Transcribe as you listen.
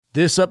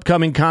This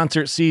upcoming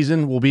concert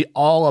season will be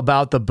all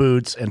about the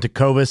boots, and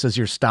Tecovas is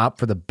your stop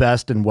for the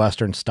best in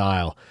Western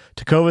style.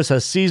 Tecovas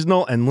has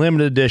seasonal and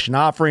limited edition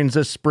offerings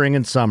this spring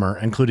and summer,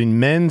 including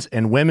men's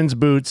and women's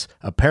boots,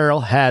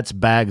 apparel, hats,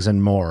 bags,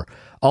 and more.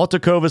 All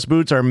Tecovas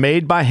boots are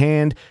made by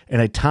hand in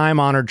a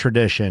time-honored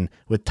tradition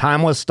with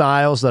timeless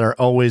styles that are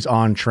always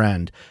on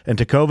trend. And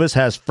Tecovas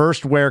has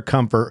first wear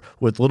comfort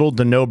with little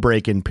to no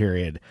break-in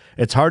period.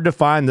 It's hard to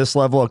find this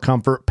level of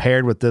comfort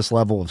paired with this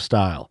level of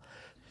style.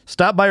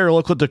 Stop by your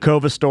local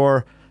Tecovas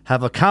store,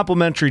 have a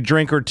complimentary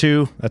drink or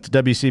two, that's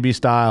WCB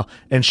style,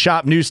 and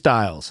shop new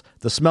styles.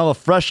 The smell of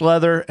fresh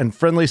leather and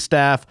friendly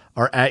staff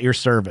are at your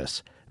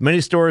service. Many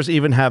stores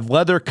even have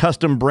leather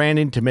custom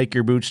branding to make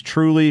your boots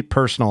truly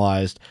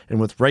personalized.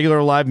 And with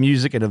regular live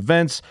music and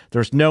events,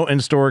 there's no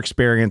in-store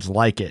experience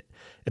like it.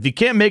 If you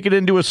can't make it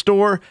into a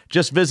store,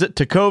 just visit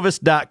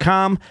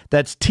tecovas.com.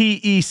 That's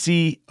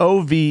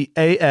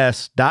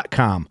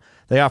TECOVAS.com.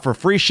 They offer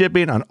free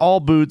shipping on all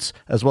boots,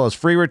 as well as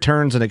free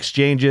returns and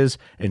exchanges,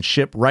 and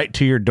ship right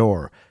to your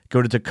door.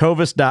 Go to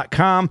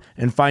tecovas.com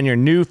and find your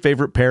new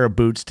favorite pair of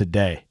boots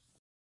today.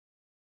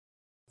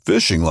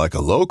 Fishing like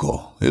a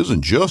local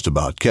isn't just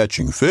about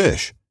catching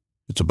fish.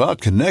 It's about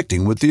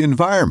connecting with the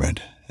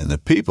environment and the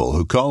people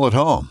who call it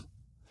home.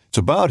 It's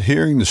about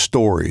hearing the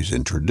stories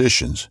and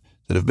traditions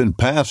that have been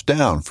passed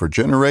down for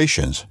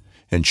generations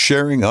and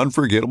sharing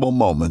unforgettable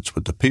moments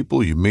with the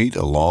people you meet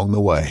along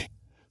the way.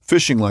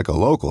 Fishing like a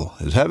local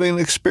is having an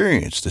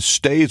experience that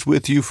stays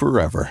with you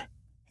forever.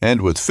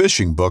 And with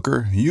Fishing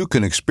Booker, you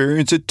can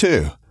experience it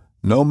too,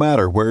 no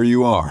matter where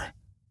you are.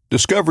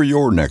 Discover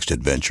your next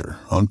adventure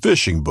on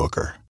Fishing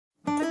Booker.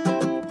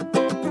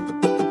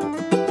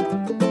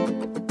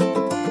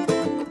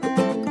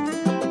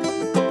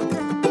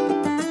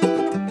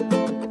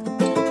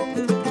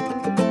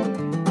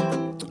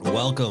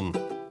 Welcome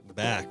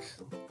back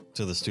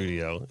to the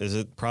studio. Is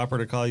it proper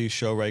to call you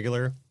show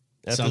regular?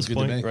 Sounds good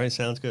to me. Right?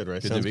 Sounds good,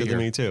 right? Good Sounds to be good here.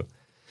 to me, too.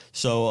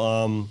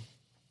 So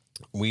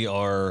we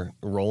are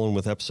rolling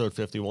with episode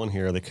 51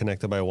 here, the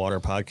Connected by Water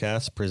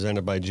podcast,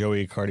 presented by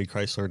Joey Cardi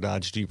Chrysler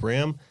Dodge Jeep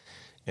Ram.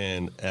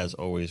 And as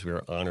always, we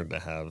are honored to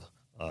have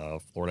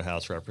Florida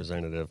House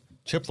Representative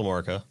Chip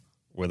LaMarca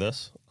with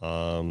us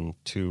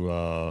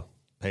to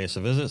pay us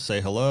a visit, say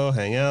hello,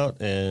 hang out,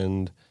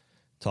 and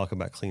talk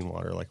about clean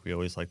water like we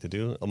always like to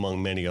do,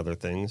 among many other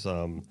things.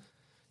 I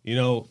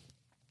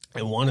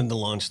wanted to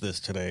launch this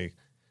today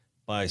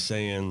by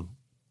saying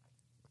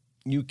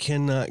you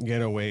cannot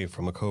get away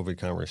from a COVID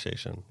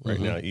conversation right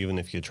now, even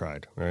if you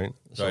tried, right?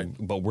 So, Right.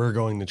 But we're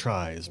going to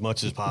try as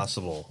much as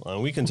possible.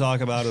 We can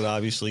talk about it.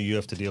 Obviously, you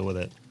have to deal with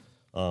it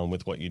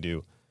with what you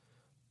do.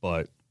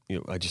 But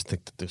I just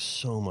think that there's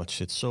so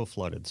much, it's so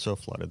flooded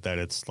that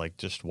it's like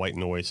just white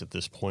noise at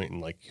this point. And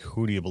like,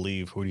 who do you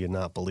believe? Who do you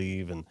not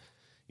believe? And,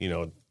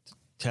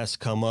 tests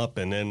come up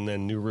and then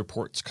new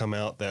reports come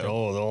out that,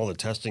 all the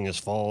testing is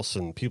false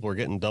and people are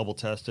getting double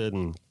tested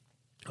and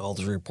all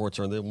these reports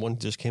are, the one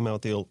just came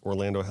out, the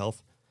Orlando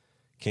Health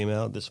came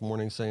out this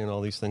morning saying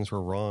all these things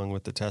were wrong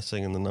with the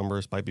testing and the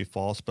numbers might be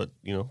false, but,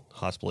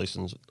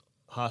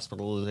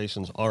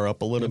 hospitalizations are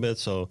up a little bit,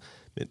 so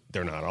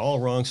they're not all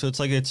wrong. So it's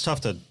like, it's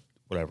tough to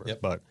whatever.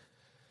 Yep. But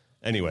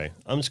anyway,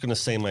 I'm just going to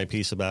say my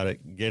piece about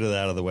it, get it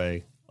out of the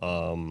way.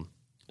 And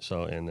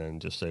then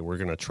just say, we're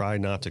going to try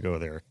not to go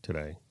there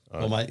today.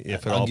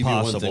 If at all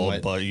possible,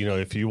 but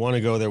if you want to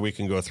go there, we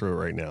can go through it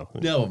right now.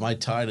 No, my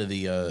tie to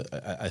the,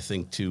 I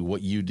think to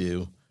what you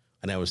do,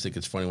 and I always think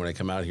it's funny when I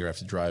come out here, I have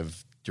to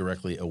drive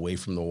directly away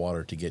from the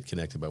water to get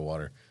connected by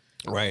water.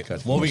 Right.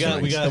 Well, we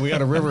got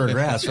a river of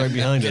grass right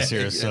behind us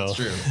here. So that's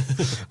true.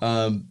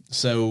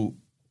 So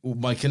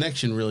my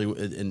connection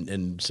really,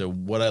 and so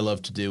what I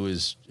love to do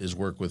is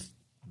work with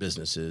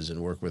businesses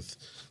and work with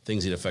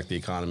things that affect the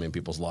economy and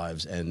people's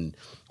lives. And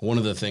one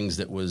of the things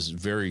that was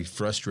very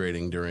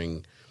frustrating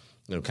during,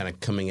 kind of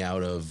coming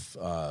out of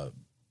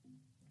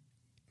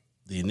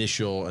the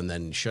initial and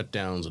then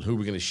shutdowns and who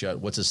we're going to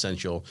shut, what's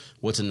essential,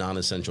 what's a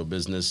non-essential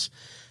business.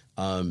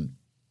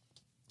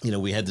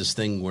 We had this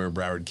thing where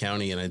Broward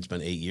County, and I'd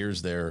spent 8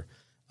 years there,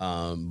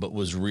 but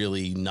was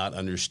really not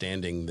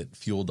understanding that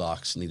fuel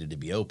docks needed to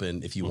be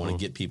open if you want to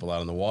get people out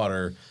on the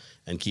water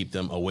and keep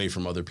them away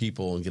from other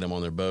people and get them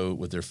on their boat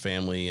with their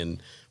family,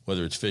 and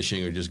whether it's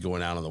fishing or just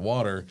going out on the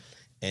water.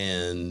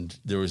 And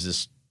there was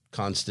this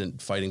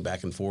constant fighting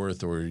back and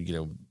forth, or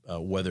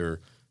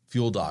whether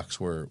fuel docks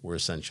were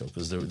essential,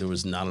 because there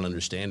was not an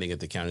understanding at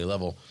the county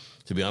level,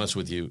 to be honest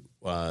with you,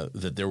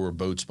 that there were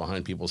boats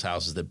behind people's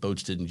houses, that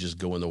boats didn't just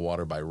go in the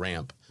water by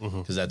ramp,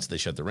 because they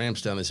shut the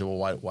ramps down. They said,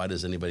 well, why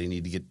does anybody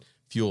need to get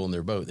fuel in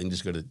their boat? They can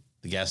just go to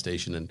the gas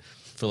station and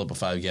fill up a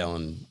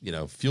 5-gallon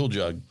fuel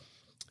jug.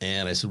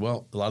 And I said,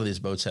 well, a lot of these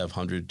boats have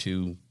 100,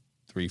 2,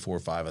 3, 4,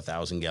 5,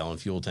 1,000-gallon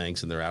fuel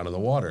tanks, and they're out in the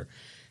water.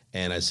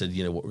 And I said,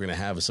 what we're going to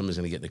have is somebody's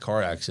going to get in a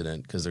car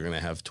accident because they're going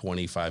to have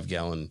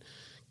 25-gallon,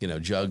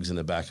 jugs in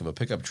the back of a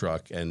pickup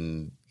truck,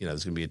 and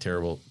there's going to be a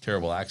terrible,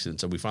 terrible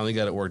accident. So we finally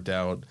got it worked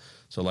out.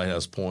 So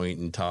Lighthouse Point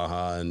and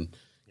Taha and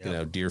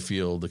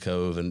Deerfield, the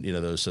Cove, and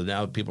those. So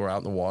now people are out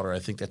in the water. I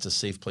think that's a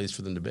safe place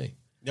for them to be.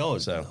 No,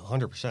 it's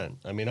 100%.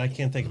 I mean, I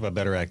can't think of a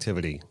better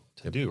activity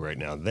to do right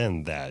now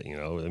than that, you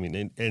know. I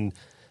mean, and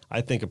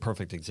I think a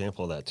perfect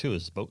example of that, too,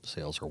 is boat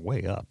sales are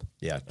way up.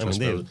 Yeah. I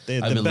mean,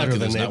 they're better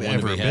than they've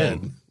ever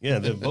been. Yeah,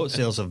 the boat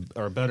sales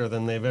are better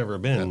than they've ever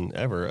been,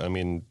 ever. I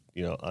mean,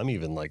 you know, I'm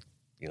even like,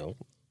 you know,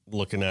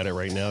 looking at it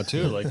right now,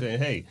 too, like,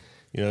 hey,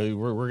 you know,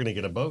 we're going to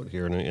get a boat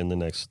here in the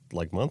next,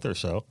 like, month or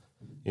so,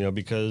 you know,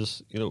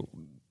 because, you know,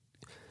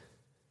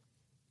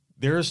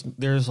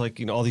 there's like,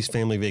 you know, all these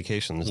family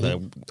vacations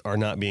that are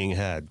not being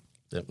had.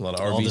 Yep, a lot of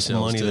RV sales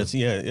money too. That's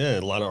a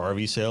lot of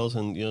RV sales,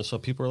 and you know, so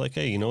people are like,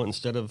 hey, you know,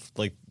 instead of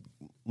like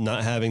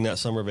not having that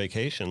summer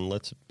vacation,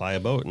 let's buy a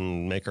boat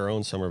and make our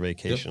own summer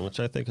vacation, which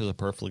I think is a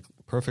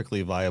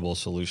perfectly viable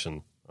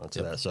solution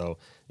to that. So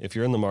if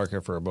you're in the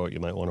market for a boat, you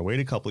might want to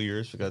wait a couple of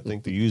years. I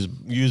think the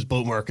used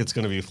boat market's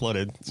going to be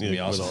flooded with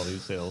all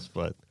these sales,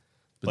 but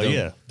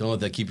don't let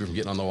that keep you from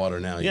getting on the water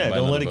now.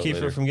 Don't let it keep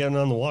you from getting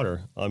on the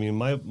water. I mean,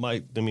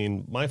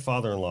 my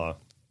father-in-law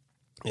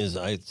is,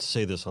 I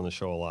say this on the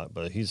show a lot,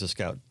 but he's a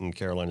scout and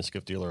Carolina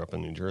skiff dealer up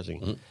in New Jersey.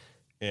 Mm-hmm.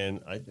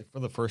 And for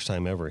the first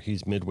time ever,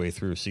 he's midway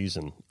through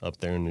season up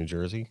there in New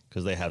Jersey,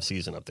 because they have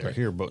season up there. Right.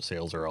 Here, boat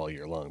sales are all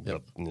year long.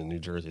 But in New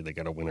Jersey, they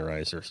got to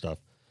winterize their stuff.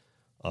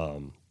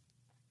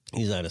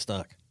 He's out of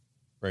stock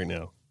right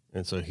now.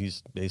 And so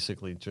he's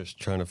basically just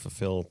trying to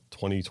fulfill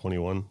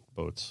 2021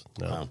 boats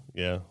now. Wow.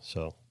 Yeah,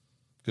 so.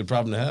 Good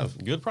problem to have.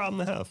 Good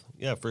problem to have.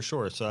 Yeah, for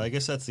sure. So I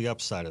guess that's the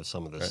upside of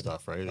some of this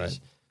stuff, right? Right.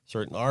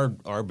 Certain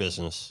our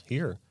business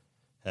here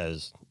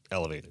has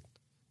elevated.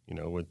 You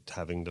know, with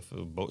having the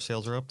boat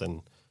sales are up,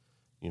 then,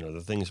 you know,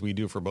 the things we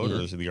do for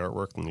boaters, the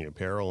artwork and the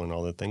apparel and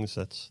all the things,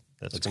 that's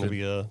going to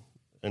be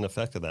an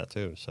effect of that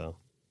too. So,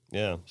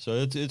 yeah.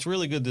 So it's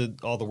really good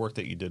that all the work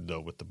that you did though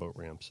with the boat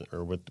ramps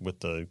or with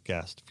the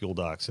gas fuel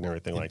docks and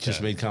everything like that.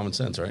 Just made common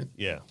sense, right?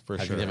 Yeah, for sure.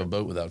 How can you have a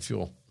boat without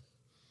fuel?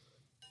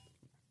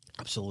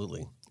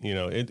 Absolutely. You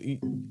know,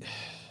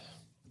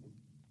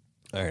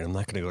 all right, I'm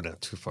not going to go down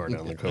too far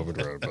down the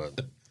COVID road,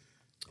 but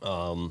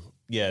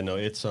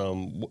it's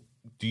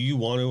do you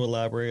want to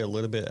elaborate a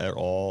little bit at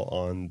all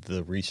on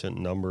the recent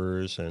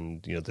numbers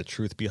and, you know, the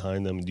truth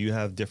behind them? Do you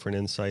have different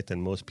insight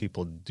than most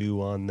people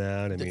do on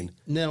that? I mean,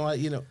 no,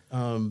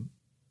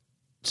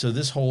 so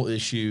this whole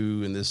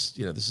issue and this,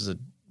 you know, this is a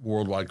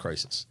worldwide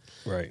crisis,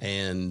 right?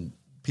 And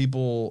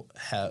people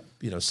have,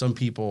 you know, some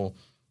people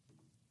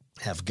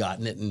have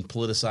gotten it and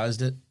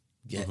politicized it,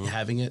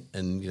 having it,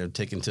 and, you know,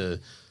 taken to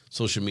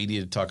social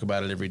media to talk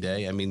about it every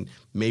day. I mean,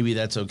 maybe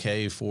that's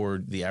okay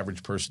for the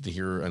average person to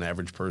hear an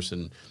average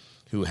person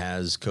who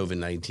has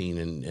COVID-19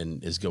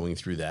 and is going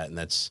through that. And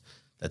that's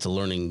a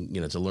learning,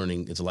 you know, it's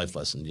a life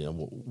lesson, you know,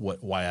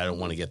 why I don't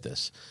want to get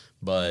this.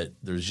 But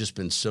there's just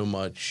been so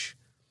much,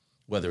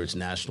 whether it's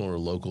national or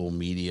local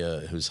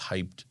media who's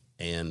hyped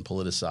and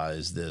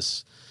politicized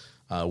this,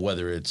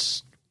 whether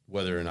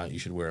or not you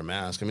should wear a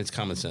mask. I mean, it's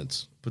common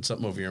sense. Put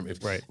something over your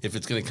if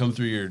it's going to come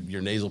through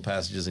your nasal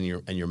passages and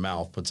your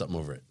mouth, put something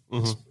over it.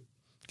 Mm-hmm.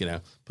 You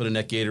know, put a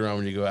neck gaiter on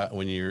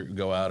when you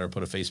go out, or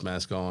put a face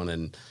mask on.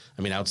 And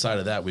I mean, outside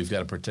of that, we've got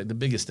to protect. The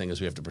biggest thing is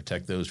we have to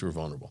protect those who are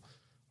vulnerable,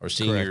 our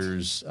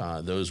seniors,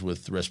 those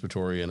with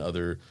respiratory and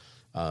other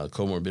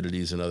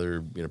comorbidities and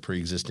other, you know,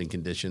 pre-existing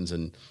conditions.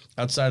 And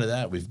outside of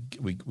that,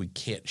 we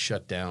can't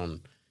shut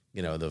down,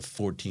 you know, the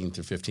 14th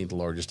or 15th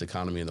largest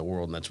economy in the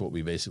world, and that's what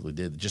we basically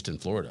did just in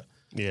Florida.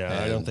 Yeah, and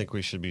I don't think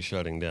we should be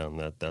shutting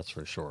down. That's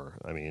for sure.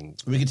 I mean,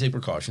 we can take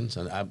precautions,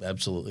 and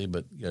absolutely,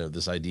 but, you know,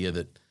 this idea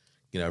that,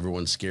 you know,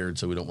 everyone's scared,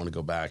 so we don't want to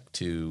go back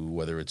to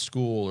whether it's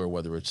school or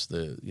whether it's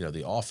the, you know,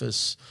 the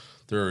office.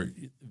 There are,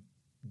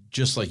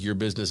 just like your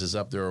business is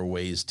up, there are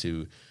ways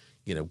to,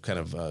 you know, kind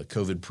of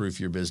COVID-proof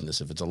your business.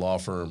 If it's a law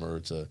firm or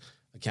it's a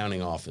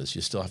accounting office,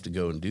 you still have to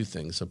go and do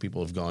things. So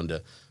people have gone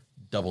to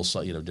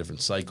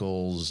different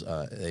cycles.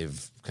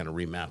 They've kind of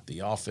remapped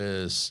the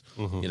office,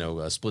 you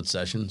know, split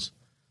sessions,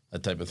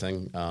 that type of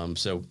thing.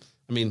 So,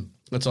 I mean,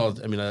 that's all.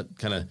 I mean, I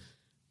kind of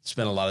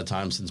spent a lot of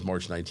time since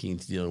March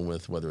 19th dealing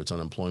with whether it's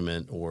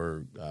unemployment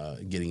or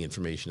getting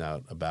information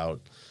out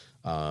about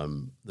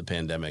the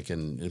pandemic.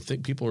 And I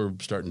think people are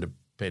starting to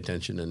pay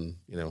attention, and,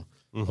 you know,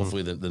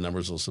 hopefully the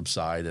numbers will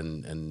subside.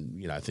 And,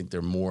 you know, I think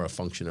they're more a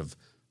function of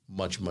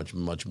much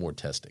more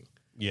testing.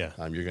 Yeah.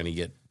 You're going to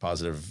get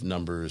positive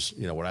numbers.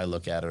 You know, what I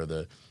look at are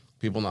the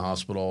people in the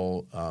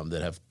hospital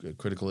that have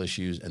critical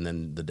issues, and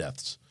then the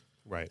deaths.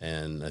 Right.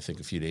 And I think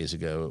a few days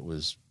ago it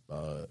was,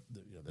 the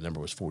number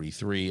was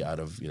 43 out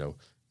of, you know,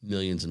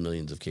 millions and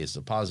millions of cases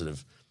of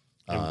positive.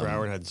 And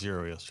Broward had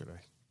 0 yesterday.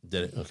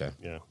 Did it? Okay.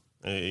 Yeah.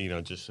 You know,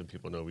 just so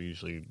people know, we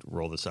usually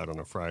roll this out on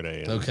a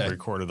Friday and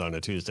record it on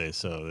a Tuesday.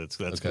 So that's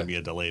going to be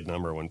a delayed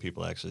number when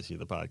people actually see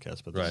the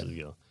podcast. But this is,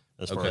 you know,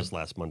 as far as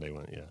last Monday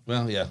went, yeah.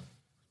 Well, yeah.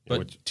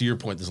 But to your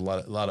point, there's a lot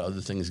of other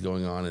things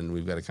going on, and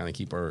we've got to kind of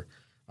keep our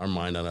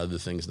mind on other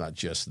things, not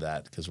just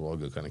that, because we'll all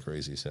go kind of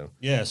crazy. So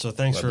yeah, so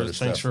thanks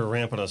for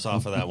ramping us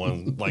off of that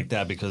one like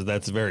that, because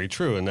that's very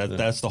true, and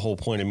that's the whole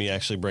point of me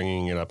actually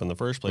bringing it up in the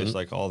first place.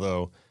 Like,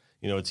 although,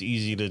 you know, it's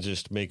easy to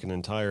just make an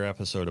entire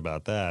episode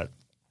about that,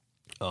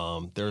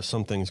 there are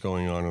some things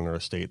going on in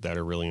our state that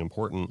are really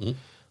important.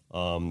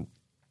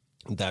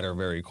 that are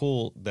very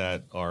cool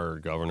that our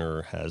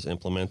governor has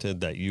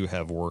implemented that you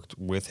have worked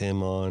with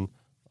him on.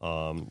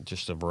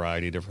 Just a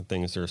variety of different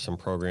things. There are some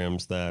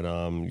programs that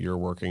you're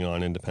working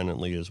on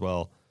independently as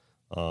well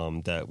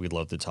that we'd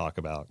love to talk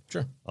about.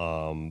 Sure.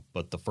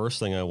 But the first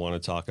thing I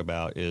want to talk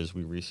about is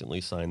we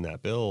recently signed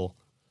that bill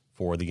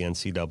for the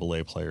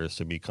NCAA players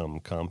to become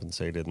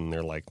compensated and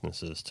their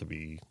likenesses to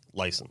be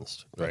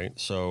licensed, right?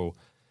 So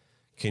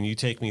can you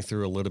take me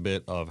through a little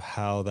bit of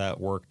how that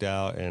worked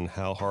out and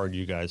how hard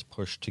you guys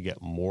pushed to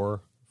get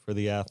more for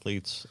the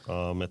athletes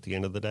at the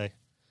end of the day?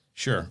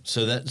 Sure.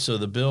 So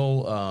the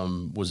bill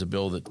was a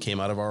bill that came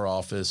out of our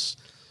office.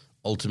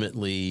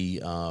 Ultimately,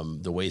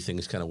 the way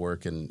things kind of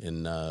work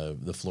in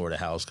the Florida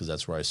House, because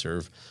that's where I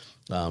serve,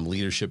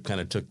 leadership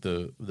kind of took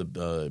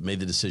made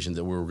the decision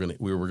that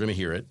we were gonna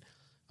hear it.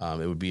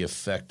 It would be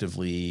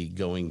effectively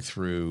going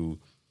through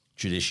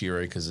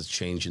judiciary because it's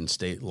changed in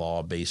state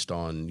law based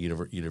on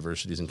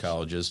universities and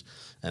colleges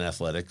and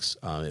athletics.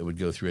 It would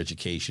go through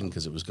education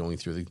because it was going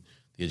through the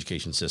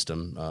education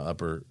system,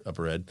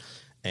 upper ed,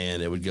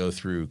 and it would go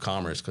through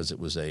commerce because it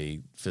was a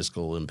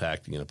fiscal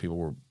impact. People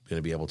were going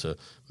to be able to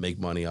make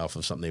money off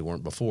of something they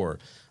weren't before.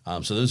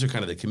 So those are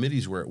kind of the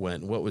committees where it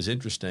went. What was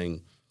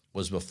interesting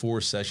was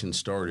before session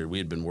started, we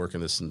had been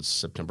working this since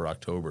September,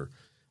 October.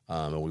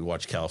 And we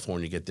watched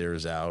California get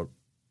theirs out.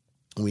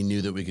 We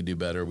knew that we could do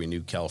better. We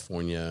knew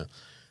California.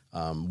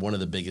 One of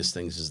the biggest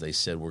things is they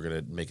said we're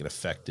going to make it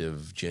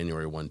effective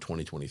January 1,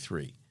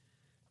 2023.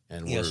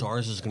 And so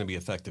ours is going to be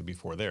effective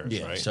before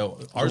theirs, right? So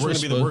ours we're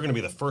going to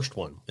be the first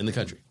one in the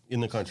country.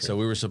 So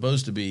we were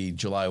supposed to be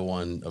July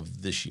 1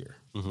 of this year,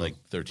 like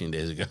 13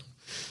 days ago.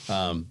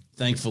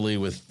 Thankfully,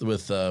 with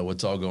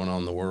what's all going on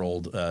in the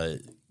world,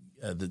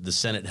 the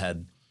Senate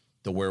had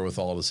the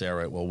wherewithal to say, all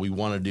right, well, we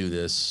want to do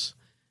this.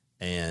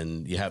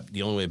 And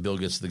the only way a bill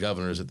gets to the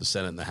governor is that the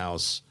Senate and the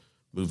House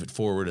move it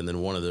forward, and then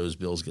one of those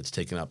bills gets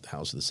taken up, the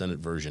House or the Senate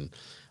version.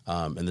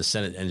 And the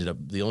Senate ended up,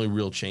 the only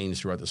real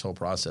change throughout this whole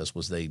process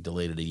was they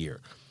delayed it a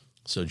year.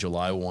 So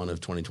July 1 of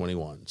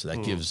 2021. So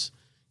that gives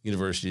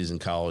universities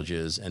and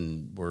colleges,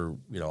 and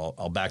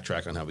I'll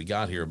backtrack on how we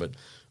got here, but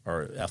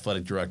our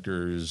athletic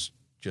directors,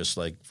 just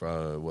like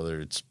whether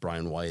it's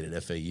Brian White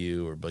at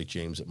FAU or Blake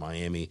James at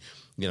Miami,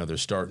 they're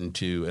starting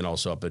to, and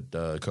also up at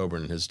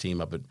Coburn and his team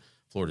up at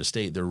Florida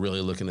State, they're really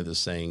looking at this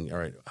saying, all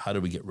right, how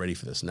do we get ready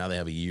for this? Now they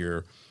have a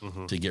year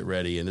to get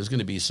ready, and there's going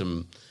to be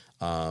some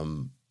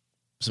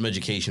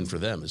education for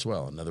them as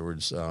well. In other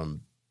words,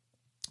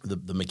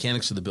 the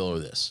mechanics of the bill are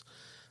this.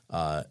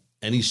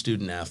 Any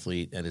student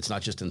athlete, and it's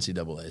not just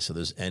NCAA, so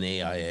there's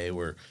NAIA,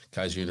 where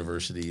Kaiser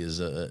University is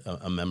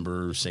a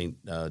member, St.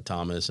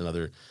 Thomas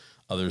and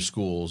other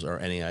schools are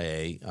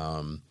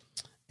NAIA,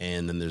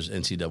 and then there's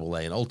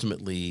NCAA, and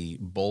ultimately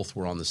both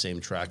were on the same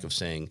track of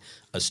saying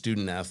a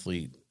student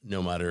athlete,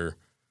 no matter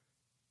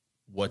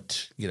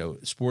what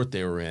sport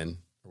they were in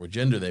or what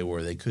gender they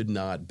were, they could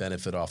not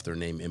benefit off their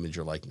name, image,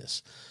 or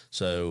likeness.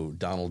 So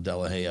Donald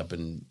Delahaye up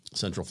in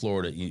Central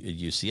Florida at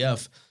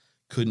UCF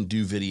couldn't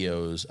do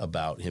videos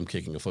about him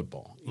kicking a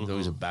football. Even though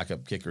he's a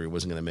backup kicker, he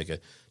wasn't going to make a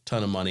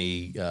ton of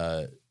money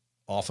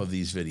off of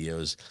these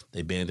videos.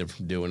 They banned him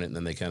from doing it, and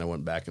then they kind of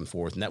went back and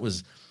forth. And that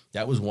was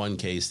one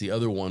case. The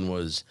other one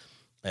was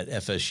at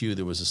FSU.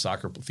 There was a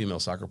female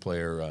soccer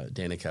player,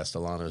 Dana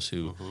Castellanos,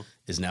 who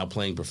is now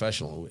playing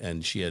professional,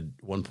 and she had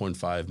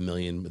 1.5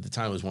 million. At the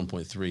time, it was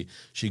 1.3.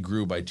 She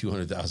grew by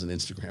 200,000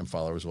 Instagram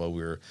followers while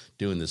we were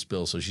doing this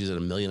bill. So she's at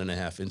 1.5 million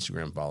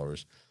Instagram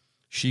followers.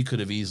 She could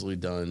have easily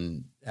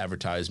done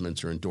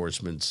advertisements or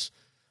endorsements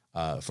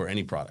for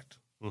any product.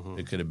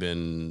 It could have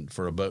been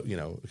for a boat,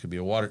 it could be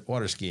a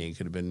water skiing. It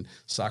could have been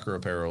soccer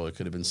apparel. It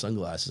could have been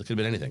sunglasses. It could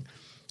have been anything.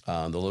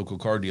 The local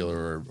car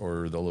dealer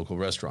or the local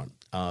restaurant.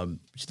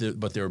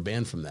 But they were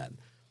banned from that.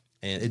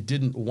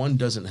 And one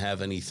doesn't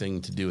have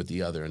anything to do with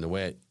the other.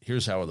 And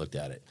here's how I looked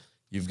at it.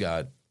 You've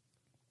got,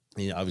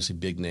 obviously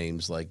big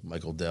names like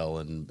Michael Dell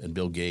and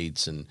Bill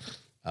Gates and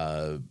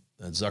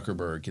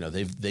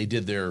Zuckerberg. They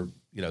did their,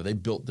 they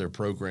built their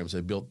programs,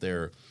 they built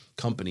their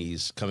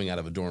companies coming out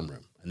of a dorm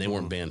room, and they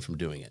weren't banned from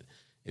doing it.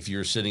 If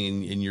you're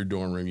sitting in your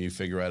dorm room, you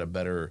figure out a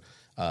better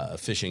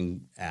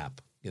fishing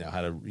app,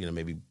 how to,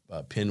 maybe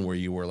pin where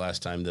you were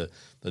last time the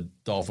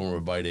dolphin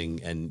were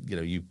biting, and,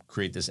 you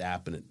create this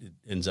app and it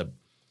ends up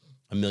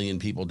 1 million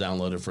people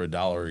download it for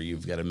 $1.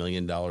 You've got $1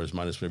 million minus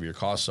whatever your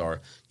costs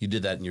are. You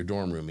did that in your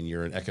dorm room, and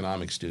you're an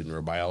economics student or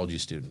a biology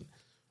student.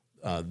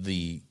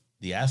 The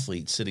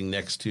athlete sitting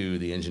next to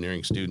the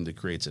engineering student that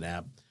creates an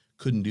app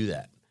couldn't do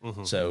that.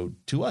 So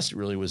to us, it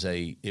really was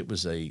an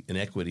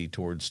equity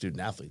towards student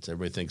athletes.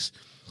 Everybody thinks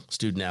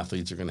student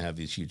athletes are going to have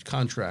these huge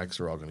contracts,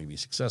 are all going to be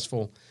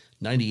successful.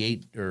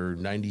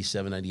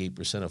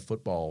 98% of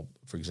football,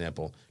 for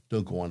example,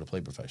 don't go on to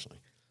play professionally.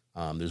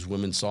 There's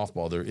women's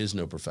softball. There is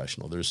no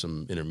professional. There's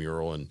some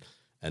intramural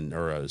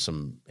or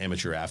some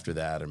amateur after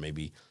that, or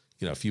maybe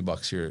a few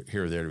bucks here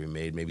or there to be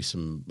made. Maybe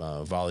some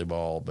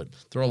volleyball, but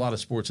there are a lot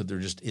of sports that there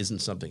just isn't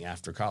something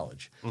after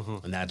college,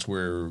 and that's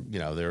where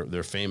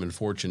their fame and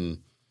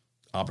fortune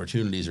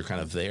opportunities are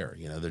kind of there.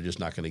 They're just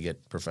not going to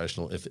get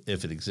professional if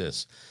it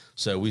exists.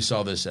 So we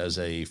saw this as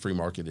a free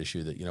market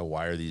issue that,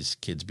 why are these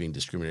kids being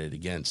discriminated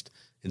against?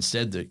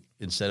 Instead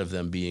of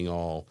them being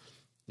all,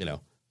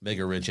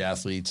 mega rich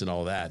athletes and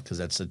all that, because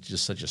that's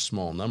just such a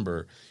small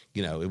number,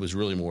 it was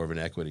really more of an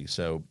equity.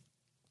 So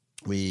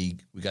we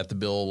got the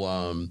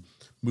bill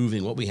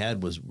moving. What we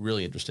had was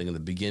really interesting in the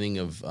beginning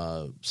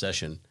of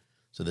session.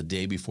 So the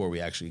day before we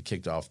actually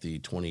kicked off the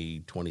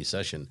 2020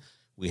 session,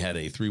 we had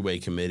a 3-way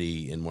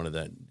committee in one of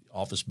the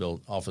office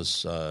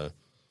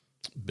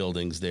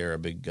buildings there, a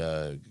big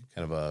kind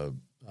of a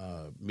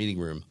meeting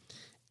room.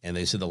 And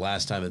they said the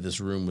last time that this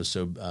room was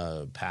so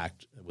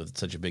packed with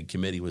such a big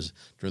committee was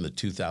during the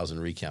 2000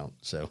 recount.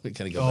 So we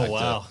kind of go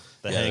back to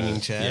the hanging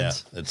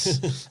chads.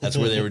 Yeah, that's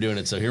where they were doing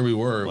it. So here we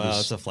were. Wow,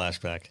 it's a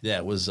flashback. Yeah,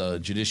 it was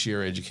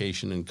Judiciary,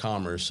 Education, and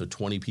Commerce. So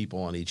 20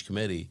 people on each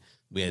committee.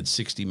 We had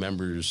 60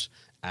 members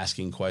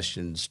asking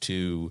questions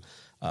to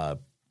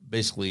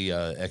basically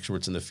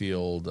experts in the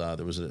field.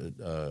 There was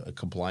a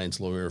compliance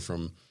lawyer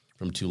from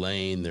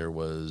Tulane. There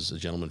was a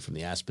gentleman from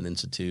the Aspen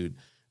Institute.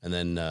 And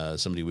then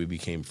somebody we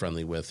became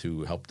friendly with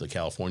who helped the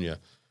California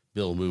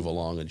bill move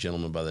along, a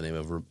gentleman by the name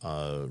of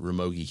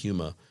Ramogi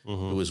Huma,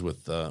 who was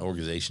with an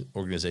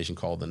organization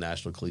called the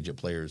National Collegiate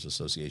Players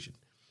Association.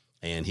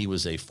 And he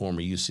was a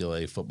former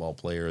UCLA football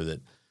player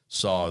that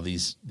saw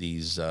these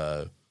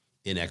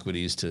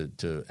inequities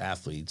to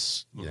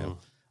athletes,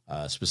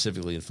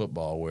 specifically in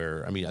football,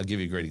 where, I'll give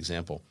you a great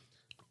example.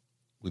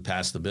 We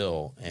passed the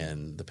bill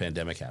and the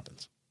pandemic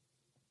happens.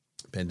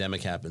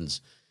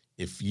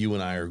 If you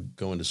and I are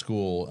going to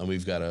school and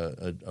we've got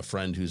a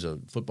friend who's a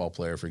football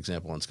player, for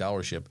example, on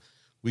scholarship,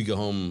 we go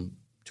home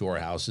to our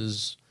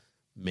houses.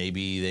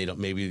 Maybe they don't.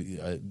 Maybe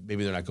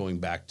they're not going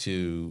back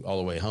to all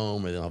the way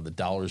home, or they don't have the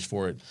dollars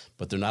for it.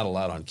 But they're not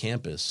allowed on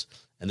campus.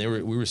 And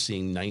we were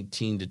seeing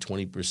 19 to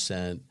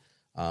 20%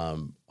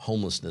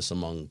 homelessness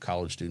among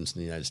college students in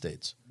the United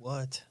States.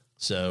 What?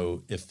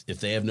 So if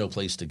they have no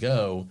place to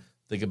go,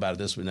 think about it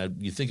this way. Now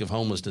you think of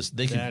homelessness,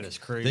 that is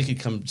crazy. They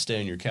could come stay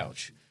on your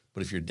couch.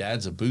 But if your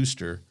dad's a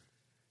booster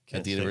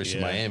at the University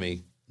of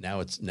Miami, now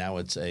it's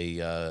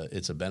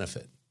a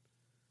benefit.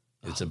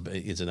 It's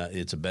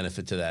a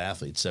benefit to that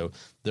athlete. So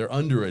they're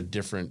under a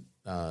different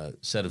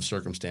set of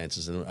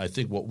circumstances. And I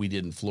think what we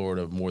did in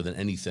Florida more than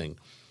anything,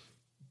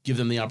 give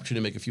them the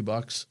opportunity to make a few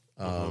bucks,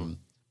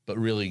 but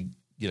really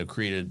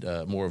created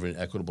more of an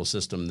equitable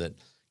system that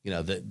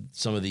that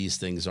some of these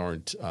things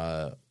aren't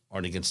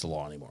against the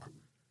law anymore.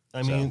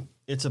 I mean,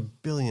 it's $1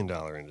 billion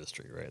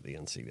industry, right? The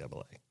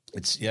NCAA.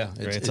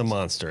 It's a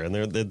monster, and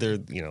they're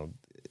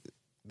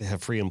they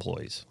have free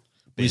employees.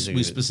 We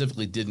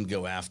specifically didn't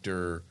go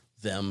after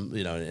them,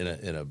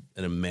 in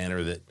a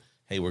manner that,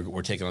 hey,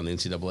 we're taking on the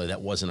NCAA.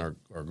 That wasn't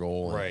our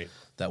goal, right?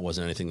 That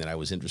wasn't anything that I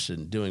was interested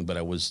in doing, but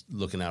I was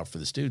looking out for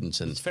the students,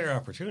 and it's fair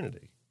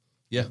opportunity.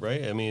 Yeah,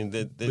 right. I mean,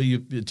 but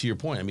to your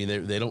point,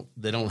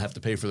 they don't have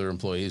to pay for their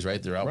employees,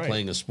 right? They're out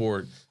playing a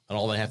sport, and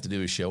all they have to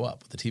do is show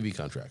up with the TV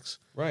contracts,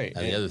 right?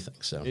 And the other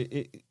things. So,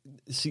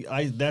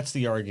 that's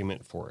the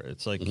argument for it.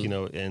 It's like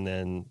and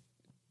then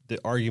the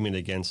argument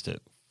against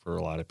it for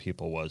a lot of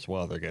people was,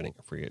 well, they're getting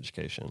a free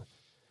education,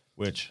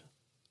 which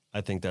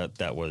I think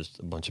that was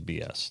a bunch of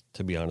BS,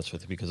 to be honest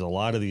with you, because a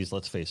lot of these,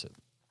 let's face it,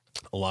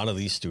 a lot of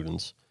these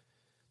students,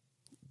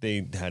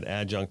 they had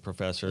adjunct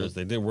professors.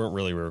 They weren't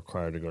really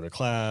required to go to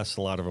class.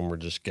 A lot of them were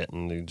just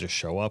they just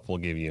show up, we'll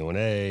give you an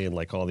A, and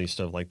like all these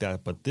stuff like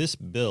that. But this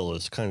bill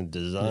is kind of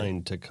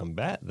designed to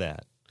combat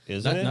that,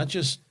 isn't it?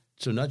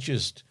 Not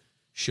just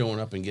showing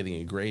up and getting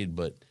a grade,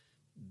 but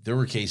there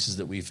were cases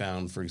that we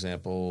found, for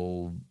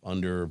example,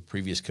 under a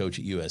previous coach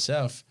at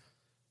USF,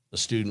 a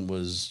student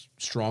was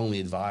strongly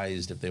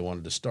advised if they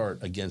wanted to start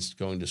against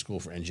going to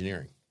school for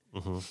engineering.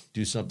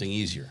 Do something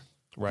easier.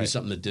 Right. Do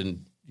something that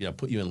didn't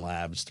put you in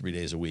labs 3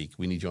 days a week.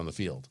 We need you on the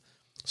field.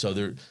 So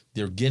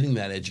they're getting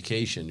that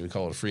education. We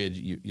call it a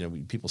free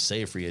people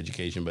say a free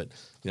education, but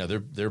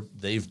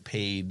they've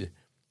paid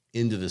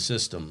into the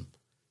system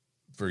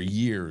for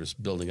years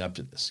building up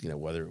to this.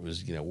 Whether it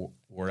was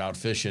we're out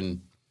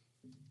fishing,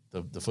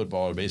 the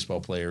football or baseball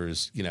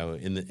players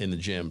in the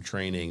gym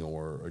training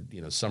or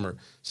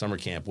summer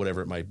camp,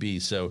 whatever it might be.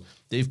 So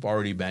they've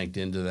already banked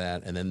into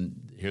that, and then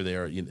here they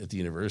are at the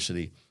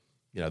university.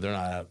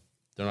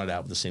 They're not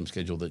out with the same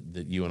schedule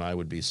that you and I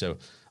would be. So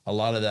a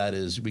lot of that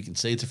is, we can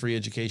say it's a free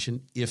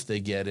education if they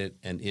get it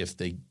and if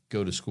they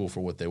go to school for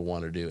what they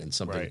want to do and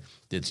something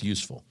that's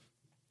useful.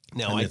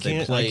 Now, I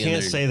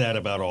can't say that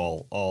about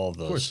all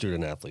the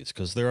student athletes,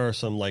 because there are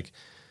some,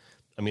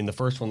 the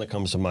first one that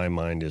comes to my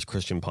mind is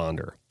Christian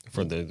Ponder,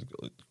 for the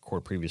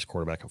previous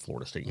quarterback of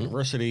Florida State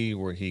University,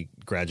 where he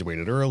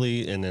graduated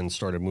early and then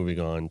started moving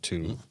on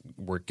to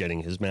work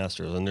getting his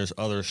master's. And there's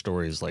other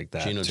stories like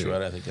that. Gino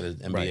Truett, I think, at an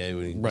MBA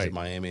when he was at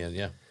Miami.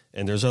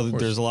 And there's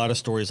a lot of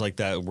stories like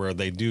that where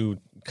they do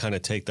kind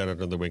of take that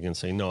under the wing and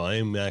say, no,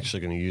 I'm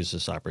actually going to use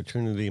this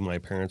opportunity. My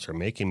parents are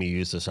making me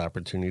use this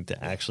opportunity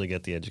to actually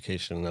get the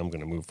education, and I'm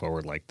going to move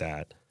forward like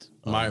that.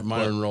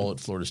 Myron Roll at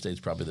Florida State is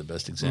probably the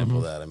best example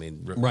of that.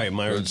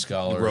 My Rhodes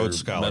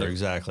Scholar,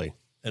 exactly.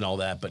 and all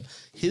that. But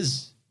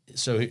here's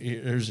how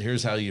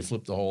you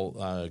flip the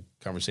whole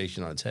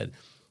conversation on its head.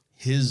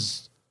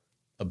 His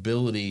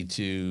ability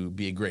to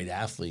be a great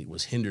athlete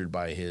was hindered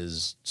by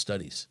his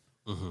studies.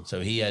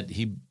 So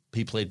he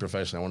played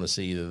professionally. I want to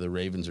say either the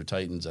Ravens or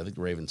Titans. I think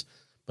the Ravens,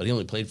 but he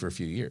only played for a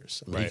few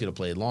years. I mean, he could have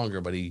played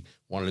longer, but he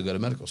wanted to go to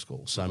medical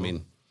school. So I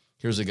mean,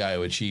 here's a guy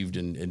who achieved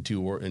in two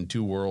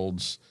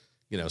worlds,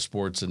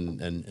 sports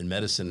and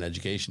medicine and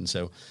education.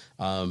 So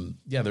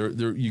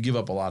you give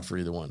up a lot for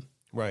either one.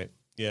 Right.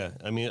 Yeah.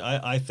 I mean,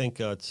 I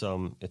think it's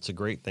a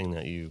great thing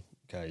that you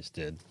guys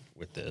did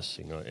with this.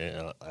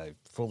 I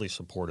fully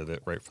supported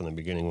it right from the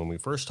beginning when we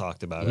first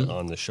talked about it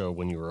on the show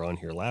when you were on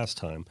here last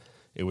time.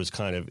 It was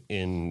kind of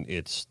in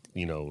its,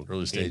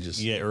 early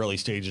stages. Early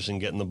stages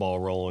and getting the ball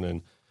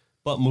rolling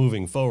but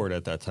moving forward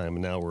at that time,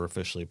 and now we're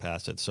officially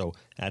past it. So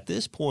at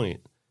this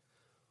point,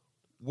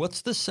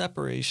 what's the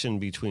separation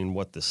between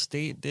what the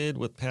state did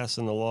with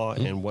passing the law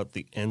and what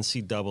the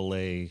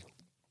NCAA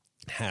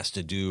has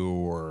to do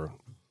or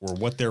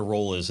what their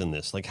role is in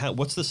this? Like,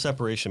 what's the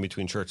separation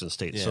between church and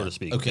state, so to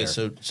speak? Okay,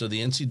 so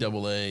the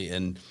NCAA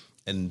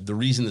and the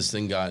reason this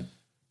thing got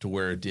to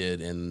where it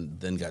did and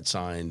then got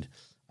signed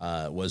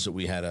was that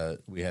we had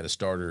a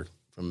starter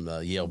from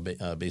the Yale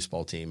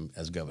baseball team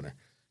as governor.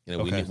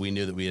 We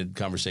knew that we had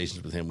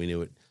conversations with him. We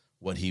knew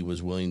what he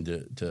was willing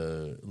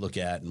to look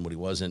at and what he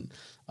wasn't,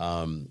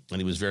 and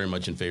he was very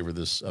much in favor of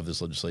this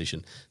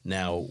legislation.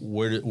 Now,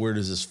 where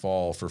does this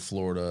fall for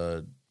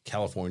Florida,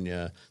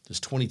 California? There's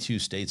 22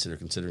 states that are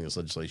considering this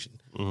legislation.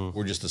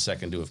 We're just the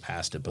second to have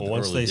passed it. But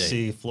once they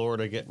see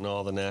Florida getting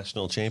all the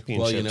national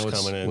championships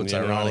coming in, what's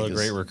and all the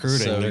great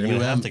recruiting, they're going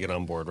to have to get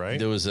on board, right?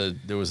 There was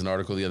an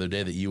article the other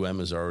day that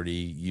UM is already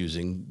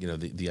using.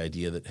 The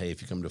idea that, hey,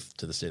 if you come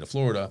to the state of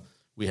Florida,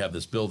 we have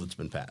this bill that's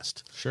been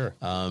passed. Sure.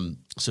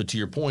 So to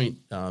your point,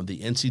 the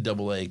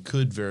NCAA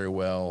could very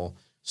well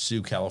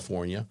sue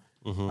California.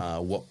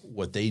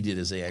 What they did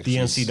is they actually...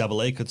 The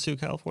NCAA could sue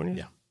California?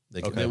 Yeah.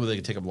 They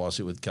could take up a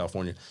lawsuit with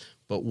California.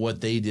 But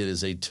what they did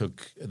is they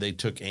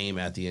took aim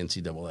at the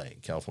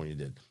NCAA. California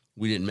did.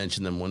 We didn't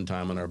mention them one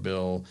time in our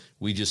bill.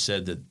 We just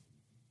said that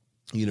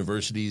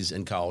universities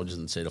and colleges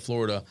in the state of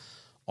Florida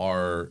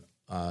are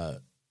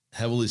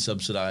heavily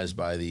subsidized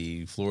by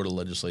the Florida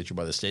legislature,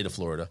 by the state of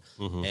Florida,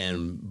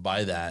 and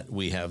by that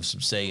we have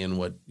some say in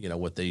what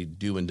they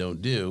do and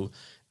don't do.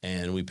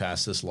 And we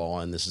passed this law,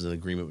 and this is an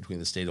agreement between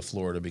the state of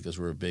Florida because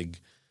we're a big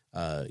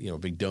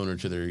donor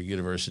to their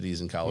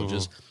universities and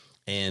colleges.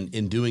 And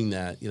in doing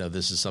that,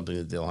 this is something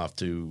that they'll have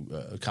to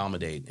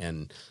accommodate.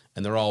 And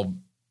they're all,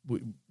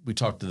 we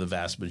talked to the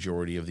vast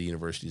majority of the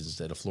universities in the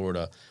state of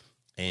Florida,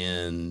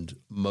 and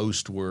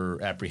most were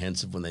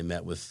apprehensive when they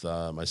met with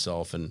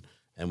myself and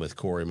with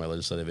Corey, my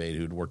legislative aide,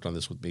 who'd worked on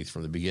this with me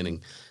from the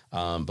beginning.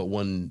 But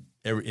in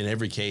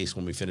every case,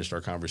 when we finished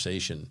our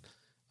conversation,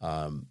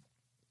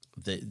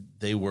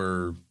 they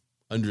were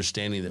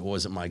understanding that it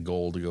wasn't my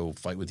goal to go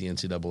fight with the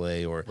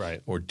NCAA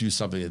or do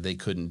something that they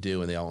couldn't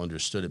do, and they all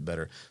understood it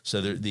better.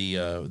 So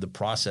the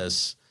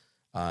process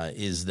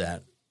is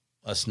that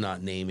us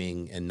not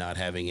naming and not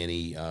having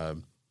any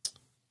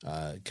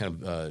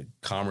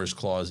commerce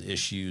clause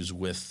issues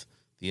with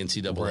the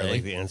NCAA. Right,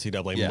 like the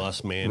NCAA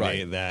must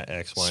mandate that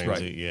X, Y, and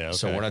Z. Yeah. Okay.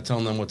 So we're not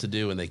telling them what to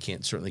do, and they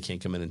certainly can't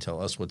come in and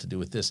tell us what to do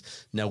with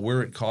this. Now,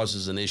 where it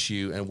causes an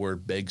issue and where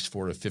it begs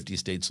for a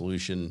 50-state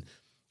solution,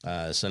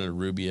 Senator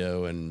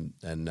Rubio and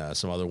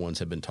some other ones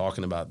have been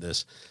talking about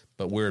this,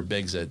 but where it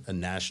begs a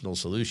national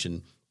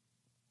solution,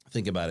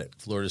 think about it.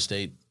 Florida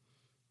State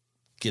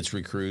gets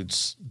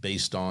recruits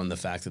based on the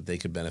fact that they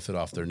could benefit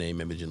off their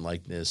name, image, and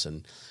likeness,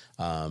 and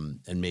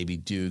maybe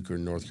Duke or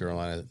North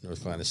Carolina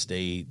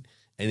State,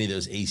 any of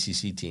those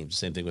ACC teams.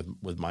 Same thing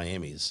with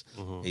Miami's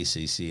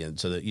ACC, and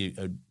so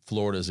that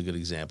Florida is a good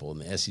example, and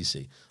the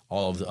SEC.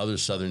 All of the other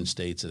southern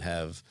states that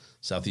have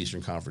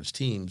Southeastern Conference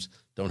teams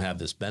don't have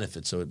this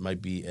benefit, so it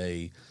might be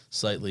a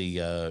slightly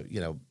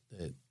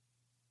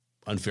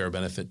unfair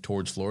benefit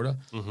towards Florida.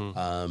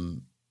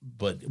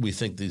 But we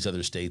think these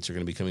other states are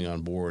going to be coming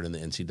on board, and the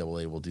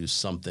NCAA will do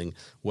something,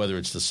 whether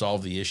it's to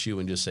solve the issue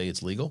and just say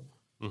it's legal,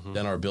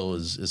 then our bill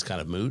is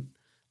kind of moot.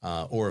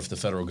 Or if the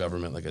federal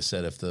government, like I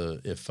said,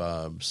 if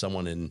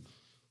someone in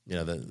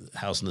the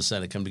House and the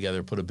Senate come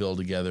together, put a bill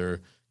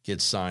together,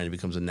 gets signed, it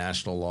becomes a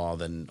national law,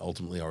 then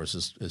ultimately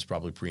ours is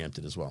probably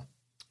preempted as well.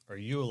 Are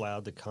you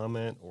allowed to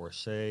comment or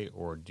say,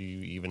 or do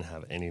you even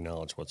have any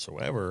knowledge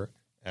whatsoever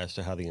as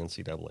to how the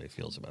NCAA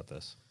feels about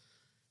this?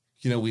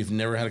 We've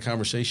never had a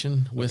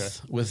conversation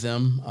with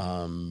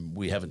them.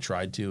 We haven't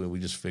tried to, and we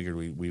just figured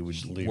we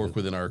would work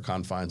within our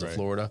confines of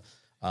Florida.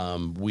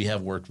 We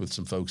have worked with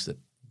some folks that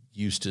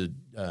used to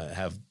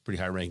have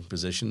pretty high-ranking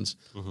positions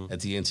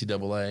at the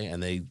NCAA,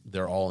 and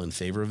they're all in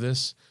favor of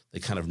this. They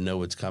kind of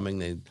know it's coming.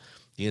 The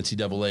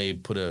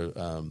NCAA put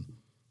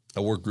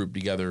a work group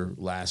together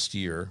last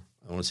year,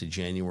 I want to say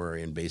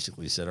January, and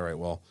basically said, all right,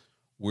 well,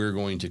 we're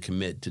going to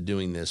commit to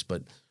doing this.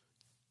 But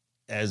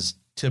as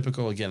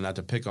typical, again, not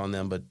to pick on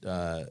them, but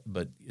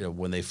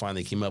when they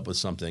finally came up with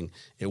something,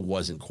 it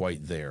wasn't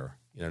quite there.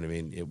 You know what I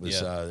mean? It was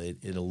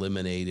it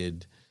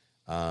eliminated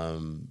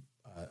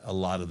a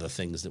lot of the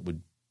things that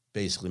would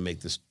basically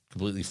make this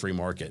completely free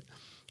market.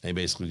 And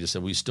they basically just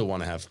said, we still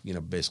want to have,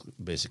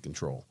 basic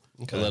control.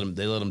 Okay.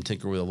 They let them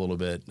tinker with a little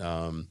bit,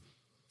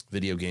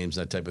 video games,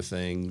 that type of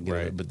thing.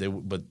 Right.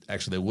 But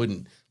actually they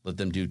wouldn't let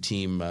them do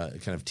team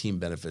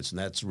benefits. And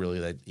that's really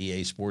that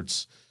EA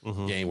Sports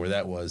game where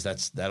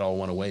that all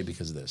went away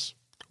because of this.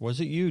 Was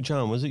it you,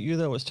 John? Was it you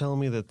that was telling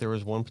me that there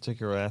was one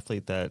particular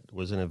athlete that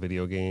was in a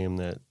video game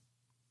that,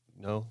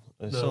 no?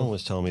 Someone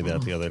was telling me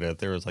that the other day, that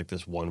there was like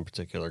this one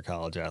particular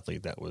college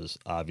athlete that was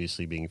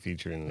obviously being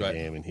featured in the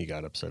game and he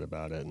got upset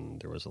about it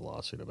and there was a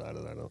lawsuit about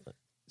it.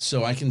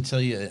 So I can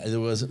tell you, there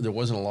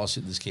wasn't a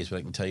lawsuit in this case, but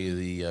I can tell you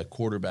the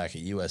quarterback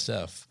at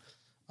USF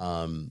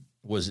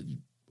was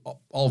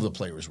all of the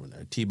players were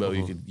there.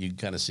 Tebow, you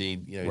kind of see,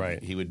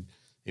 he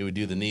would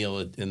do the kneel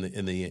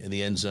in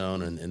the end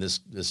zone, and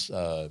this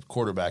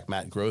quarterback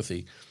Matt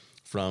Grothe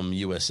from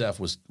USF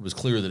was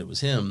clear that it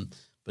was him,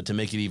 but to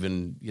make it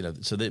even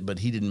but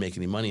he didn't make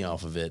any money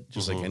off of it,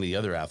 just like any of the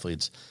other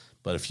athletes.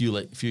 But a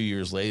few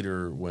years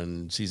later,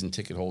 when season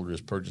ticket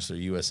holders purchased their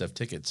USF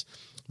tickets,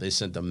 they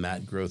sent a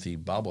Matt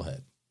Grothe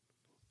bobblehead.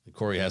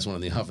 Corey has one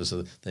in the office.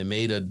 So they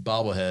made a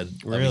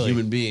bobblehead of a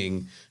human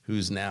being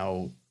who's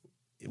now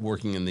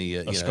working in the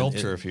a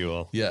sculpture, if you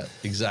will. Yeah,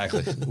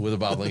 exactly, with a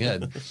bobbling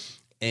head.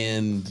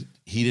 And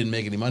he didn't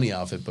make any money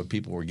off it, but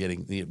people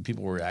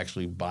were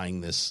actually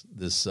buying this,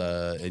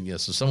 so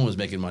someone was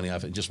making money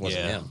off it. It just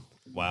wasn't him.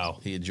 Wow,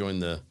 he had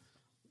joined the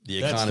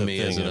economy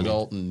as an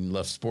adult and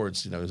left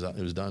sports. It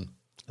was done.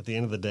 At the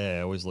end of the day,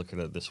 I always look at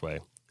it this way.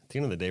 At the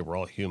end of the day, we're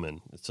all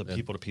human. It's a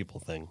people-to-people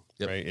thing,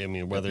 right? I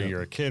mean, whether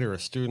you're a kid or a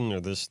student or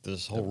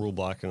this whole rule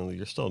block,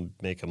 you're still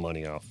making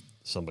money off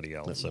somebody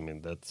else. I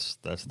mean, that's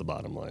the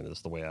bottom line.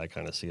 Is the way I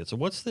kind of see it. So,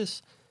 what's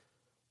this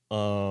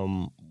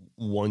 1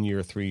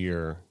 year, 3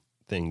 year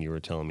thing you were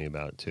telling me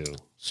about too?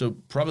 So,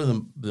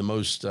 probably the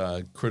most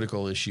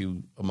critical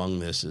issue among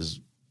this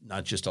is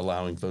not just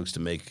allowing folks to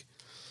make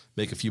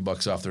a few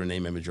bucks off their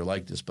name, image, or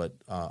likeness, but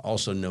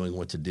also knowing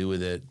what to do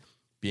with it,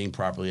 being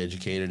properly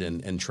educated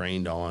and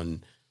trained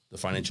on the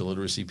financial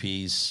literacy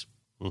piece,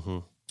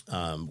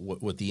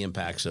 what the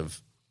impacts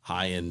of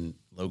high and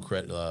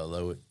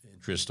low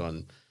interest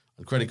on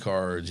credit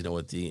cards,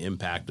 what the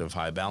impact of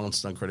high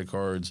balance on credit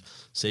cards,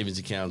 savings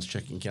accounts,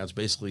 checking accounts,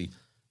 basically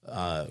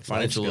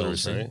financial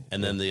literacy. Right?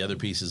 And then the other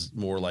piece is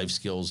more life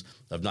skills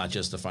of not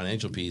just the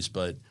financial piece,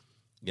 but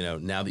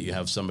now that you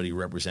have somebody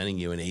representing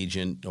you, an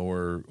agent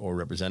or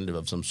representative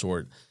of some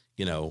sort,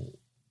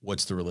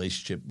 what's the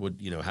relationship?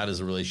 How does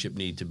the relationship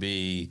need to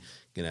be?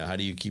 How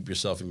do you keep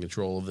yourself in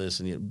control of this?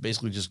 And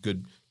basically just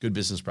good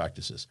business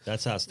practices.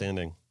 That's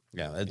outstanding.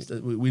 Yeah,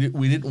 we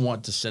didn't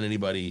want to send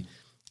anybody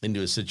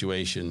into a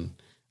situation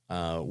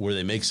where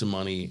they make some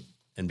money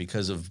and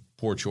because of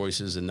poor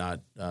choices and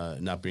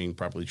not being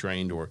properly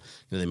trained, or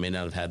they may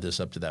not have had this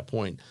up to that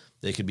point,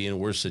 they could be in a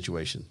worse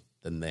situation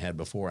than they had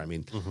before. I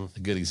mean, a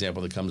good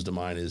example that comes to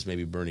mind is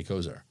maybe Bernie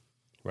Kosar.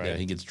 Right,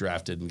 he gets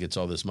drafted and gets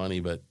all this money,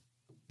 but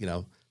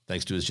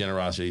thanks to his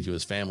generosity to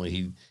his family,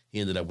 he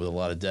ended up with a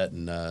lot of debt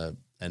and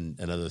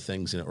other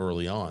things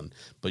early on.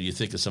 But you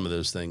think of some of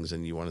those things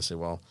and you want to say,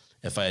 well,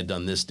 if I had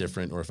done this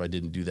different, or if I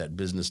didn't do that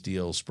business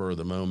deal spur of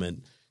the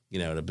moment,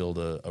 to build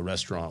a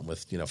restaurant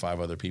with 5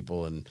 other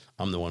people and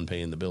I'm the one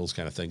paying the bills,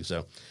 kind of thing.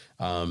 So,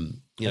 I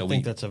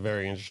think that's a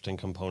very interesting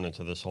component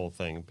to this whole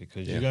thing,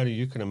 because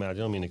you can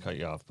imagine. I don't mean to cut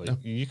you off,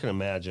 but you can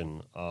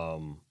imagine,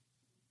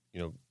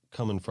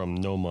 coming from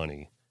no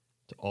money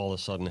to all of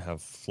a sudden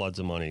have floods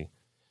of money.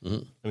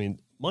 Mm-hmm. I mean,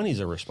 money's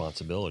a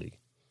responsibility,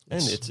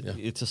 and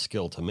it's a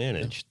skill to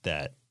manage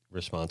that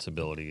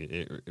responsibility.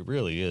 It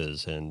really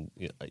is, and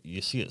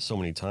you see it so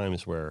many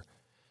times where,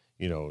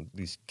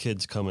 these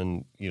kids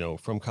coming,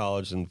 from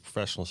college and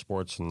professional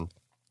sports, and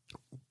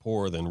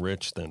poor, then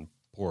rich, then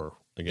poor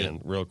again,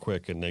 real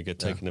quick, and they get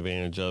taken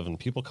advantage of, and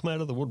people come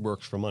out of the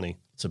woodworks for money.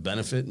 It's a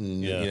benefit,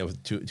 and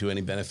to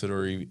any benefit,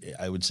 or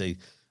I would say,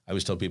 I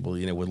always tell people,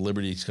 with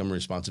liberty come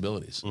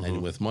responsibilities,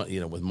 and with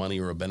money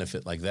or a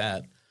benefit like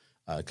that,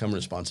 come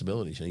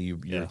responsibilities.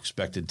 You're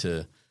expected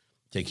to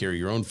take care of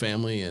your own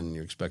family, and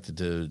you're expected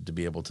to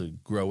be able to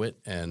grow it,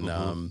 and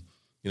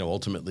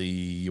ultimately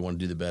you want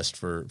to do the best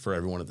for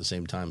everyone at the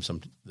same time.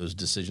 Those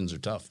decisions are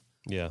tough.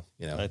 Yeah,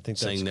 I think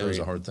saying no is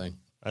a hard thing.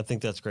 I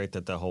think that's great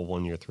that whole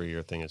 1 year, 3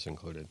 year thing is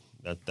included.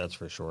 That's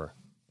for sure.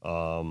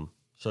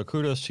 So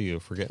kudos to you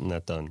for getting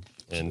that done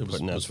and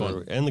putting that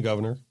through. And the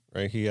governor,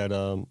 right? He had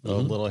a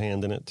little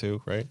hand in it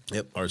too, right?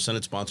 Yep. Our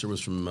Senate sponsor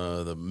was from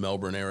the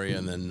Melbourne area,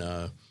 and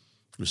then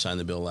we signed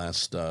the bill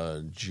last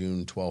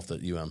June 12th at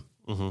UM.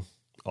 Mm-hmm.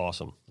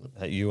 Awesome.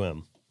 At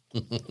UM.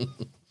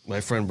 My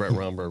friend Brett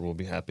Romberg will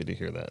be happy to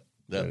hear that.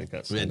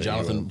 We had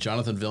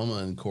Jonathan Vilma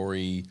and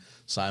Corey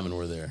Simon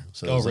were there.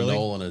 So there was a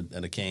Noel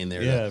and a Kane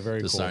there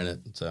to sign it.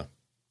 So,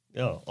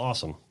 yeah,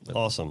 awesome.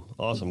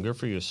 Good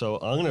for you. So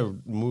I'm going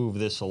to move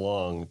this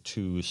along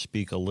to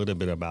speak a little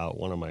bit about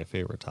one of my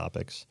favorite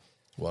topics.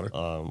 Water.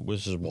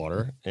 Which is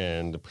water,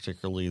 and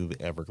particularly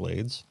the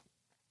Everglades.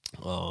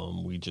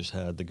 We just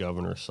had the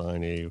governor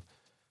sign a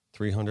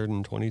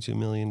 $322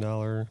 million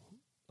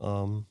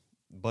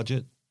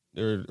budget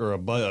or a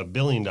 $1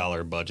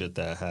 billion budget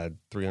that had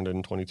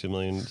 $322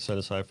 million set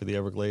aside for the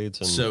Everglades,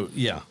 and So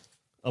yeah,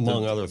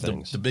 among other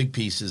things. The big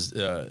piece is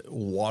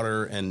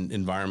water and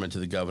environment to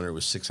the governor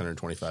was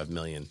 $625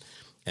 million,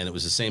 and it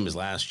was the same as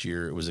last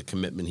year. It was a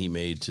commitment he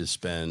made to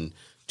spend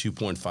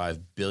 $2.5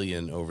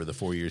 billion over the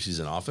 4 years he's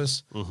in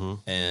office.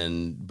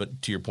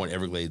 But to your point,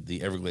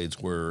 the Everglades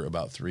were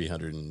about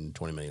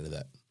 $320 million of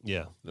that.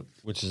 Yeah,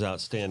 which is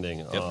outstanding.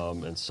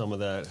 And some of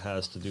that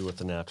has to do with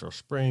the natural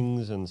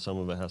springs, and some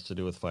of it has to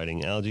do with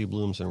fighting algae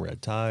blooms and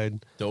red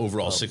tide. The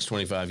overall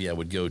 625,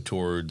 would go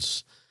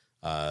towards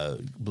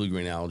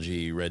blue-green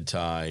algae, red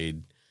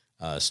tide,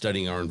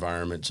 studying our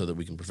environment so that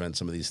we can prevent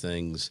some of these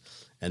things.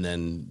 And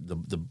then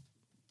the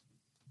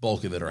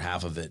bulk of it, or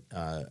half of it,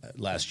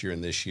 last year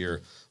and this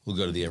year, will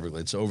go to the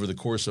Everglades. So over the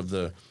course of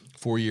the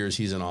 4 years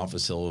he's in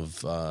office, he'll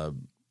have,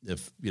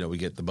 if we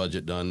get the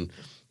budget done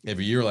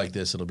every year like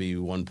this, it'll be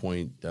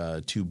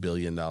 $1.2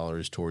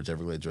 billion towards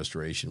Everglades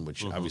restoration,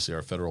 which obviously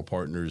our federal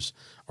partners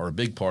are a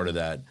big part of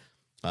that.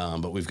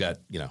 But we've got,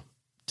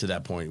 to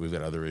that point, we've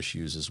got other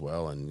issues as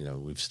well.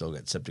 And, we've still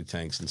got septic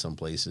tanks in some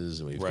places,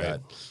 and we've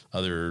got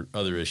other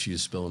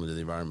issues spilling into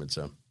the environment.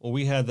 So, well,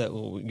 you had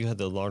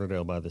the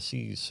Lauderdale by the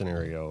Sea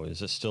scenario.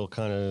 Is it still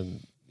kind of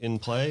in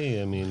play?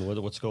 I mean,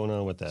 what's going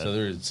on with that? So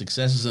there are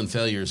successes and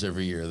failures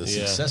every year. The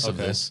success of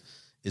this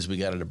is we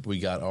got the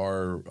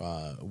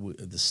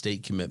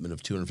state commitment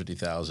of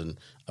 $250,000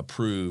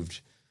 approved,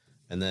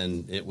 and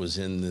then it was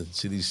in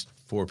these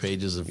 4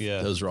 pages of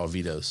those are all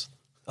vetoes.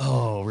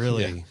 Oh,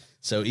 really? Yeah.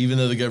 So even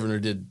though the governor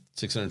did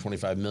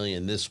 $625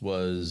 million, this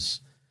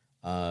was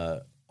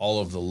all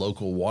of the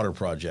local water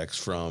projects,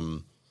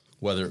 from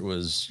whether it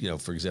was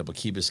for example,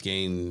 Key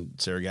Biscayne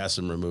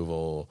Sargassum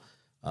removal,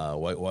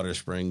 Whitewater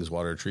Springs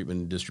water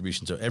treatment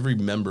distribution. So every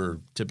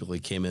member typically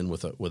came in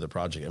with a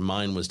project, and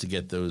mine was to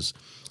get those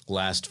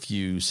last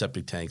few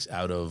septic tanks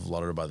out of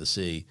Lauderdale by the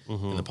Sea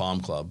in the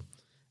Palm Club,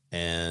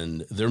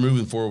 and they're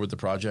moving forward with the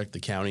project. The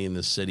county and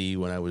the city,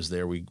 when I was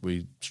there,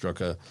 we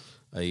struck a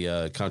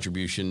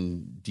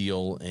contribution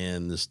deal,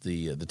 and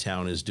the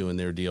town is doing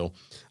their deal.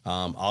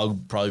 I'll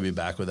probably be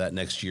back with that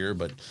next year,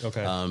 but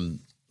the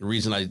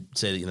reason I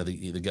say that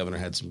the governor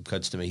had some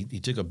cuts to me,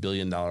 he took $1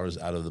 billion out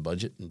of the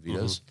budget in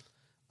vetoes.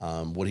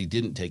 What he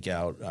didn't take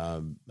out,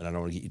 and I don't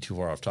want to get you too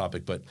far off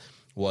topic, but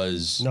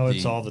was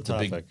it's all the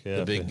topic.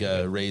 The big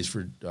raise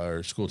for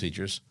our school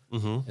teachers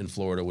in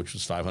Florida, which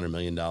was $500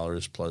 million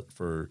plus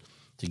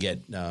to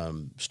get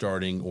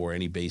starting or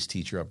any base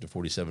teacher up to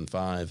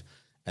 47.5,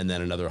 and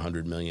then another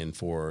 $100 million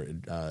for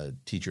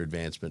teacher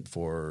advancement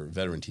for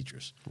veteran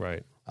teachers.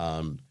 Right.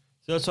 So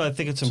that's why I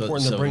think it's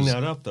important to bring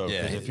that up, though.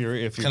 Yeah, if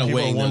people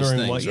are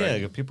wondering why,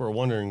 if people are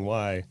wondering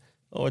why,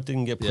 it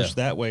didn't get pushed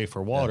that way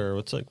for water.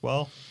 It's like,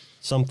 well,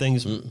 some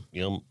things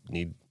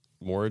need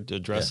more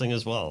addressing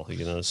as well.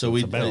 So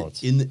it's a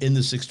balance. In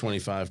the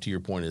 625, to your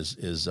point,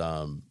 is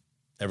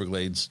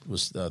Everglades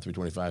was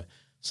 325.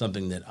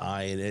 Something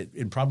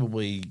that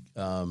probably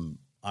I'm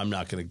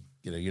not going to.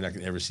 You're not going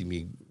to ever see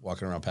me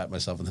walking around patting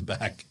myself in the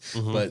back.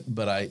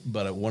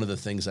 But one of the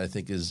things I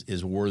think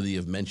is worthy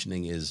of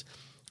mentioning is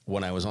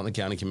when I was on the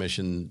county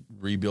commission,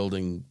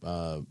 rebuilding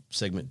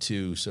segment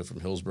 2, so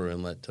from Hillsborough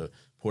Inlet to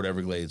Port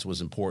Everglades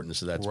was important.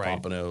 So that's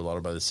Pompano,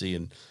 Lauderdale by the Sea,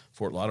 and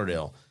Fort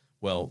Lauderdale.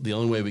 Well, the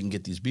only way we can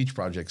get these beach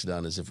projects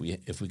done is if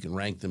we can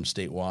rank them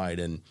statewide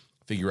and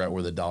figure out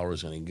where the dollar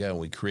is going to go. And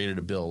we created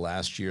a bill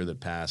last year that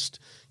passed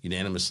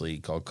unanimously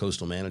called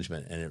Coastal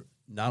Management, and it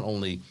not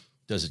only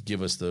does it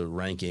give us the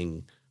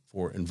ranking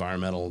for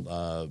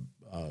environmental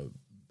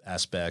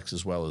aspects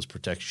as well as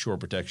shore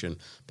protection,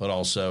 but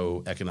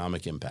also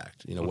economic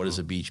impact. What does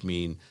a beach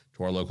mean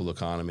to our local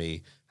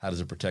economy? How does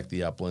it protect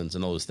the uplands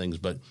and all those things?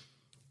 But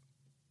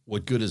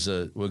what good is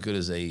a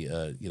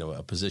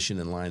position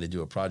in line to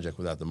do a project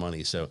without the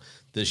money? So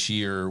this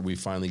year we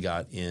finally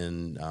got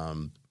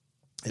in.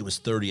 It was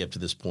 30 up to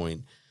this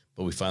point,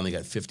 but we finally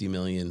got $50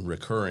 million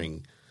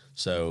recurring.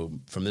 So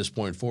from this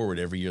point forward,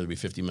 every year there'll be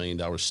 $50 million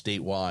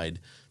statewide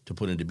to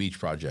put into beach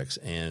projects.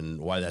 And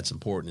why that's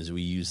important is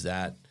we use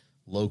that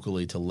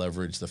locally to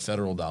leverage the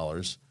federal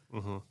dollars,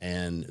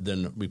 and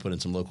then we put in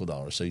some local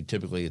dollars. So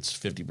typically it's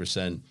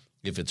 50%.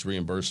 If it's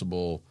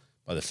reimbursable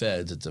by the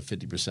feds, it's a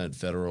 50%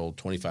 federal,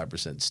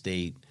 25%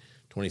 state,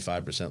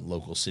 25%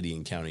 local city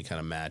and county kind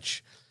of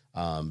match.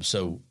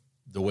 So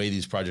the way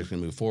these projects can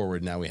move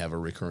forward, now we have a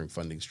recurring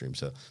funding stream.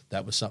 So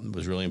that was something that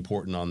was really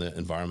important on the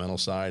environmental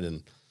side,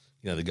 and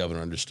the governor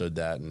understood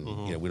that,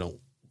 and we don't.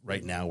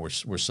 Right now, we're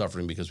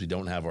suffering because we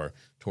don't have our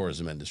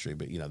tourism industry.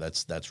 But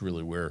that's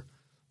really where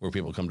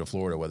people come to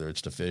Florida, whether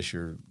it's to fish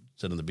or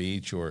sit on the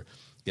beach or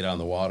get out on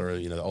the water.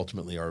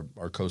 Ultimately, our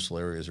coastal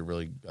areas are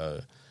really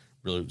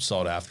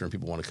sought after, and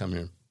people want to come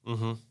here.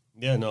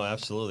 Yeah, no,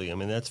 absolutely. I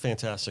mean, that's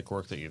fantastic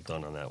work that you've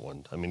done on that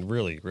one. I mean,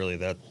 really,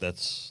 that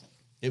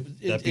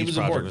beach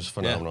project was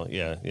phenomenal.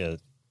 Yeah,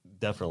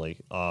 definitely.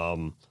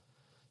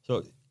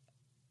 So.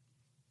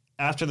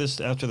 After this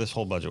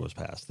whole budget was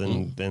passed,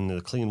 then the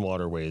Clean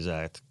Waterways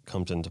Act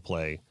comes into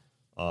play,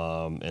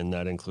 and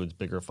that includes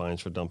bigger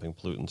fines for dumping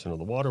pollutants into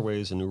the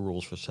waterways and new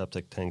rules for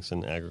septic tanks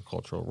and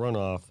agricultural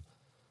runoff,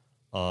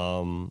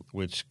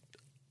 which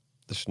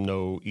there's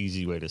no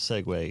easy way to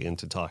segue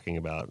into talking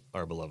about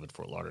our beloved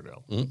Fort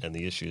Lauderdale and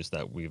the issues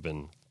that we've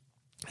been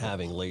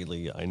having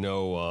lately. I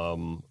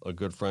know a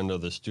good friend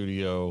of the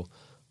studio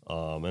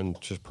and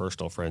just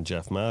personal friend,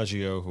 Jeff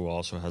Maggio, who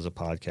also has a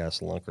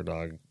podcast, LaMarca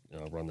Dog,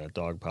 Run That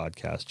Dog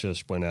podcast,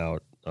 just went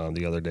out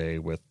the other day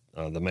with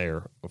the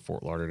mayor of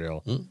Fort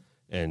Lauderdale,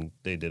 and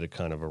they did a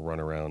kind of a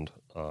runaround.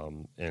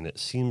 And it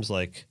seems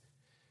like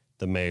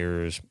the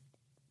mayor's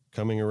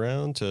coming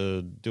around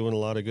to doing a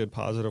lot of good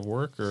positive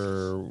work.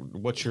 Or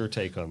what's your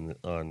take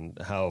on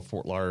how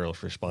Fort Lauderdale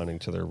is responding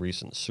to their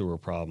recent sewer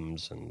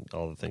problems and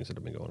all the things that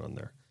have been going on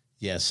there?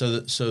 Yeah. So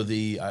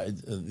the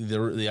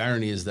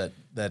irony is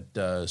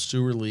that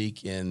sewer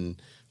leak in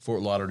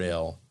Fort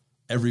Lauderdale,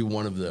 every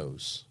one of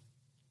those,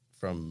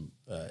 from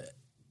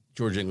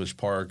George English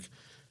Park,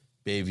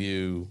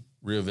 Bayview,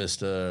 Rio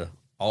Vista,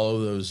 all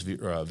of those,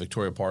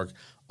 Victoria Park,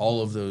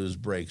 all of those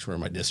breaks were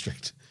in my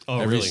district. Oh,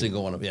 every really?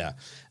 single one of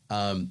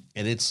and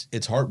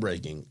it's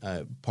heartbreaking.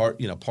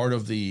 Part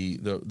of the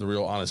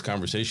real honest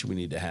conversation we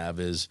need to have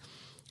is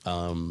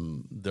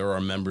there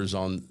are members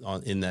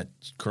in that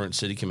current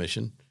city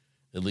commission,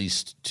 at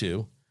least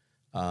two,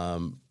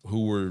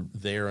 who were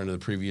there under the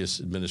previous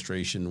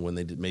administration when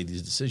they made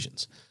these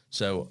decisions.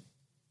 So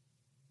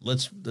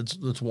let's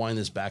wind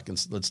this back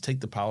and let's take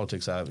the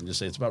politics out of it and just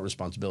say it's about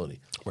responsibility,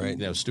 right?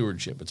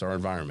 Stewardship. It's our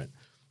environment.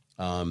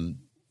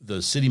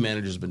 The city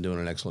manager's been doing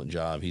an excellent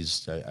job.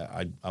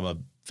 I'm a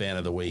fan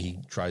of the way he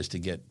tries to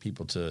get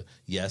people to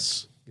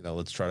yes,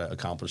 let's try to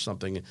accomplish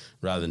something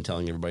rather than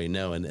telling everybody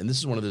no. And this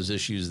is one of those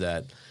issues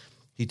that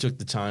he took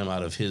the time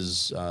out of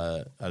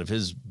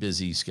his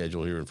busy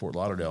schedule here in Fort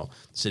Lauderdale.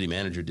 The city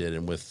manager did,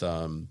 and with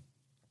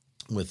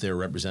their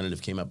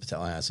representative came up to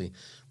Tallahassee.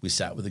 We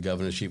sat with the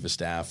governor's chief of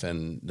staff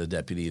and the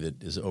deputy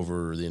that is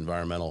over the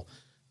environmental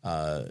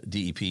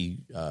DEP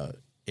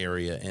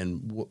area.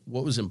 And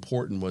what was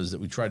important was that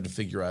we tried to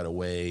figure out a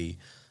way.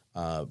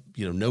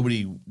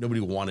 Nobody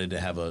wanted to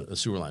have a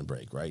sewer line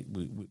break, right?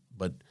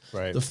 But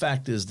right. The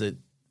fact is that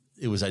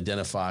it was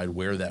identified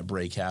where that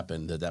break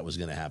happened, that was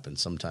going to happen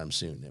sometime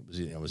soon.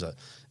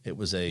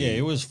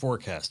 It was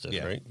forecasted,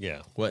 yeah. Right?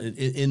 Yeah. Well,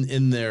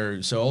 in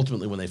there, so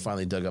ultimately when they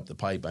finally dug up the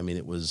pipe, I mean,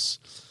 it was,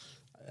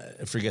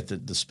 I forget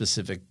the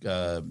specific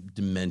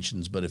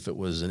dimensions, but if it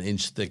was an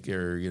inch thick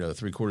or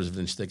 3/4 of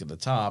an inch thick at the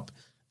top,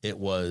 it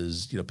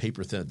was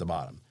paper thin at the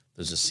bottom.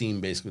 There's a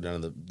seam basically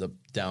down the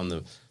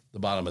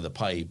bottom of the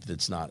pipe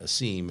that's not a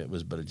seam.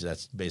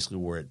 That's basically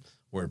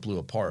where it blew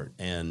apart.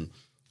 And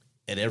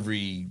at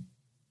every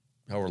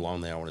however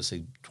long I want to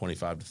say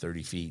 25 to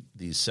 30 feet,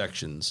 these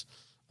sections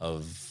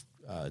of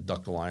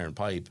ductile iron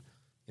pipe,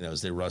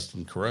 as they rust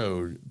and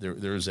corrode,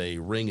 there's a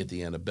ring at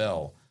the end of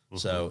bell. Mm-hmm.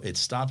 So it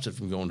stops it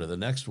from going to the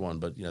next one.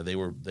 But they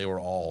were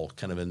all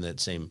kind of in that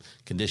same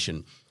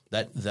condition.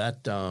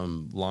 That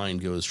line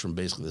goes from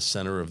basically the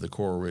center of the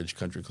Coral Ridge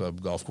Country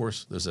Club golf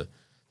course. There's a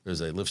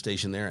lift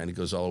station there, and it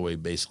goes all the way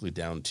basically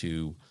down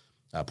to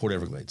Port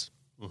Everglades,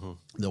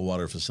 the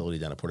water facility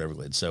down at Port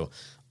Everglades. So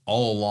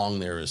all along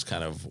there is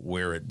kind of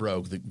where it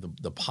broke.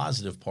 The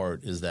positive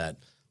part is that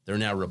they're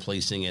now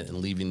replacing it and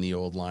leaving the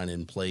old line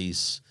in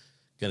place.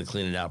 Going to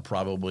clean it out,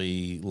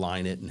 probably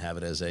line it and have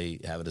it as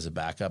a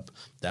backup.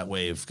 That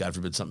way, if God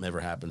forbid something ever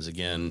happens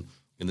again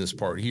in this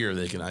part here,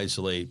 they can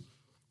isolate,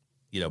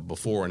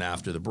 before and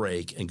after the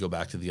break and go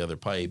back to the other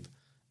pipe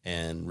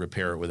and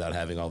repair it without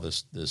having all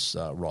this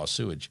raw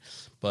sewage.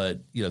 But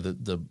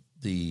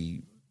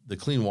the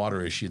clean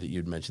water issue that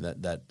you'd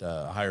mentioned, that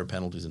higher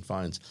penalties and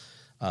fines.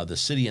 The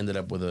city ended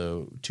up with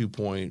a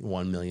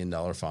 $2.1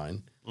 million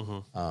fine.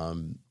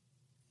 Mm-hmm.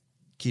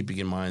 Keeping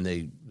in mind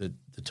the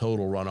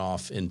total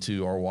runoff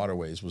into our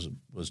waterways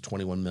was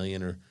 21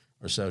 million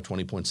or so,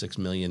 20.6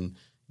 million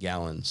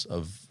gallons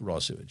of raw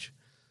sewage.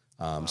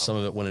 Wow. Some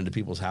of it went into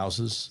people's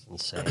houses.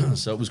 Insane.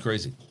 So it was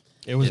crazy.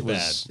 It was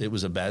bad. It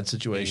was a bad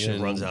situation.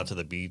 It runs out to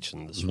the beach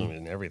and the swimming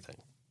and everything.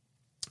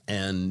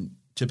 And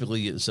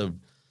typically, so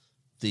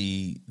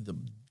the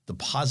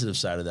positive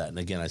side of that, and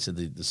again, I said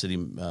the city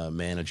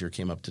manager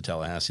came up to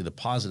Tallahassee. The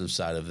positive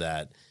side of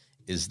that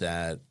is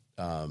that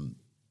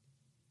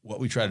what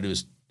we try to do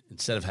is,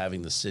 instead of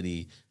having the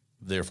city,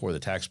 therefore the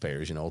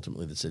taxpayers,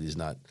 ultimately the city's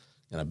not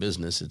in a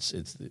business.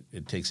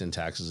 It takes in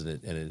taxes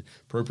and it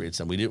appropriates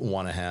them. We didn't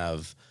want to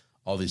have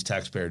all these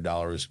taxpayer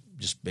dollars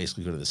just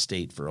basically go to the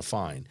state for a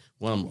fine.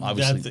 Well,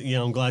 obviously,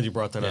 I'm glad you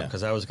brought that up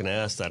because I was going to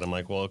ask that. I'm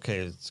like, well, okay,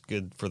 it's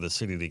good for the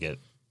city to get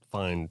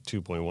fined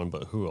 2.1,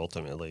 but who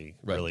ultimately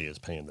really is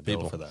paying the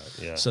bill for that?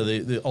 Yeah. So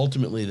they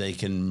ultimately they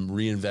can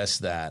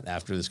reinvest that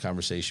after this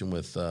conversation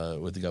with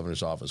the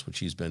governor's office, which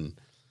he's been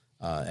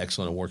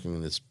excellent at working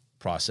in this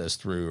process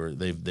through. Or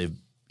they've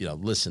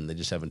listened. They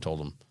just haven't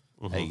told them,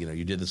 hey,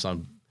 you did this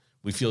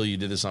we feel you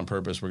did this on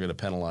purpose. We're going to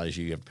penalize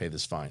you. You have to pay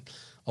this fine.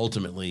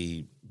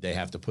 Ultimately, they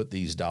have to put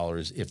these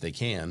dollars, if they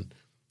can,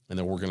 and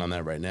they're working on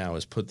that right now,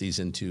 is put these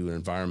into an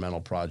environmental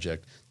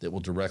project that will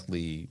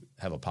directly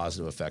have a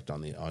positive effect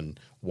on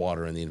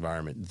water and the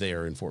environment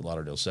there in Fort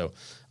Lauderdale. So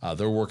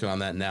they're working on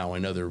that now. I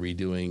know they're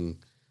redoing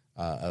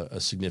a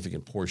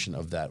significant portion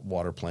of that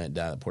water plant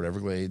down at Port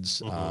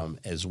Everglades,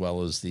 as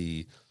well as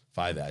the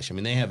Five Ash. I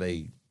mean, they have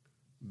a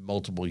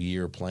multiple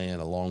year plan,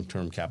 a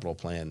long-term capital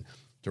plan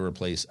to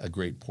replace a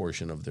great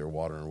portion of their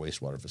water and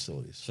wastewater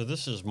facilities. So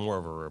this is more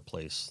of a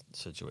replace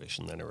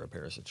situation than a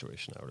repair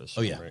situation, I would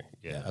assume. Oh yeah, right?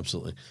 yeah,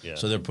 absolutely. Yeah.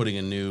 So they're putting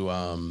a new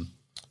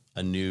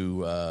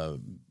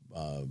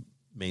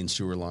main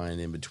sewer line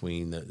in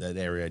between that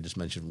area I just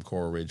mentioned from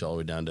Coral Ridge all the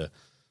way down to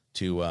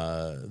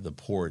the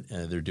port,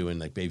 and they're doing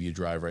like Bayview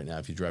Drive right now.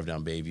 If you drive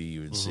down Bayview,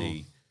 you would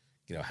see,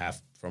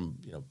 half from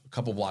a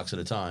couple blocks at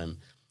a time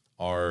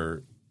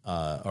are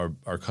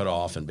cut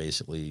off and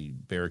basically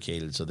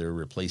barricaded. So they're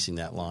replacing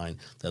that line.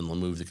 Then they'll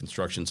move the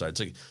construction side.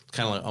 It's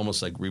kind of like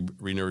almost like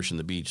renourishing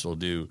the beach. They'll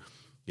do,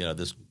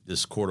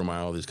 this quarter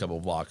mile, these couple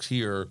of blocks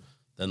here.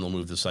 Then they'll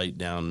move the site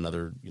down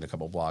another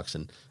couple of blocks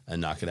and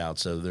knock it out.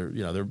 So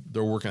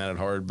they're working at it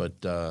hard, but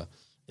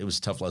it was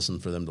a tough lesson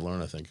for them to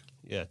learn, I think.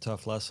 Yeah,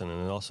 tough lesson,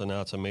 and also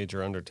now it's a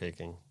major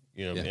undertaking.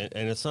 Yeah.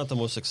 And it's not the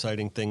most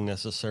exciting thing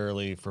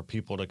necessarily for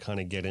people to kind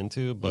of get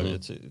into, but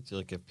it's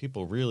like if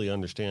people really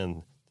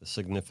understand the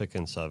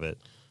significance of it,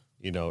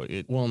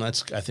 it. Well, and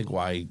that's I think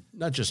why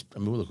not just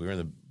look, we're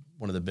in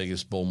one of the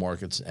biggest bull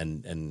markets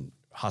and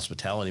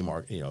hospitality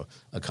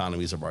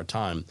economies of our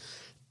time.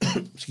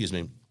 Excuse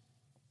me.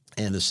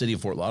 And the city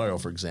of Fort Lauderdale,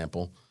 for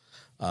example,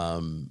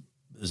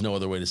 there's no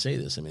other way to say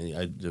this. I mean,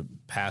 the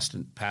past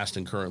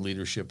and current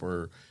leadership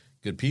are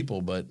good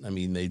people, but I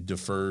mean, they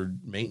deferred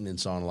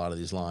maintenance on a lot of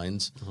these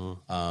lines.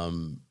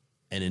 And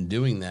in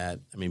doing that,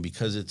 I mean,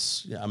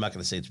 because I'm not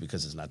going to say it's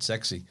because it's not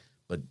sexy,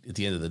 but at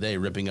the end of the day,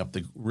 ripping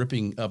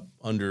up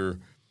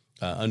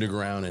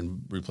underground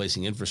and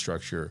replacing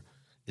infrastructure,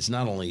 it's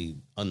not only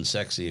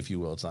unsexy, if you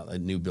will. It's not a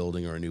new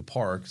building or a new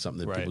park,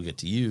 something that people get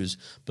to use,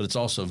 but it's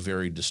also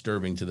very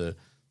disturbing to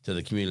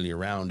the community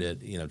around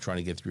it, trying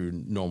to get through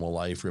normal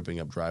life, ripping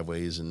up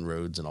driveways and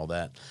roads and all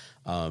that.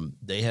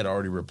 They had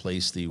already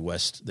replaced the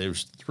west.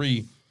 There's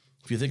three.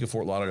 If you think of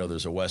Fort Lauderdale,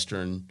 there's a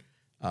western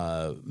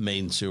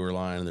main sewer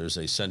line, there's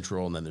a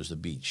central, and then there's the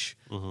beach.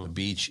 The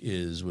beach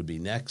would be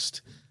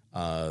next.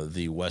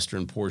 The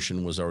western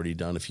portion was already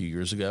done a few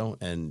years ago.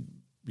 And,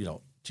 to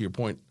your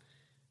point,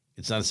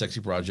 it's not a sexy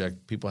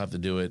project. People have to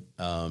do it.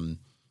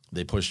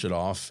 They pushed it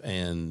off.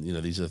 And,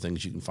 these are the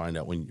things you can find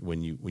out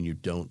when you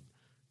don't,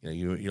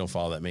 you don't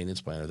follow that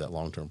maintenance plan or that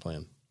long-term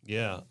plan.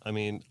 Yeah. I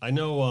mean, I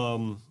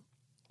know,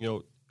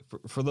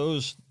 for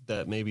those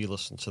that maybe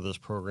listen to this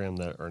program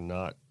that are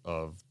not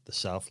of the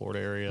South Florida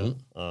area,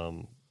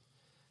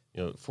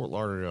 Fort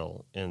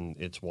Lauderdale and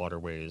its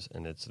waterways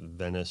and its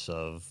Venice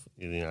of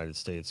the United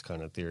States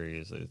kind of theory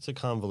is it's a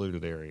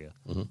convoluted area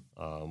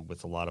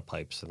with a lot of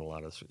pipes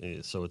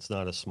and so it's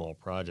not a small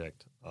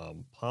project.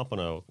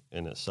 Pompano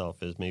in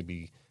itself is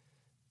maybe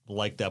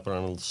like that, but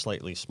on a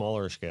slightly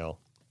smaller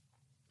scale.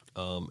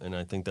 And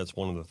I think that's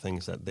one of the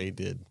things that they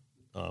did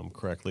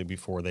correctly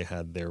before they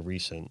had their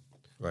recent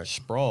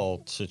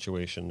sprawl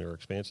situation, their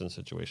expansion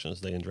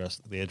situations. They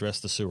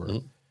addressed the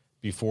sewer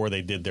before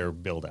they did their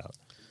build out.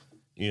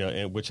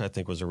 And which I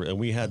think was and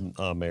we had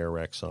Mayor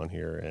Rex on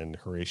here and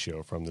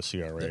Horatio from the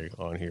CRA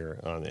on here,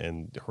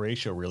 and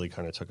Horatio really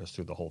kind of took us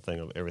through the whole thing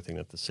of everything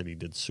that the city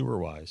did sewer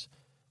wise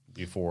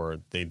before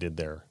they did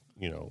their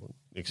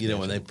expansion.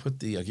 When they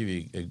put I'll give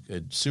you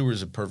a sewer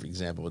is a perfect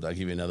example, but I'll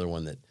give you another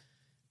one that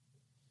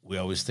we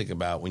always think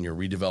about when you're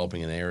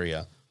redeveloping an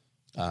area,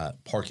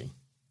 parking.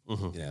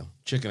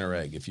 Chicken or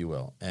egg, if you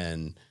will.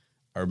 And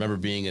I remember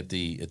being at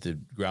the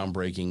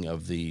groundbreaking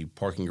of the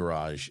parking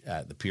garage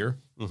at the pier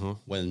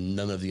when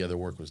none of the other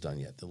work was done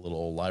yet. The little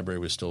old library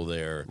was still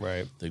there.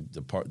 Right.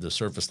 The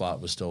surface lot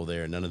was still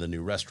there. None of the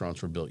new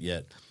restaurants were built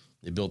yet.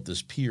 They built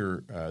this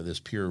pier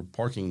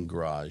parking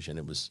garage, and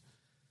it was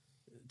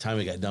time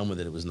we got done with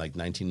it. It was like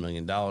 $19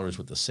 million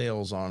with the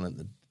sails on it,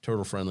 the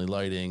turtle friendly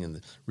lighting, and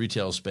the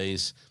retail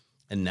space.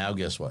 And now,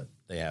 guess what?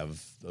 They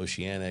have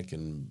Oceanic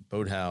and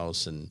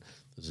Boathouse, and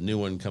there's a new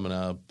one coming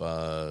up.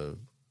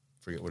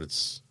 Forget what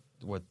it's.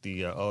 What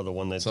the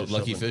one that's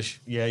Lucky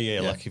Fish? Yeah,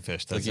 Lucky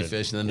Fish. That's Lucky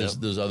Fish, and then there's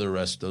those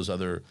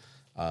other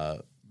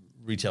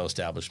retail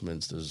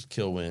establishments. There's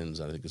Kilwins,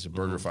 I think it's a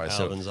Burger Fi.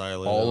 Alvin's So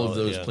Island, all of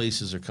those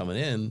places are coming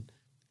in,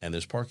 and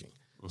there's parking.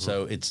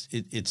 So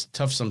it's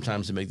tough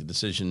sometimes to make the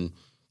decision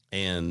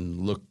and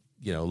look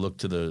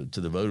to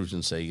the voters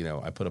and say,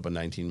 I put up a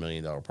 $19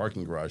 million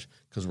parking garage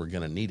because we're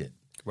going to need it,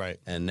 right?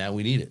 And now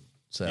we need it.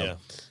 So.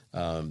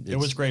 It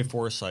was great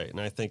foresight, and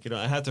I think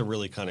I have to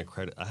really kind of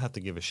I have to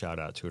give a shout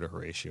out to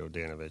Horatio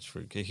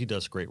Danovich he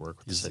does great work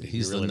with the city.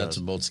 He's really the nuts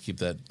and bolts to keep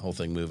that whole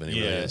thing moving.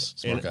 He really is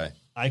smart guy.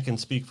 I can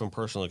speak from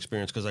personal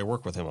experience because I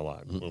work with him a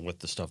lot with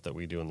the stuff that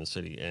we do in the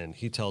city, and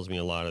he tells me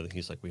a lot of.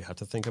 He's like, we have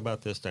to think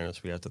about this,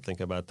 Dennis. We have to think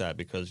about that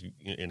because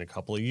in a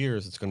couple of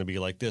years it's going to be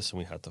like this, and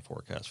we have to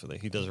forecast for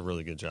that. He does a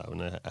really good job, and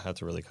I have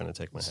to really kind of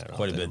take my hat off.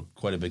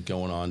 Quite a bit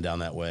going on down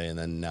that way, and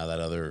then now that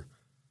other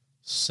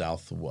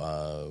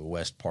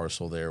southwest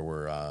parcel there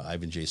where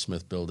Ivan J.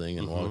 Smith building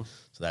and all.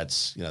 So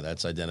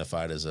that's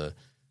identified as a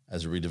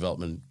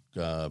redevelopment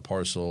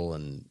parcel,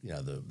 and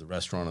the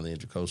restaurant on the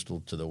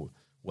Intercoastal to the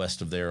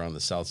west of there on the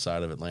south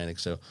side of Atlantic.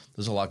 So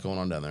there's a lot going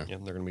on down there. Yeah,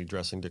 they're going to be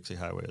dressing Dixie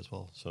Highway as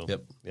well. So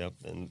yep,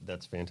 and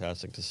that's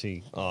fantastic to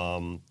see.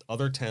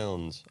 Other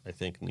towns, I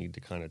think, need to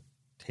kind of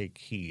take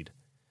heed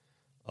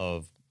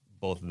of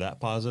both that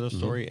positive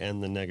story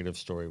and the negative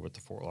story with the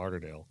Fort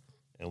Lauderdale.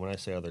 And when I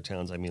say other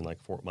towns, I mean like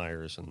Fort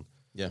Myers and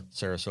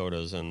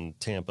Sarasotas and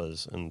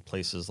Tampas and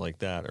places like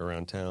that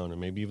around town,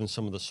 and maybe even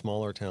some of the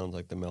smaller towns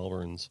like the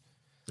Melbournes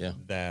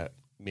that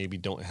maybe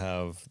don't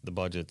have the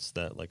budgets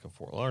that like a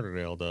Fort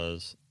Lauderdale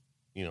does.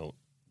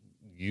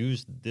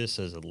 Use this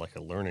as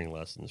a learning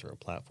lessons or a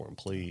platform,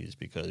 please,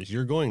 because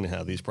you're going to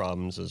have these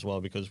problems as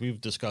well, because we've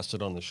discussed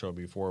it on the show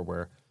before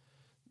where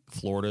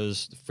Florida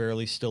is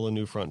fairly still a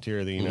new frontier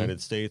of the United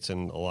States,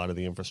 and a lot of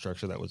the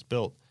infrastructure that was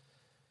built,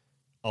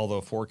 although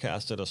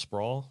forecasted a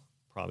sprawl,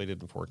 probably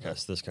didn't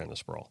forecast this kind of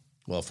sprawl.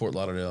 Well, Fort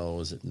Lauderdale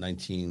was at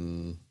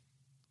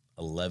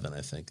 1911,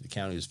 I think. The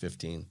county was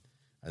 15.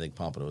 I think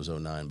Pompano was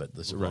 09, but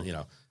this around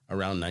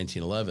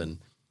 1911,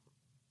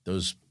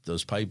 those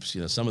pipes,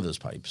 some of those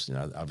pipes,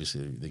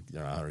 obviously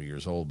they're not 100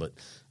 years old, but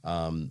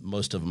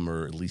most of them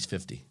are at least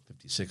 50,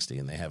 60,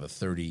 and they have a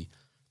 30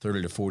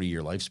 to 40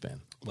 year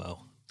lifespan.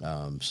 Wow.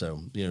 So,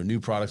 new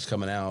products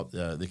coming out,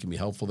 they can be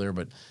helpful there.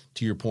 But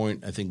to your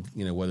point, I think,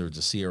 whether it's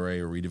a CRA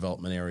or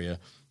redevelopment area,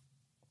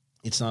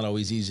 it's not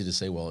always easy to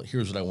say, well,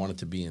 here's what I want it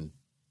to be in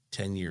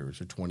 10 years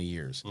or 20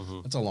 years.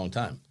 That's a long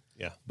time.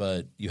 Yeah.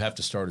 But you have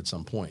to start at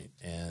some point.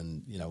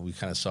 And, we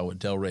kind of saw what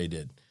Delray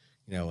did,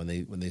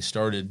 when they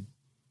started,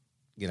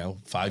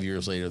 5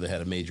 years later, they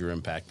had a major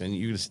impact. And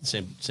you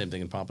same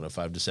thing in Pompano.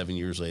 5 to 7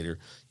 years later,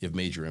 you have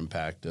major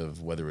impact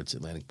of whether it's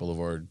Atlantic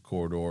Boulevard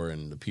corridor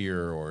and the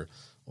pier or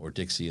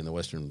Dixie in the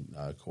western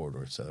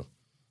corridor. So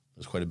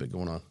there's quite a bit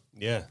going on.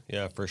 Yeah,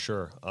 for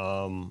sure.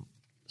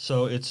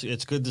 So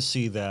it's good to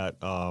see that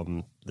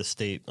the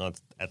state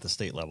at the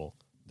state level,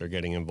 they're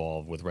getting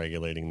involved with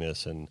regulating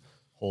this and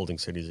holding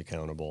cities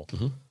accountable,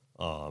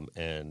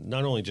 and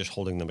not only just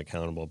holding them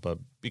accountable, but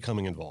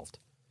becoming involved.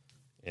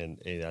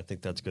 And I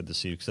think that's good to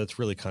see, because that's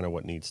really kind of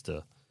what needs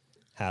to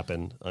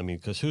happen. I mean,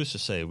 because who's to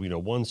say,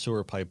 one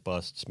sewer pipe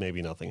busts,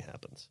 maybe nothing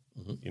happens.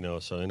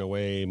 So in a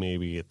way,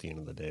 maybe at the end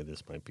of the day,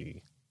 this might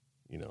be,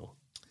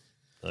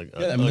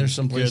 there's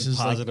some places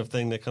positive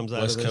thing that comes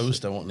out West of this.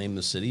 Coast. I won't name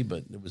the city,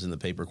 but it was in the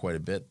paper quite a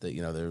bit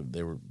that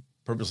they were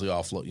purposely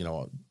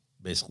offload,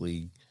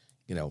 basically,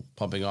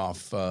 pumping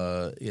off,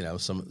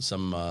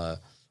 some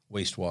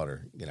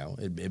wastewater.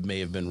 It may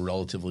have been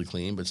relatively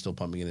clean, but still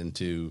pumping it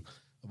into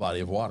a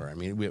body of water. I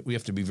mean, we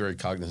have to be very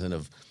cognizant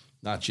of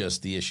not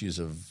just the issues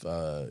of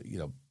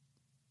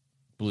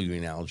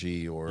blue-green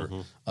algae or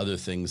other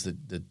things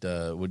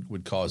that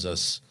would cause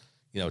us,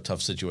 a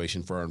tough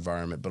situation for our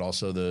environment, but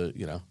also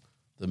the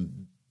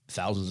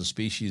thousands of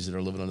species that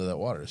are living under that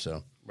water.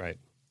 So right,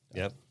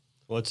 yep.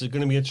 Well, it's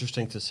going to be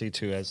interesting to see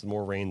too as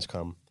more rains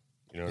come,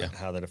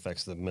 how that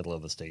affects the middle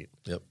of the state.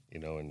 Yep.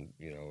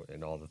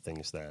 And all the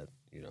things that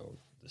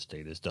the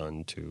state has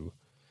done to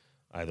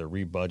either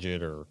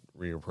rebudget or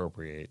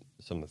reappropriate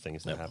some of the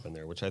things that happen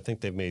there, which I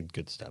think they've made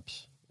good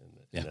steps.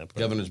 In that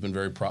Governor's been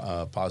very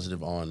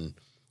positive on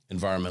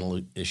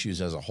environmental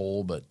issues as a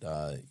whole, but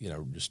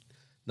just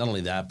not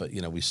only that, but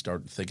we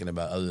start thinking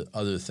about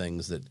other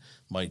things that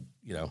might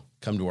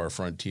come to our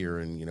frontier,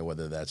 and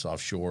whether that's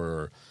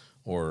offshore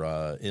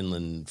or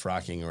inland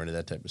fracking or any of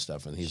that type of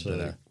stuff. And he's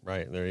been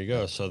right there. You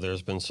go. So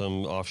there's been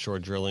some offshore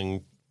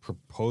drilling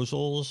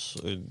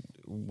proposals.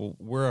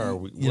 Where are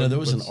we? There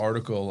was an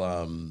article.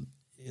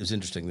 It was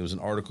interesting. There was an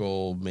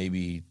article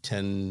maybe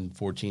 10,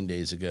 14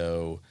 days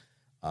ago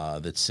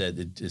that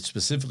said it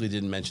specifically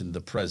didn't mention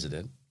the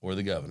president or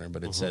the governor,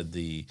 but it said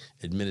the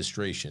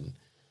administration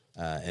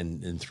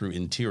and through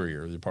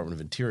Interior, the Department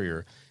of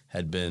Interior,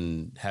 had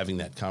been having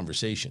that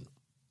conversation.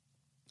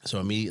 So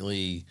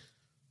immediately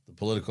the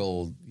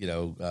political,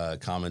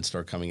 comments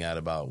start coming out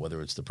about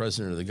whether it's the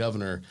president or the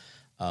governor.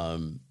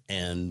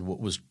 And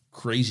what was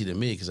crazy to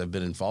me, because I've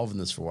been involved in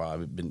this for a while.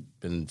 I've been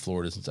in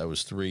Florida since I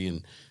was 3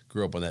 and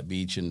grew up on that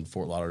beach in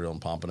Fort Lauderdale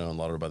and Pompano and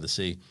Lauderdale by the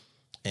Sea.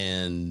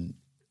 And,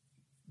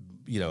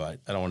 I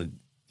don't want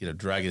to,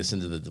 drag this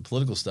into the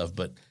political stuff,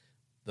 but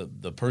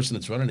the person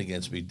that's running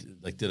against me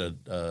did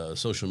a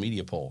social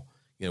media poll.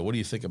 What do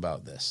you think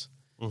about this?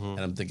 And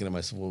I'm thinking to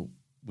myself, well,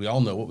 we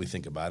all know what we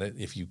think about it.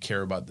 If you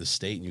care about this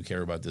state and you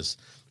care about this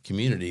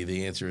community,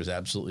 the answer is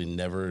absolutely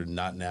never,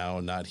 not now,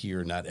 not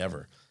here, not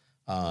ever.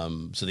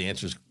 So the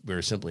answer is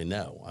very simply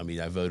no. I mean,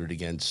 I voted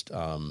against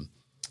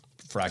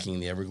fracking in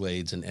the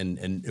Everglades,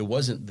 and it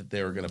wasn't that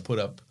they were going to put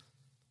up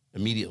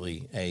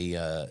immediately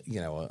a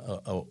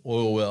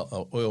oil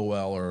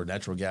well or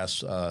natural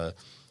gas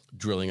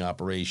drilling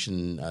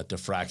operation to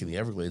frack in the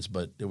Everglades,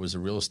 but it was a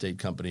real estate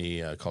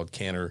company called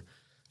Cantor.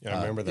 Yeah,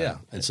 I remember that. Yeah,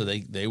 and so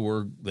they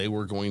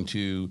were going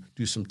to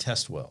do some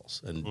test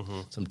wells and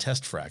some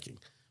test fracking.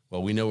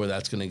 Well, we know where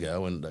that's going to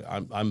go, and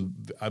I'm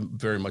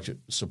very much a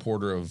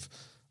supporter of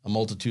a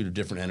multitude of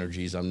different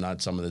energies. I'm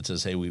not someone that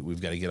says, hey,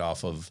 we've got to get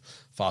off of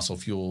fossil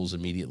fuels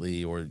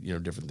immediately, or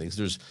different things.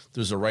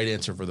 There's a right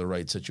answer for the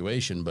right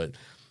situation, but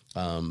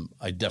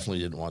I definitely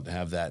didn't want to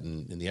have that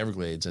in the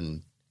Everglades.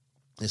 And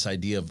this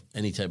idea of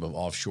any type of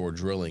offshore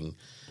drilling.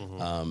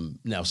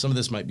 Now, some of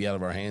this might be out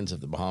of our hands if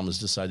the Bahamas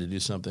decide to do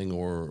something,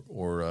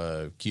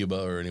 or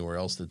Cuba or anywhere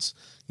else that's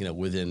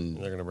within.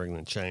 They're going to bring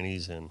the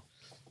Chinese in.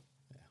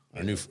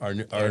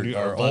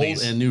 Our old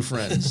and new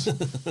friends.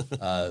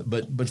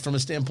 But from a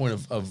standpoint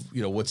of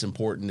what's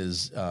important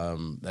is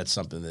that's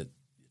something that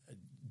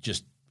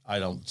just I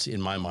don't see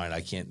in my mind.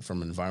 I can't,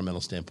 from an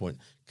environmental standpoint,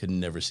 could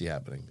never see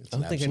happening. I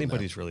don't think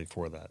anybody's really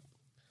for that.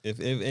 If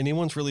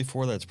anyone's really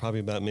for that, it's probably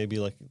about maybe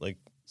like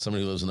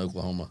somebody who lives in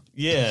Oklahoma.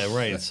 Yeah,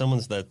 right.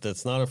 Someone's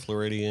that's not a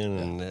Floridian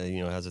and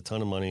has a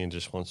ton of money and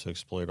just wants to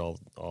exploit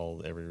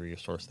every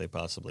resource they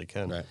possibly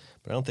can. Right.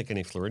 But I don't think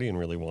any Floridian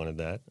really wanted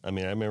that. I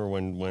mean, I remember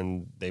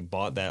when they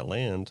bought that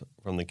land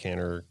from the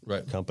Cantor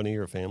company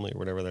or family or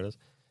whatever that is.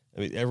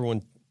 I mean,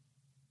 everyone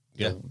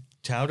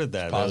touted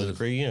that. Positive.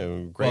 That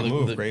was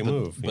great, great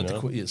move.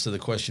 So the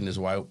question is,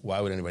 why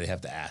would anybody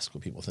have to ask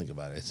what people think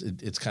about it?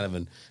 It's kind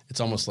of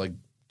it's almost like,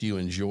 do you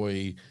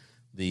enjoy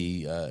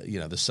the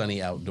the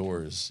sunny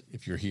outdoors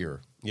if you're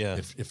here? Yeah.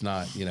 If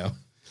not, Well,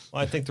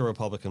 I think the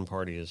Republican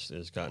Party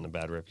has gotten a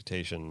bad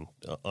reputation,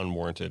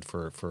 unwarranted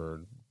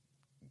for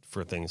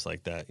things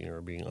like that,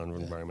 or being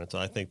unenvironmental.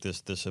 I think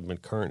this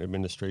current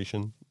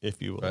administration,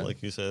 if you will,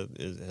 like you said,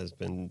 has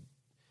been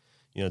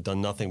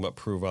done nothing but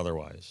prove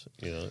otherwise.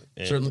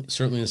 Certainly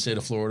in the state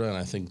of Florida, and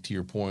I think to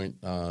your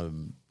point,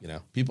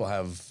 people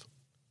have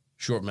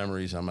short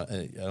memories. I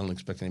don't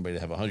expect anybody to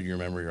have a 100-year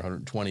memory or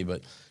 120,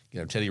 but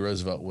Teddy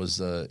Roosevelt was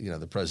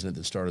the president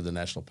that started the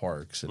national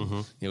parks,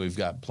 and we've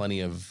got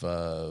plenty of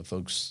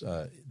folks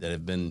that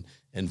have been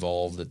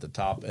involved at the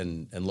top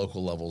and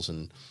local levels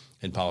and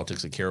in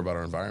politics that care about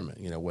our environment.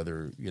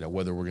 Whether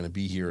we're going to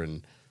be here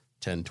in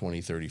 10, 20,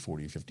 30,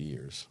 40, 50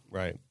 years.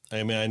 Right.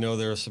 I mean, I know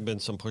there's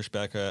been some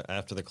pushback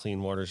after the Clean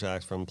Waters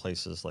Act from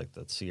places like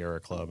the Sierra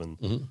Club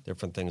and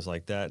different things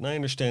like that. And I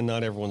understand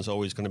not everyone's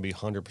always going to be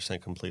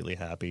 100% completely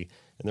happy.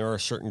 And there are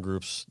certain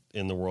groups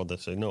in the world that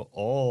say, no,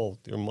 all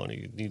your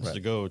money needs to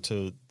go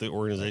to the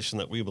organization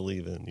that we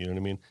believe in. You know what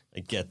I mean?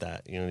 I get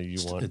that.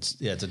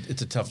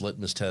 It's a tough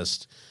litmus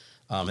test.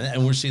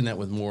 And we're seeing that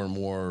with more and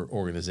more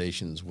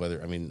organizations,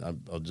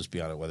 I'll just be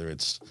honest, whether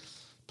it's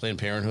Planned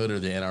Parenthood or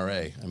the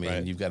NRA. I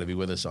mean, you've got to be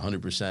with us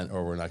 100%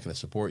 or we're not going to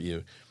support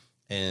you.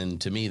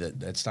 And to me,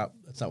 that's not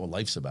what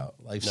life's about.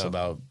 Life's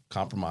about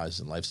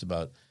compromise, and life's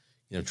about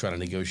trying to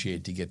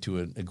negotiate to get to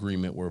an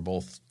agreement where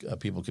both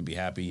people can be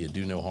happy. You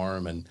do no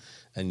harm and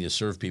you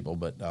serve people.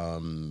 But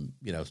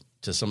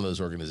to some of those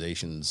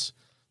organizations,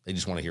 they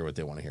just want to hear what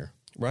they want to hear.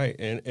 Right,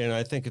 and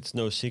I think it's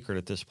no secret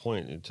at this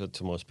point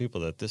to most people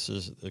that this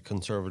is a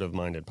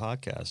conservative-minded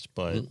podcast.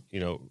 But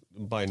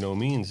by no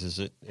means is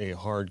it a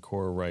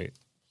hardcore right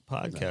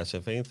podcast. No.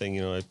 If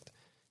anything, I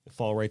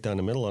fall right down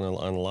the middle on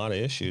a lot of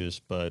issues.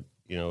 But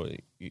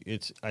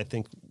it's I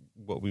think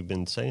what we've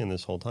been saying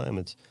this whole time,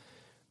 it's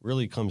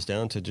really comes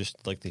down to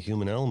just like the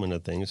human element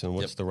of things and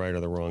what's the right or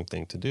the wrong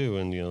thing to do.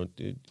 And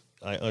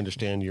I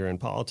understand you're in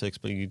politics,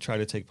 but you try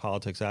to take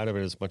politics out of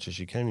it as much as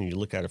you can, and you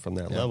look at it from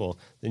that level,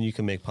 then you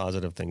can make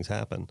positive things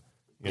happen.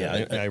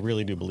 I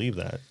really do believe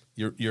that.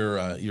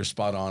 You're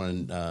spot on,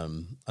 and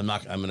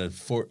I'm going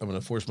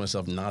to force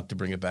myself not to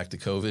bring it back to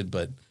COVID,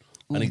 but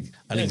an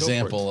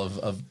example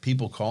of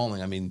people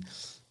calling. I mean,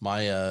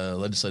 my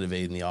legislative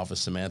aide in the office,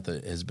 Samantha,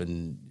 has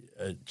been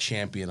a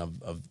champion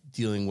of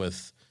dealing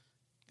with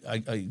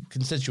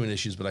constituent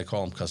issues, but I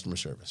call them customer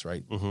service,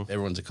 right?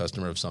 Everyone's a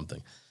customer of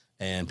something.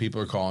 And people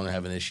are calling and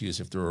having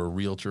issues. If they're a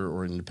realtor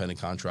or an independent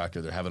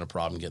contractor, they're having a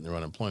problem getting their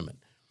unemployment.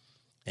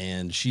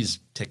 And she's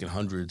taken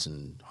hundreds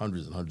and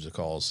hundreds and hundreds of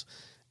calls,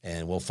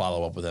 and we'll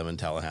follow up with them in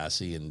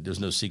Tallahassee. And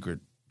there's no secret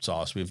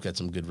sauce. We've got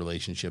some good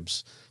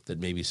relationships that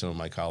maybe some of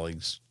my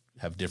colleagues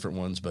have different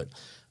ones, but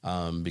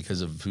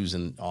because of who's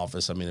in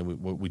office, I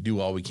mean, we do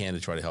all we can to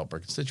try to help our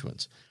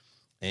constituents.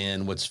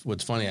 And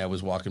what's funny, I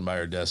was walking by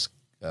her desk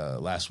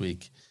last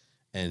week,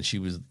 and she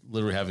was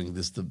literally having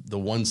this, the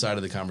one side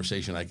of the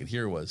conversation I could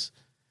hear was,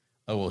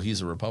 oh, well, he's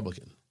a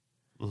Republican.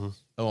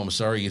 Oh, I'm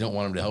sorry, you don't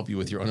want him to help you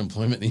with your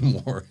unemployment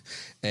anymore.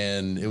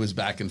 And it was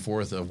back and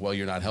forth of, well,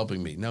 you're not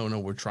helping me. No,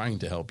 we're trying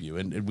to help you.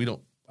 And we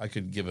don't, I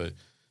could give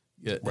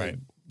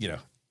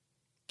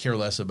care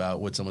less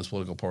about what someone's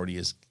political party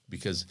is,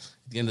 because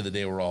at the end of the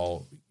day, we're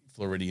all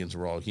Floridians,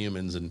 we're all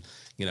humans. And,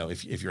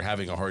 if you're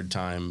having a hard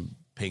time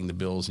paying the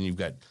bills and you've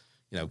got,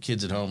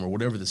 kids at home or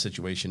whatever the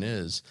situation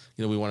is,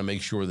 we want to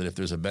make sure that if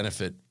there's a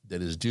benefit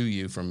that is due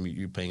you from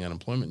you paying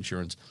unemployment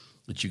insurance,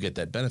 that you get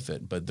that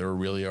benefit. But there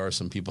really are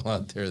some people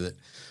out there that,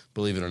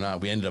 believe it or not,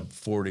 we ended up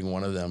forwarding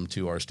one of them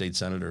to our state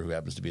senator, who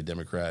happens to be a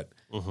Democrat,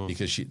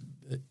 because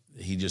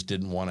he just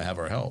didn't want to have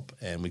our help.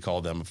 And we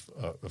called them,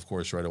 of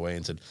course, right away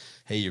and said,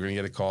 hey, you're going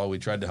to get a call. We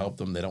tried to help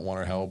them. They don't want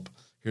our help.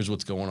 Here's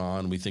what's going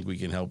on. We think we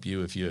can help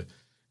you if you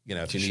need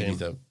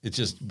anything. It's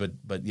just, but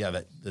yeah,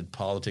 that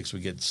politics, we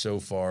get so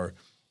far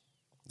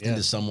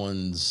into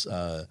someone's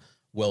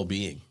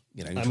well-being.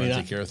 You know, you're trying to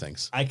take care of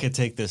things. I could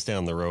take this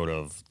down the road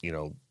of,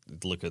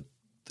 look at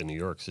the New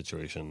York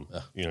situation,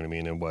 you know what I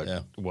mean? And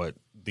what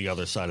the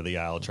other side of the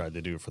aisle tried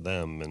to do for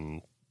them.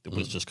 And it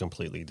was just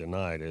completely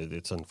denied.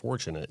 It's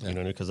unfortunate,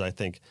 because I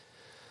think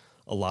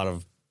a lot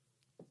of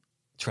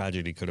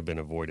tragedy could have been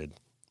avoided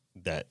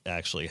that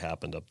actually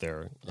happened up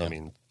there. I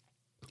mean,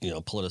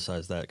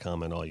 politicize that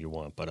comment all you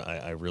want, but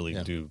I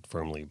really do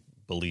firmly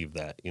believe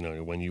that,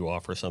 when you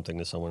offer something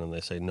to someone and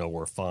they say, no,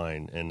 we're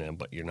fine.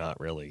 But you're not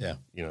really,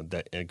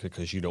 that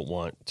because you don't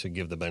want to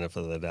give the benefit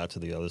of the doubt to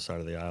the other side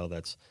of the aisle.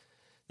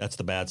 That's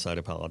the bad side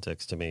of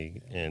politics to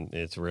me. And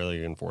it's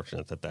really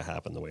unfortunate that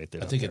happened the way it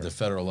did. I think at the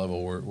federal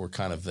level, we're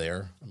kind of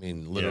there. I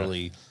mean,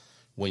 literally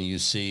when you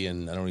see,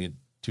 and I don't want to get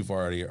too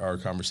far out of our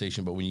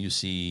conversation, but when you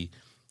see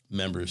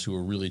members who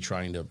are really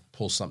trying to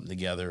pull something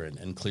together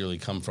and clearly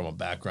come from a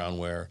background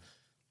where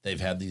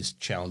they've had these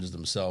challenges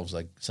themselves,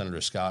 like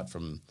Senator Scott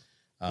from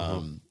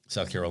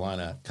South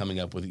Carolina coming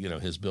up with,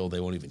 his bill, they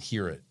won't even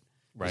hear it.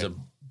 Right. There's a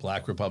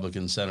black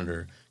Republican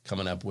senator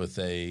coming up with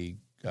a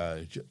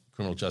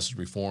criminal justice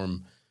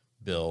reform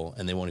bill,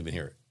 and they won't even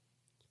hear it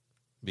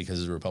because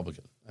he's a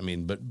Republican. I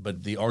mean,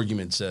 but the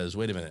argument says,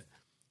 wait a minute,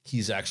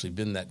 he's actually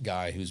been that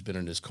guy who's been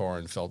in his car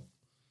and felt,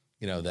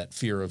 that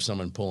fear of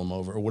someone pull him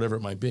over or whatever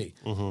it might be.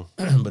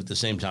 But at the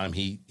same time,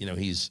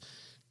 he's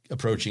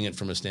approaching it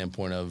from a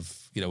standpoint of,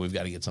 we've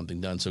got to get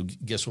something done. So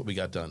guess what we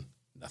got done?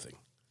 Nothing.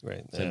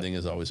 Right. Same thing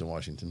as always in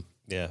Washington.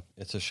 Yeah,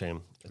 it's a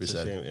shame. It's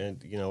a shame.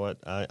 And you know what?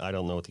 I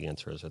don't know what the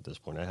answer is at this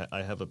point.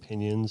 I have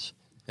opinions,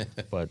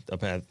 but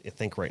I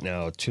think right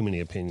now, too many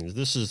opinions.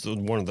 This is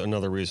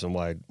another reason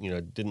why,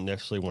 didn't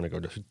necessarily want to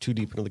go too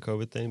deep into the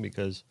COVID thing,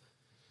 because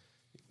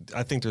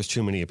I think there's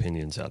too many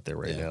opinions out there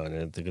right now, and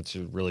I think it's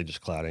really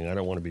just clouding. I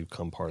don't want to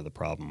become part of the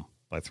problem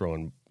by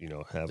throwing,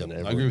 having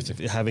I agree with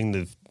you. having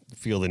to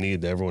feel the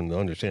need to everyone to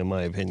understand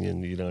my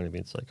opinion. You know what I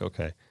mean? It's like,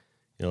 okay,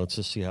 let's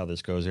just see how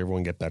this goes.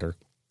 Everyone get better.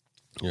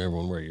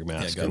 Everyone wear your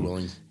mask. Yeah, God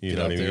willing, you get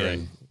know out what I mean? there.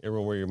 Yeah.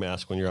 Everyone wear your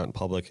mask when you're out in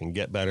public and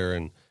get better,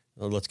 and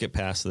let's get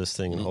past this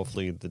thing, and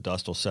hopefully the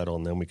dust will settle,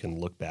 and then we can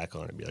look back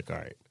on it and be like, all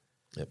right,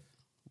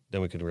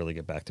 then we can really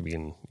get back to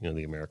being,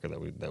 the America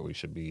that we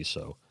should be.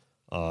 So,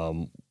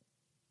 all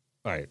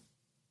right,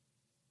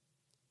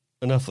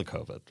 enough of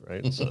COVID,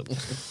 right? So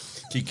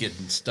Keep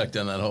getting stuck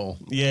down that hole.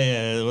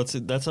 Yeah.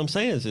 That's what I'm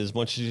saying. Is as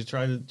much as you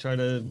try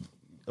to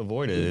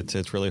avoid it,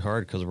 it's really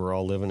hard because we're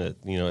all living it,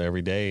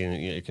 every day, and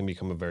it can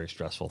become a very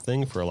stressful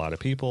thing for a lot of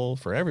people.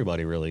 For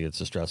everybody, really,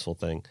 it's a stressful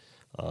thing.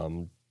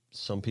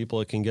 Some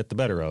people it can get the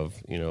better of,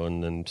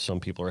 and then some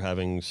people are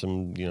having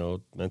some,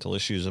 mental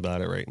issues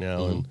about it right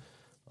now, and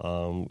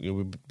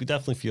we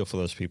definitely feel for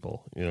those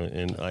people,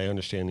 and I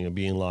understand,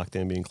 being locked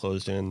in, being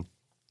closed in,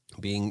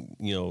 being,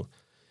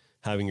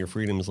 having your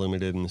freedoms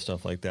limited and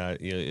stuff like that.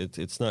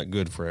 It's not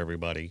good for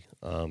everybody.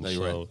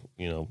 So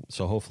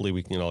hopefully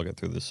we can all get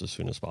through this as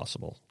soon as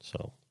possible.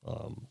 So,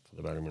 for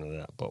the betterment of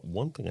that. But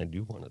one thing I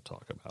do want to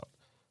talk about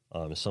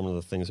is some of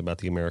the things about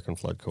the American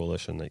Flood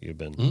Coalition that you've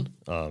been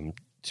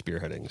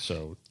spearheading.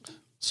 So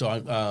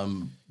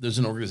there's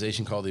an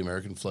organization called the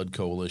American Flood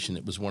Coalition.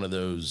 It was one of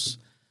those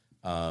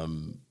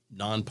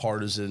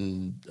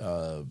nonpartisan,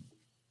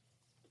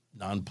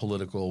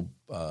 non-political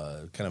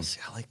kind of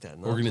I like that.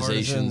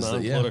 organizations.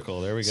 Non-political.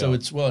 There we go.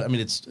 So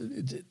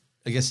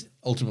I guess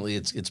ultimately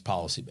it's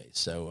policy based.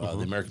 So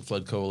the American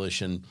Flood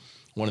Coalition,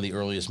 one of the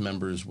earliest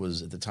members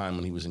was at the time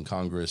when he was in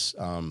Congress,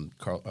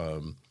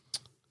 Carlos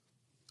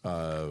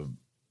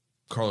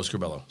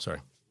Curbelo. Sorry.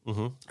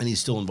 And he's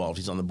still involved.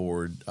 He's on the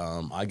board.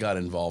 I got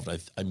involved.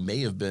 I may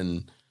have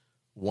been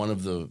one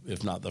of the,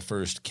 if not the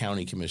first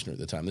county commissioner at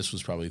the time. This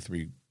was probably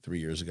three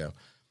years ago.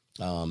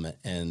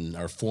 And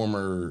our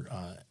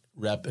former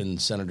Rep and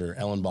Senator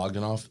Ellen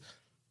Bogdanoff,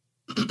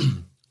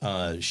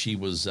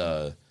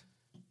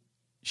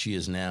 she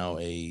is now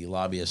a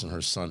lobbyist, and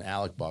her son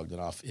Alec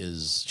Bogdanoff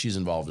she's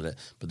involved in it.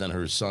 But then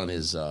her son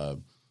is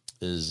an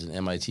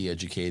MIT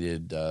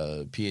educated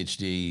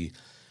PhD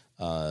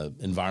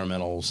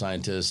environmental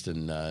scientist,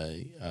 and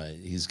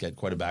he's got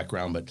quite a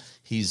background. But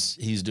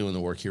he's doing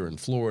the work here in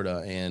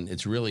Florida, and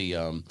it's really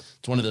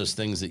it's one of those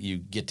things that you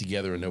get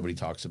together and nobody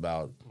talks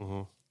about.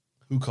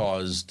 Who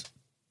caused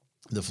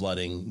the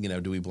flooding?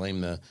 Do we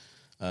blame the,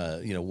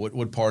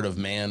 what part of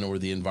man or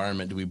the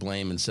environment do we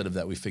blame? Instead of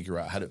that, we figure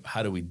out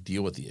how do we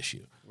deal with the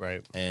issue?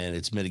 Right. And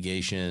it's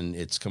mitigation.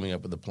 It's coming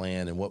up with a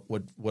plan. And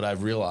what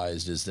I've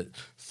realized is that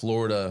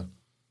Florida,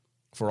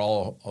 for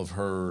all of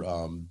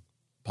her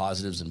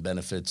positives and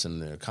benefits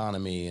and the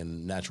economy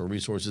and natural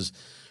resources,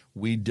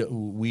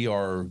 we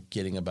are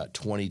getting about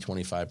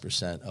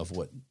 25% of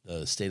what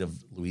the state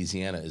of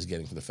Louisiana is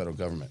getting from the federal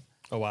government.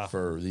 Oh, wow.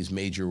 For these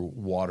major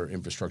water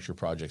infrastructure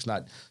projects,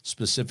 not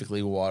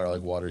specifically water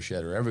like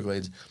Watershed or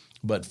Everglades,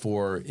 but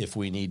for if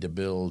we need to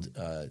build,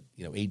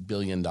 $8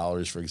 billion,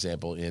 for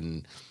example,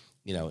 in,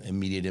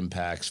 immediate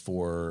impacts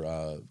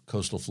for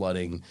coastal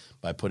flooding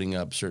by putting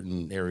up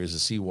certain areas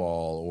of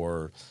seawall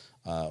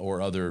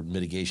or other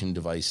mitigation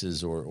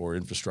devices or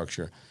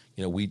infrastructure.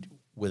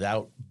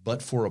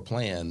 But for a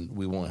plan,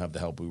 we won't have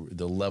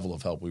the level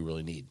of help we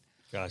really need.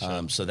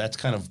 Gotcha. So that's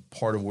kind of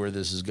part of where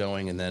this is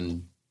going. And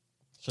then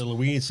So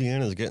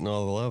Louisiana's getting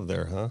all the love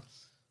there, huh?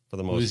 For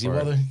the most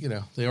part. Well,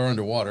 they are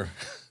underwater.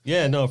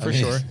 Yeah, no, for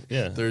sure.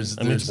 Yeah, there's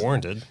it's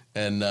warranted.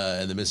 And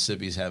the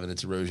Mississippi's having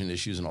its erosion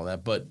issues and all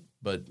that. But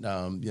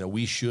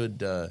we should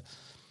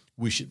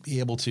be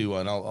able to.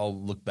 And I'll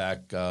look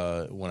back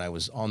when I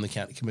was on the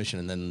county commission,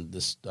 and then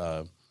this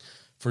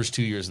first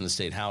 2 years in the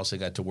state house, I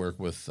got to work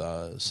with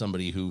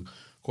somebody who,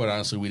 quite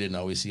honestly, we didn't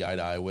always see eye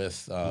to eye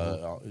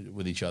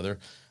with each other.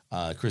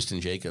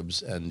 Kristen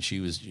Jacobs, and she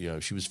was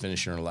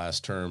finishing her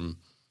last term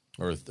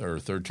or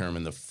third term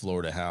in the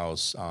Florida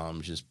House.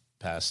 She just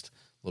passed a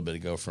little bit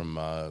ago from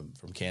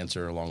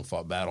cancer, a long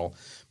fought battle.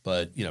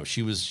 But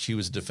she was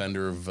a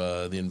defender of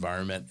the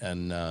environment,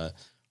 and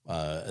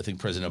I think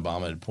President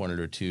Obama had pointed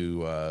her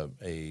to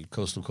a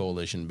coastal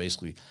coalition.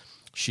 Basically,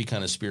 she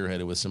kind of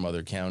spearheaded with some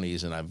other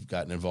counties, and I've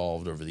gotten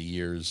involved over the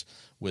years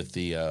with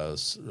the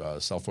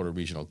South Florida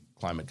Regional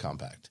Climate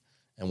Compact.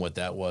 And what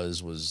that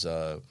was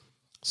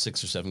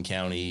 6 or 7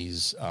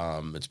 counties.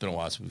 It's been a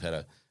while since we've had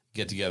a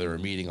get together or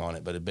meeting on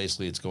it, but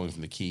it's going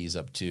from the Keys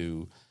up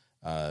to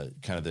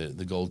kind of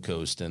the Gold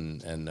Coast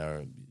and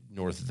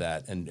north of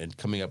that, and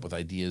coming up with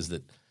ideas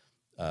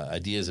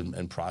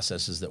and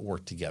processes that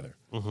work together.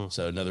 Mm-hmm.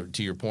 So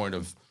to your point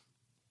of,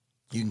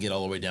 you can get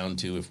all the way down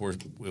to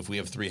if we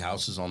have 3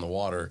 houses on the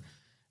water,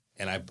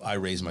 and I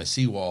raise my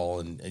seawall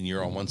and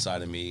you're on one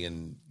side of me,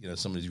 and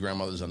somebody's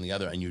grandmother's on the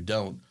other, and you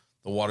don't,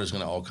 the water's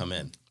going to all come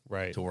in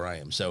right to where I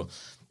am. So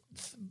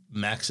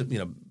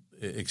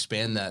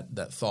expand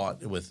that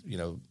thought with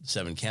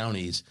 7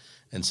 counties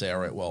and say, all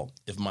right, well,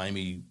 if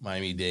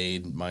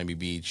Miami-Dade, Miami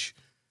Beach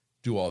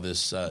do all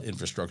this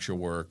infrastructure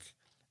work,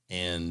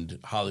 and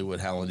Hollywood,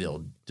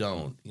 Hallandale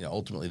don't,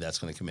 ultimately that's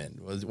going to come in,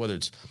 whether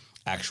it's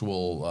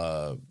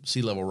actual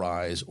sea level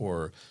rise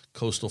or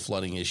coastal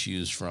flooding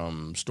issues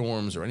from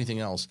storms or anything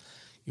else.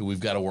 We've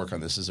got to work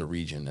on this as a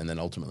region, and then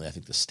ultimately I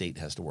think the state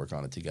has to work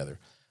on it together.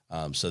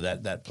 So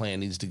that plan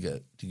needs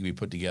to be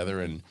put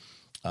together, and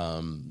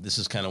this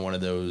is kind of one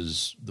of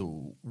those.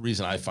 The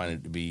reason I find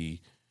it to be,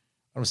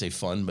 I don't want to say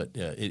fun, but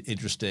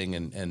interesting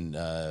and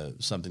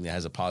something that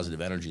has a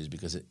positive energy is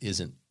because it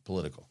isn't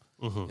political.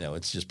 Mm-hmm.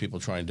 It's just people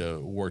trying to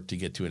work to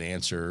get to an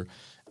answer,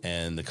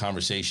 and the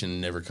conversation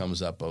never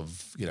comes up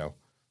of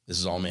this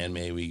is all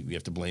man-made. We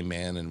have to blame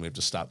man, and we have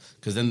to stop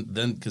because then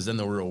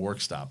the real work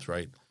stops,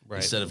 right?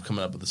 Instead of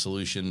coming up with a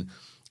solution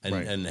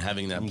and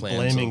having that plan.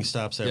 Blaming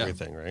stops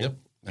everything, right? Yep,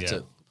 that's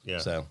it. Yeah.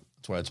 So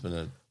that's why it's been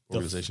an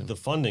organization. The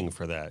funding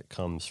for that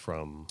comes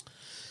from.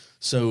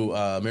 So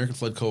American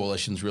Flood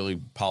Coalition is really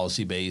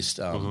policy based,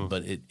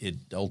 but it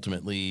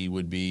ultimately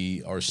would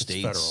be our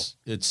states.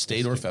 It's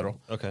state or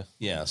federal. Okay.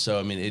 Yeah. So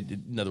I mean,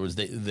 in other words,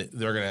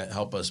 they're going to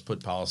help us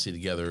put policy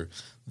together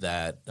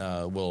that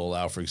will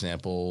allow, for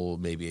example,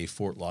 maybe a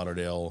Fort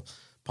Lauderdale,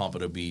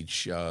 Pompano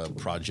Beach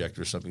project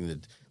or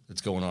something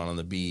that's going on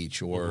the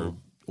beach, or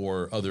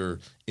other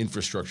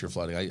infrastructure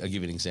flooding. I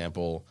give you an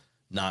example,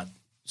 not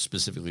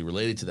specifically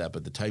related to that,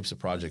 but the types of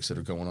projects that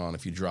are going on.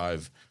 If you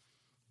drive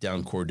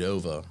down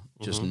Cordova,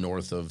 just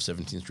north of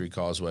 17th Street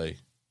Causeway,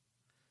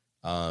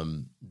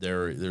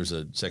 there's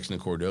a section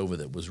of Cordova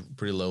that was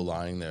pretty low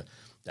lying.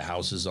 The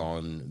houses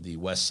on the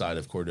west side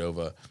of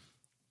Cordova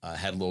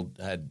had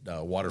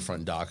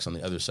waterfront docks on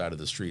the other side of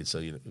the street, so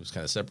it was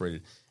kind of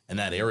separated. And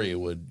that area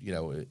would,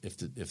 if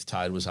the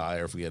tide was high,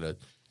 or if we had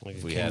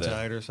king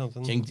tide or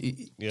something,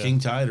 king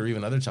tide, or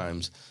even other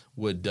times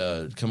would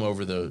come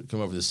over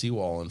the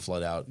seawall and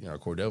flood out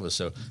Cordova.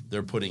 So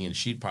they're putting in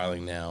sheet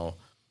piling now.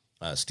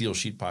 Steel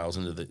sheet piles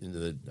into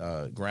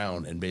the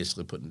ground, and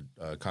basically putting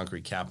a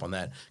concrete cap on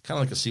that, kind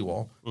of like a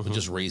seawall, but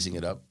just raising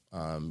it up.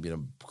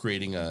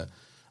 Creating a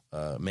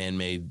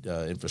man-made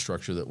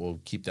infrastructure that will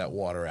keep that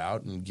water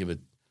out and give it,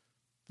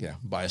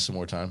 buy us some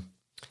more time.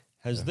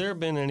 Has there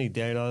been any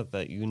data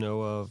that you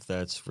know of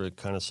that's for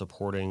kind of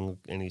supporting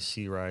any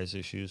sea rise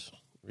issues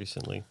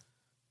recently?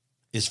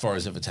 As far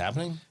as if it's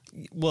happening?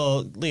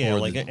 Well, yeah,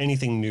 like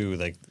anything new,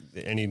 like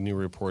any new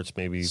reports,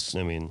 maybe.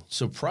 I mean,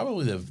 so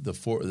probably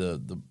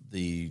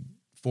the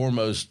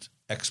foremost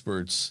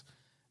experts,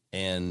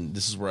 and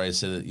this is where I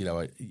said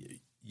that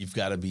you've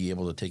got to be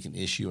able to take an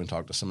issue and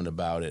talk to someone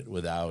about it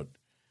without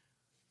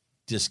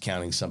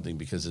discounting something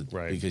because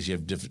you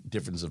have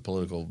difference of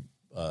political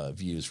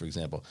views. For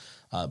example,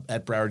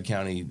 at Broward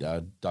County,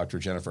 Dr.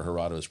 Jennifer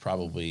Hirado is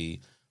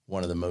probably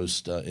one of the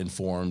most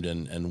informed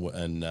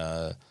and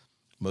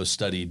most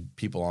studied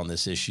people on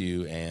this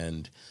issue,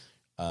 and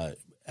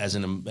as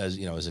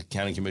a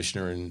county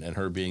commissioner and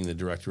her being the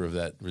director of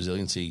that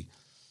resiliency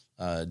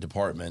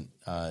department,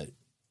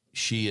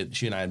 she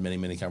and I had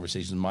many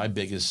conversations. My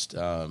biggest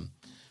kind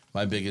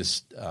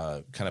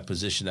of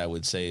position, I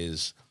would say,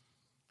 is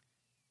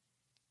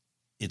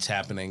it's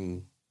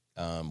happening.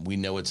 We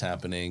know it's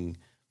happening.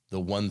 The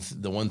one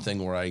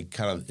thing where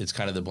it's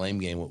kind of the blame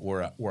game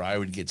where I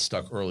would get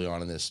stuck early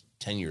on in this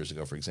 10 years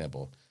ago, for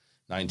example,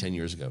 10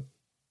 years ago,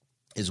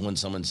 is when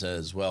someone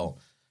says, well,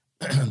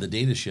 the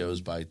data shows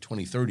by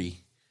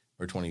 2030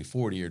 or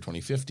 2040 or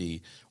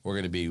 2050, we're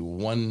going to be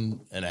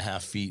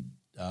 1.5 feet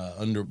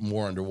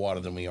more underwater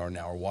than we are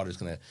now. Our water's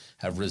going to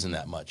have risen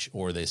that much,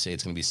 or they say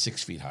it's going to be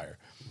 6 feet higher.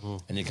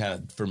 And you kind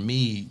of, for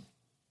me,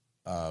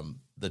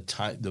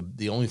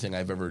 the only thing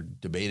I've ever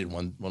debated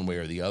one way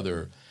or the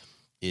other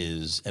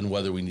is, and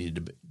whether we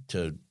need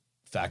to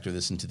factor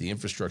this into the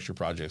infrastructure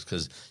projects,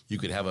 because you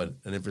could have an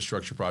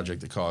infrastructure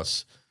project that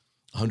costs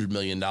 $100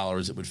 million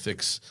that would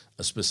fix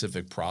a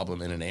specific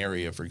problem in an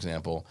area, for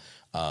example,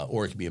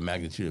 or it could be a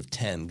magnitude of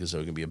 10, because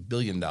it could be $1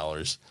 billion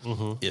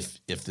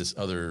if this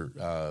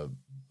other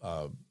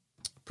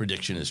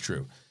prediction is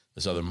true,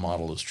 this other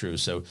model is true.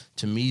 So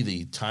to me,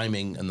 the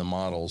timing and the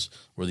models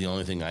were the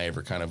only thing I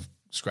ever kind of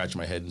scratch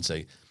my head and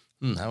say,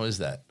 how is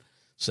that?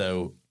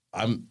 So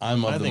I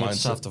think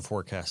it's tough to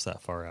forecast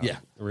that far out. Yeah,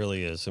 it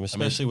really is. I mean,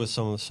 especially with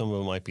some of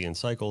them might be in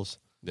cycles.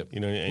 Yep. You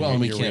know,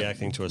 and you're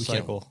reacting to a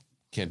cycle.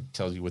 Can't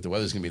tell you what the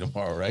weather's going to be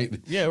tomorrow, right?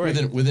 Yeah,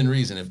 right. Within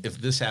reason. If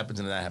this happens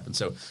and that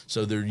happens,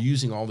 so they're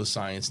using all the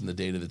science and the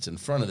data that's in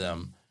front of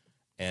them,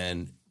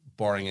 and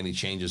barring any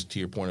changes to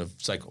your point of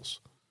cycles,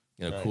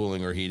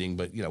 cooling or heating.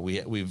 But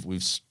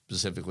we've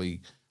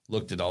specifically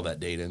looked at all that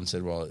data and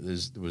said, well,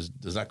 there's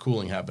not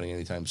cooling happening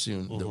anytime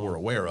soon that we're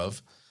aware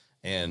of,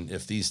 and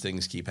if these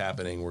things keep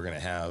happening, we're going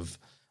to have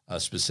a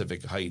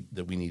specific height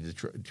that we need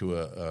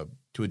to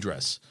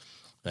address.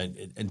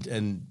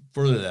 And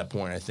further to that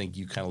point, I think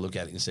you kind of look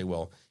at it and say,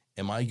 well,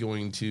 am I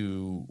going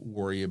to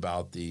worry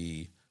about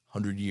the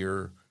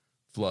 100-year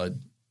flood,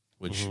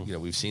 which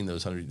we've seen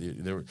those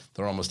 100.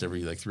 They're almost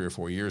every 3 or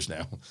 4 years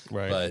now.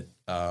 Right.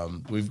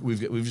 But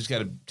we've just got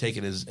to take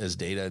it as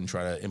data and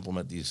try to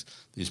implement these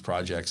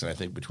projects. And I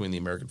think between the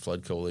American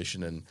Flood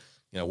Coalition and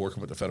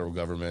working with the federal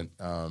government,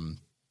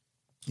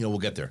 we'll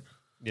get there.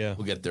 Yeah,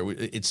 we'll get there.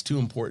 It's too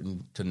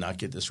important to not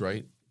get this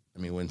right. I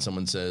mean, when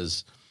someone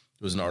says,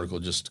 there was an article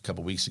just a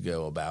couple weeks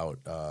ago about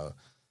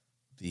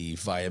the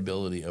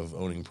viability of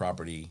owning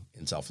property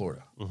in South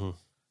Florida,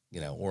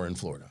 or in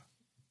Florida.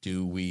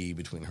 Do we,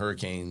 between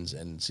hurricanes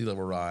and sea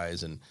level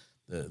rise and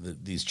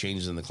these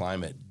changes in the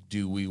climate,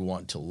 do we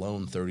want to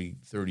loan 30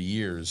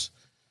 years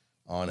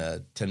on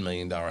a $10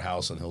 million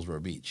house on Hillsborough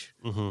Beach?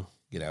 Of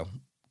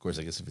course,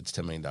 I guess if it's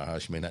a $10 million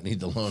house, you may not need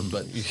the loan,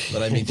 but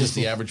I mean, just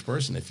the average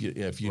person, if you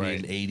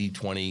right. need an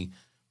 80-20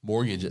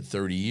 mortgage at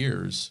 30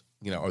 years,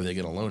 are they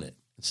going to loan it?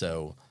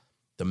 So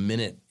the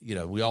minute,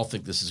 we all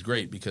think this is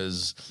great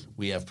because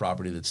we have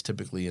property that's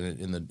typically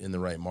in the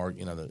right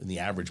market, in the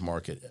average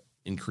market,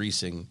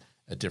 increasing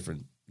at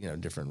different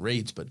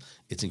rates, but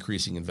it's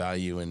increasing in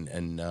value,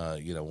 and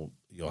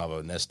you'll have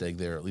a nest egg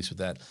there, at least with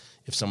that.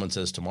 If someone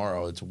says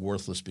tomorrow it's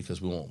worthless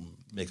because we won't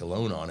make a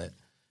loan on it,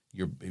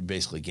 you're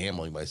basically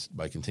gambling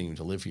by continuing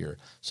to live here.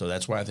 So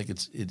that's why I think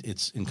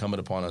it's incumbent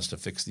upon us to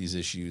fix these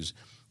issues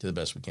to the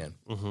best we can.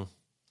 Mm-hmm.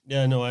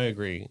 Yeah, no, I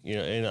agree.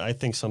 And I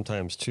think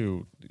sometimes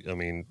too, I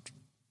mean,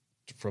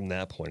 from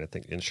that point, I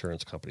think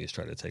insurance companies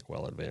try to take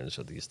well advantage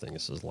of these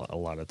things a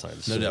lot of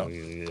times. No doubt.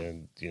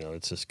 And,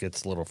 it just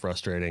gets a little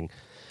frustrating,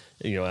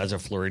 as a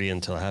Floridian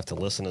to have to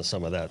listen to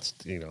some of that,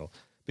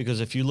 because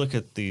if you look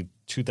at the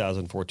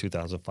 2004,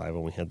 2005,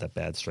 when we had that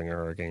bad string of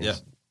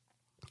hurricanes,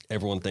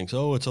 everyone thinks,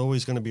 oh, it's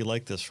always going to be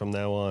like this from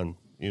now on.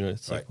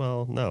 It's right. Like,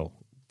 well, no,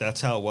 that's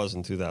how it was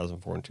in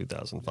 2004 and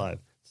 2005.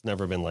 It's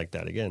never been like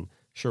that again.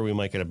 Sure, we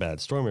might get a bad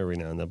storm every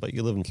now and then, but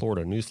you live in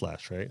Florida,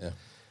 newsflash, right? Yeah.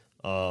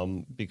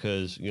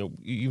 Because, you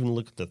even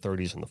look at the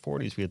 30s and the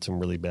 40s, we had some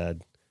really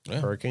bad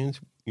hurricanes.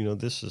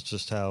 This is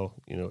just how,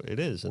 it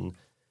is. And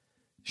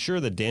sure,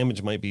 the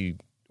damage might be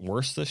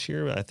worse this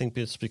year, but I think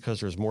it's because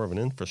there's more of an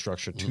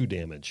infrastructure to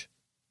damage.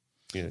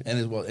 And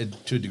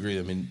to a degree,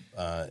 I mean,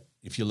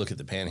 if you look at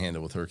the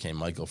Panhandle with Hurricane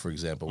Michael, for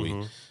example,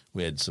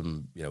 we had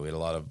some, we had a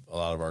lot of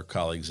our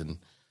colleagues and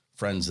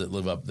friends that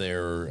live up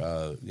there,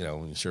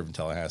 when you serve in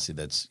Tallahassee,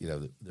 that's,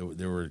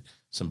 there was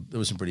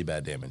some pretty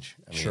bad damage.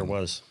 I mean, sure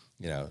was.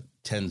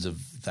 Tens of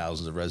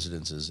thousands of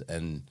residences.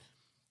 And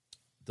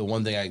the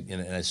one thing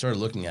I started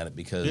looking at it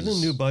because... Didn't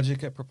a new budget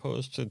get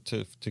proposed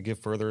to give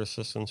further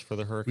assistance for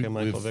the Hurricane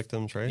Michael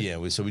victims, right?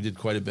 Yeah, so we did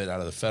quite a bit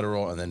out of the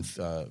federal and then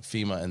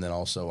FEMA, and then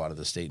also out of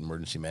the state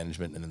emergency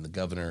management. And then the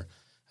governor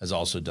has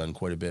also done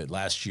quite a bit.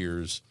 Last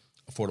year's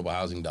affordable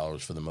housing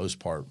dollars, for the most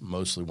part,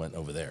 mostly went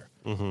over there.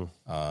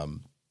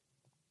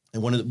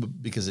 And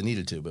because it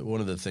needed to, but one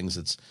of the things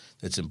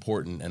that's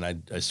important, and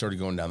I started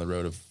going down the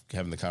road of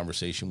having the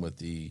conversation with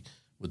the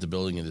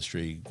building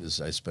industry, because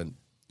I spent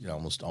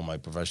almost all my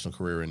professional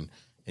career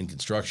in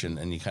construction,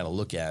 and you kind of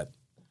look at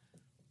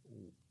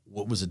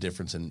what was the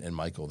difference in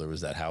Michael. There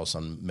was that house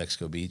on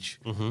Mexico Beach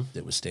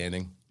that was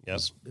standing.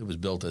 Yes, it was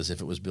built as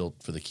if it was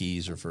built for the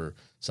Keys or for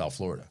South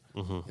Florida.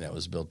 It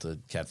was built to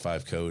Cat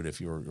 5 code if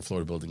you were a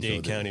Florida building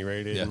Dade code. County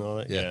rated and all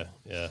that.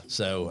 Yeah.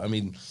 So, I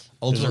mean,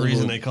 ultimately, there's a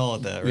reason they call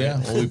it that, right? Yeah.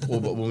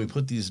 When we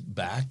put these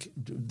back,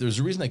 there's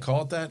a reason they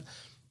call it that.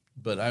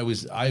 But I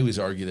always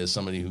argued, as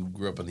somebody who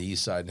grew up on the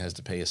east side and has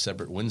to pay a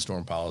separate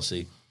windstorm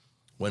policy,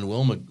 when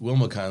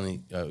Wilma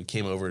kindly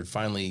came over, it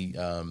finally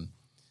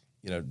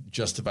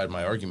justified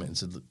my argument and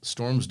said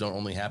storms don't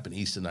only happen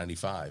east of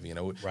 95.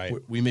 Right.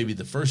 We may be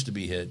the first to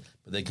be hit,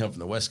 but they come from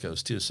the West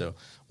Coast too. So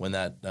when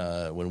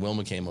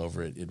Wilma came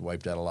over, it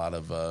wiped out a lot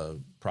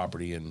of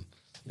property in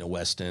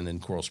Weston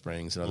and Coral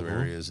Springs and other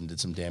areas and did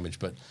some damage.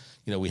 But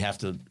we have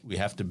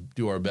to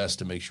do our best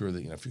to make sure that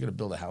if you're going to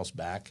build a house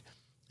back,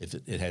 if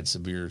it had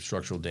severe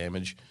structural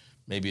damage,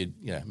 maybe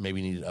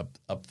need to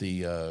up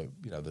the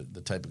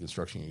the type of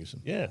construction you're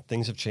using. Yeah,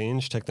 things have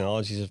changed.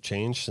 Technologies have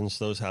changed since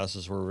those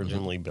houses were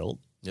originally built.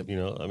 Yep.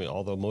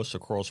 Although most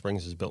of Coral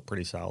Springs is built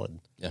pretty solid.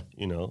 Yeah.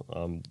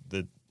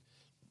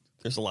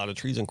 There's a lot of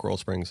trees in Coral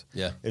Springs.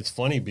 Yeah. It's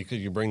funny because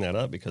you bring that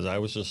up because I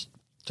was just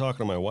talking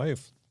to my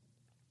wife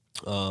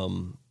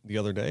the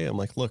other day. I'm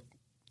like, look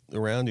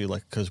around you,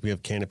 because we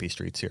have canopy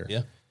streets here.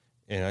 Yeah.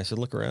 And I said,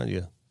 look around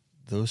you.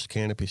 Those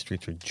canopy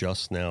streets are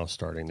just now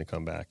starting to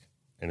come back.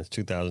 And it's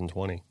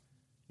 2020,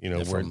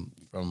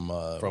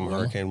 from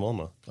Hurricane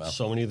Wilma. Wow.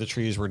 So many of the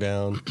trees were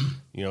down.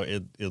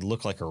 It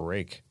looked like a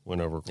rake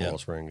went over Coral Yeah.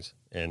 Springs,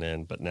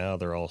 but now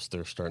they're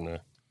starting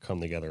to come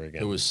together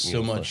again. There was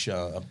so much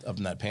up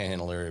in that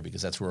Panhandle area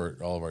because that's where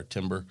all of our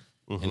timber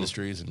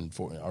industries and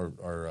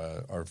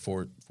our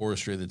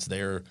forestry that's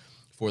there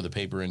for the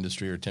paper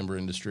industry or timber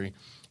industry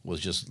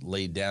was just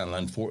laid down.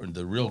 And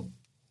the real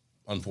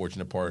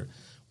unfortunate part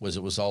was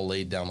it was all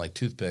laid down like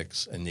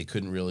toothpicks, and they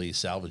couldn't really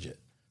salvage it.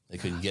 They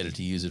couldn't get it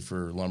to use it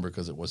for lumber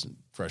because it wasn't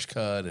fresh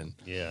cut, and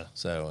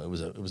so it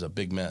was a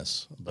big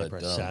mess.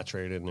 But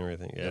saturated and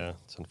everything. Yeah, yep.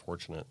 It's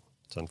unfortunate.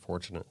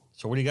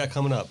 So what do you got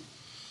coming up?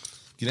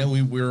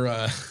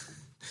 We're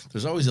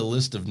there's always a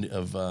list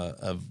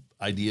of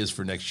ideas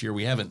for next year.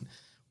 We haven't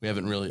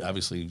really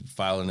obviously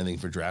filed anything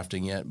for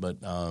drafting yet,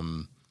 but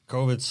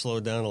COVID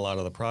slowed down a lot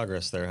of the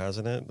progress there,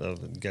 hasn't it?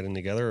 Of getting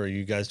together. Or are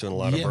you guys doing a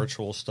lot of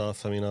virtual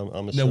stuff? I mean,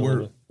 I'm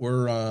assuming. No,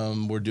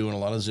 we're doing a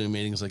lot of Zoom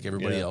meetings like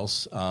everybody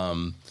else.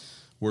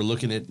 We're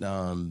looking at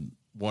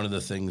one of the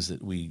things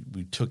that we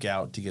took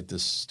out to get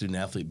this student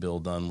athlete bill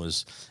done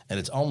was, and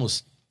it's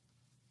almost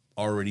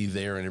already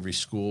there in every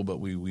school,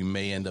 but we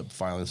may end up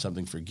filing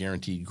something for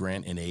guaranteed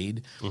grant and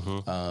aid.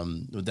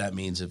 What that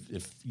means,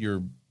 if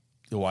you're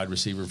the wide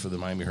receiver for the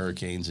Miami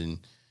Hurricanes and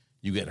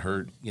you get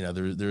hurt,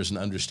 there's an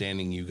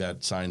understanding you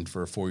got signed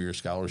for a 4-year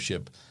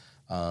scholarship,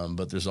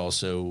 but there's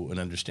also an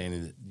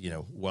understanding that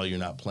while you're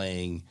not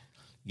playing,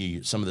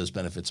 some of those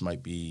benefits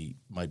might be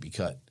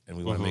cut, and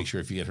we want to make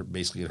sure if you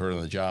basically get hurt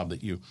on the job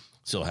that you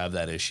still have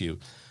that issue.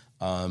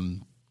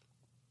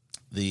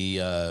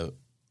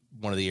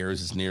 One of the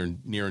areas that's near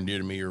and dear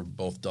to me are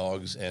both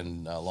dogs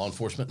and law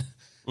enforcement,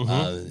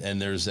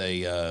 and there's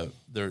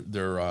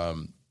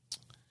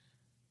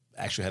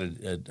actually had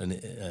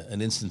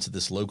an instance of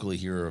this locally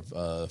here. Of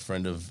a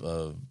friend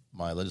of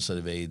my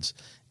legislative aides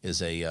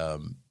is a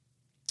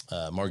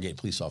Margate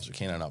police officer,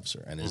 canine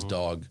officer, and his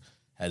dog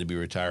had to be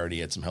retired. He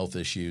had some health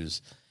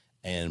issues,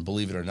 and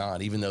believe it or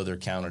not, even though they're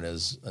counted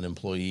as an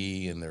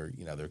employee and they're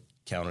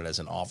counted as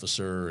an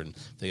officer, and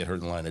they get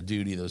hurt in the line of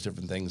duty, those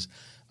different things,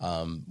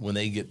 when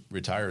they get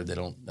retired, they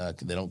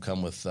don't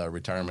come with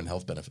retirement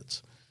health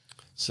benefits.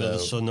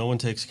 So no one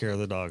takes care of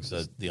the dogs.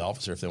 The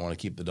officer, if they want to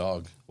keep the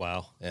dog.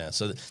 Wow. Yeah.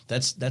 So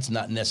that's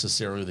not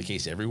necessarily the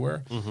case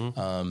everywhere,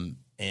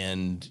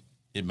 and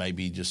it might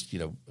be just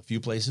a few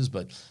places,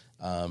 but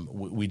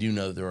we do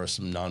know that there are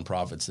some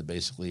nonprofits that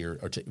basically are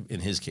in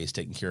his case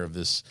taking care of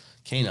this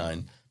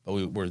canine. But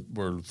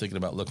we're thinking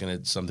about looking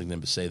at something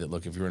to say that,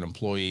 look, if you're an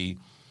employee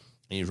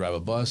and you drive a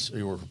bus, or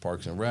you work for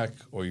Parks and Rec,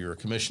 or you're a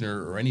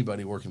commissioner, or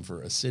anybody working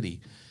for a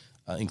city,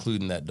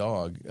 including that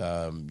dog,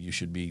 you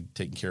should be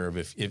taken care of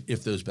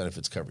if those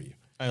benefits cover you.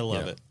 I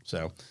love it.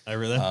 So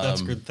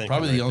that's good thinking.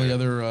 Probably the only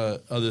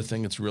other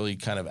thing that's really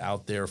kind of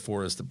out there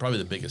for us, probably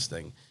the biggest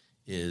thing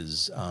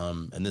is,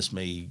 and this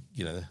may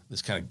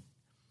this kind of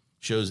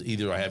shows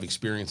either I have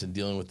experience in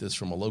dealing with this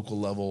from a local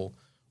level,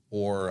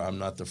 or I'm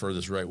not the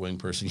furthest right wing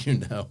person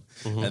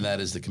and that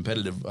is the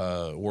Competitive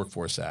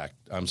Workforce Act.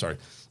 I'm sorry,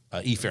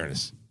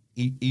 e-fairness.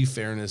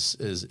 E-fairness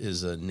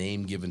is a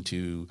name given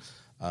to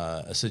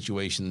a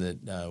situation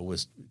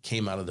that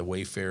came out of the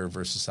Wayfair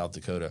versus South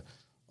Dakota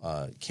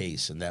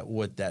case, and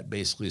what that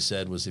basically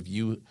said was if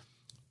you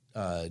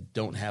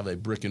don't have a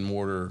brick and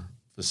mortar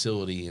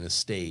facility in a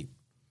state,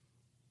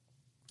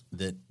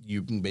 that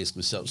you can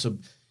basically sell. So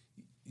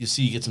you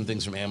see, you get some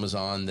things from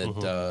Amazon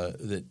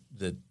that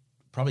that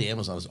probably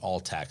Amazon is all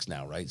tax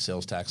now, right?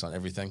 Sales tax on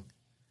everything.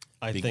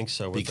 I think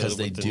so because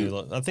they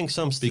do. I think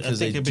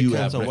It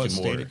depends on what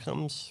state it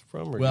comes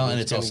from. Well, and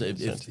it's also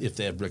if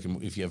they have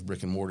if you have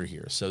brick and mortar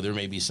here, so there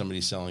may be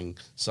somebody selling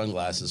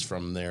sunglasses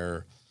from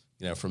their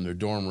from their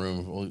dorm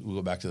room. We'll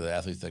go back to the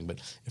athlete thing, but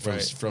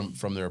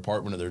from their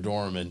apartment or their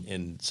dorm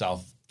in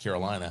South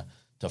Carolina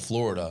to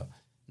Florida.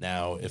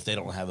 Now, if they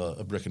don't have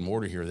a brick and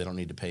mortar here, they don't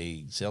need to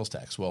pay sales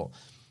tax. Well,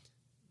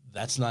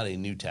 that's not a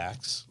new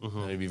tax. I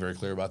need to be very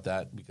clear about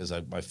that because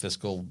my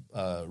fiscal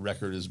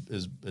record has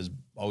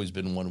always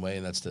been one way,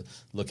 and that's to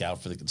look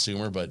out for the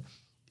consumer. But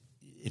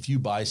if you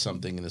buy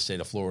something in the state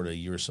of Florida,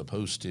 you're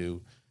supposed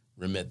to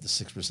remit the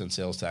 6%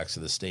 sales tax to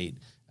the state.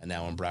 And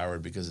now in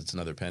Broward, because it's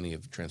another penny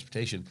of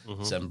transportation,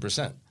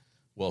 7%.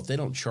 Well, if they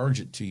don't charge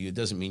it to you, it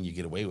doesn't mean you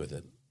get away with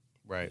it.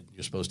 Right.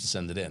 You're supposed to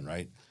send it in,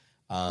 right?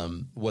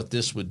 What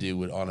this would do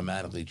would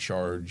automatically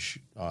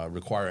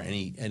require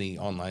any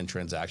online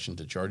transaction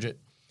to charge it.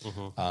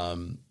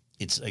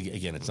 It's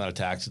not a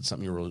tax; it's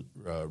something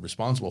you're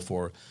responsible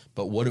for.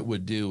 But what it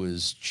would do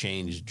is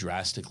change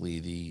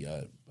drastically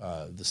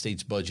the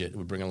state's budget. It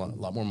would bring a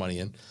lot more money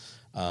in.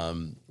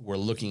 We're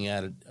looking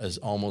at it as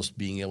almost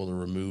being able to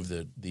remove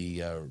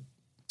the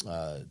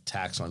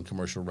tax on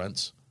commercial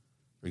rents.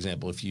 For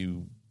example, if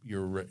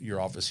your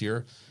office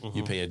here,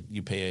 you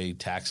pay a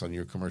tax on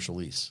your commercial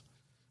lease,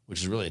 which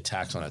is really a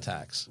tax on a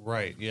tax.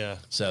 Right. Yeah.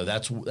 So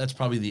that's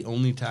probably the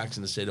only tax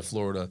in the state of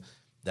Florida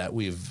that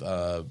we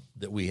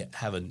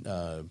have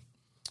a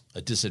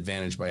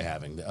disadvantage by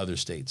having. The other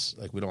states,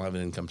 like, we don't have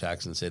an income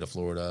tax in the state of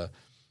Florida,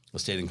 a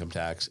state income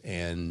tax,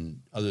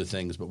 and other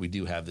things, but we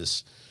do have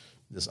this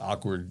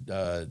awkward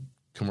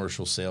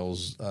commercial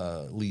sales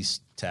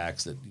lease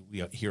tax that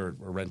we hear,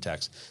 or rent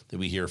tax that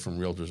we hear from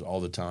realtors all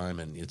the time,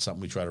 and it's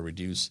something we try to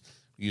reduce.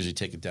 We usually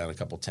take it down a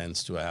couple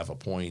tenths to a half a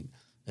point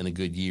in a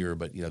good year,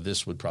 but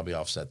this would probably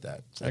offset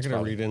that. So I got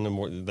to read into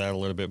that a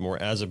little bit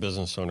more. As a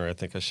business owner, I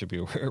think I should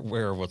be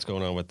aware of what's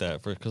going on with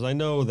that, because I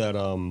know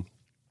that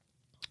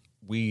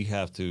we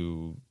have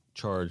to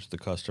charge the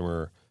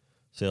customer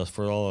sales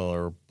for all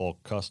our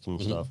bulk custom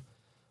stuff,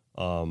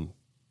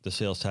 the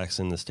sales tax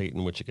in the state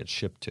in which it gets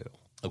shipped to.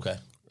 Okay.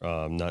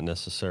 Not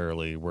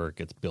necessarily where it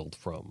gets billed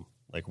from.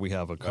 Like, we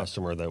have a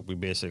customer that we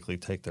basically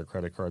take their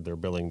credit card, their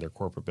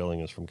corporate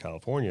billing is from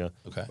California,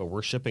 but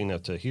we're shipping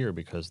that to here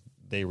because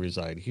they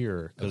reside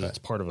here, because it's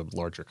part of a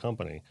larger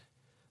company.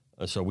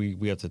 So we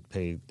have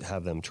to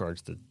have them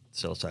charge the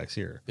sales tax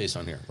here. Based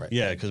on here, right.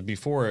 Yeah, because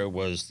before it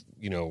was,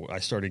 I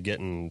started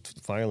getting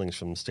filings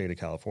from the state of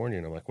California,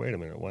 and I'm like, wait a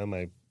minute, why am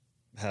I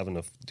having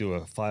to do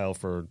a file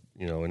for,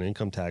 an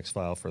income tax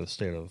file for the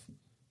state of,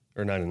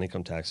 or not an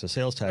income tax, a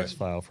sales tax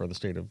file for the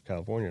state of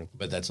California.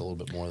 But that's a little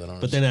bit more than ours.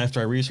 But then after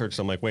I researched,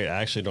 I'm like, wait,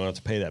 I actually don't have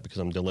to pay that because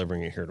I'm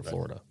delivering it here to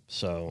Florida.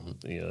 So,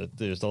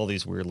 there's all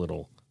these weird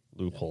little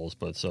loopholes.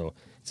 But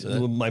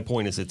my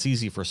point is, it's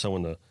easy for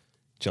someone to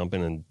jump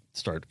in and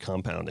start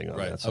compounding on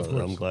that. So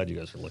I'm glad you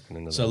guys are looking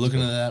into that. So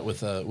looking at that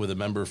with a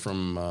member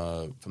from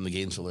the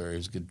Gainesville area,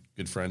 who's a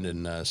good friend,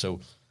 and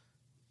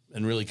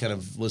and really kind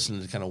of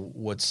listening to kind of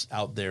what's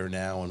out there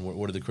now and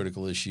what are the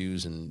critical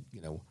issues, and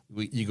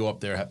you go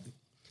up there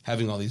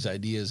having all these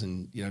ideas,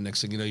 and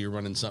next thing you know, you're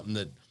running something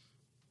that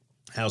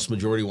House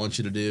majority wants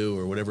you to do,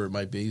 or whatever it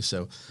might be.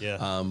 So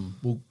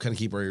we'll kind of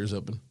keep our ears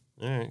open.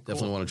 All right,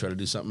 definitely want to try to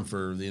do something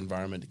for the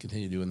environment to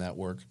continue doing that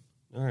work.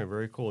 All right,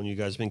 very cool. And you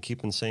guys been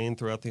keeping sane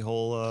throughout the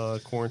whole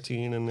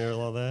quarantine and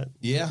all that?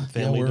 Yeah,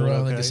 family we're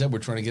okay? Like I said, we're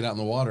trying to get out in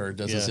the water. It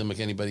doesn't seem like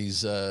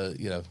anybody's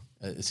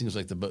it seems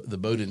like the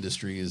boat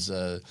industry is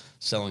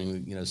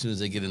selling. As soon as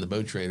they get in the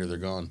boat trade, or they're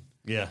gone.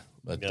 Yeah,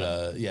 but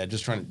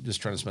just trying to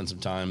spend some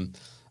time.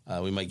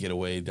 We might get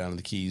away down to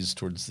the Keys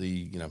towards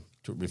the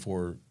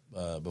before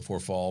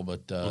fall,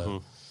 but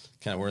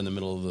kind of we're in the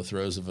middle of the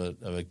throes of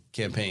a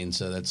campaign,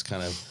 so that's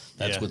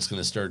what's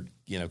going to start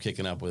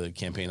kicking up. With a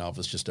campaign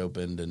office just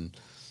opened, and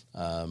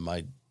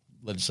my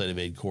legislative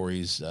aide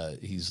Corey's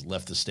he's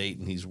left the state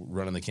and he's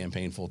running the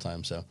campaign full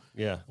time. So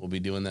we'll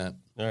be doing that.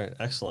 All right,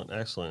 excellent.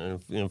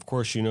 And of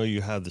course,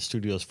 you have the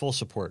studio's full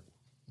support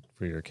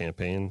for your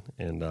campaign,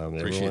 and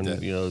everyone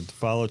that.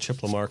 Follow Chip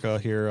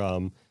LaMarca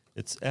here.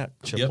 It's at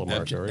Chip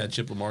LaMarca, right? At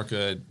Chip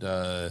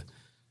LaMarca,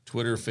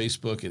 Twitter,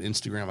 Facebook, and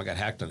Instagram. I got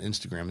hacked on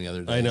Instagram the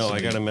other day. I know. I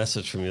got a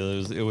message from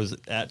you. It was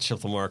at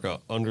Chip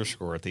LaMarca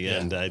 _ at the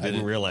end. I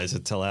didn't realize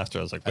it till after.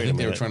 I was like, wait a minute.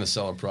 They were trying to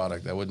sell a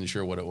product. I wasn't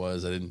sure what it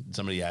was.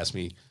 Somebody asked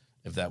me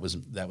if that was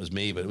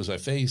me, but it was my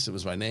face. It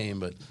was my name,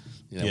 but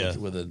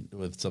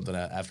with something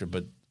after.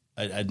 But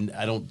I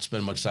don't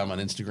spend much time on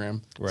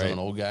Instagram. Right. I'm an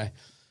old guy.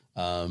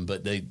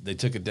 But they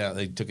took it down.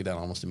 They took it down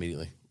almost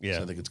immediately. Yeah.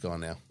 So I think it's gone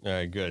now. All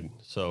right, good.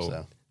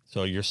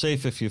 So you're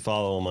safe if you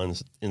follow them on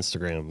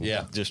Instagram.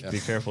 Yeah. Just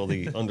be careful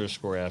the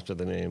 _, after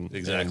the name.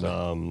 Exactly.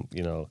 And,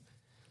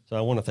 so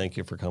I want to thank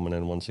you for coming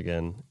in once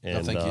again.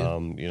 And, thank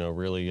you.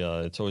 Really,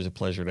 it's always a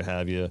pleasure to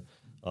have you.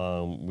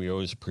 We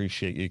always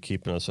appreciate you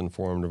keeping us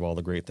informed of all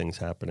the great things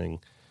happening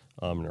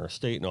in our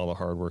state and all the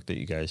hard work that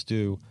you guys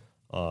do,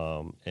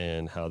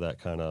 and how that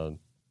kind of,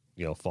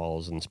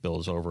 falls and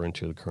spills over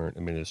into the current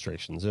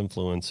administration's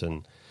influence.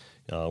 And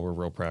we're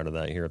real proud of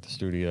that here at the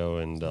studio.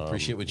 And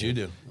appreciate what you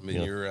do. I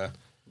mean,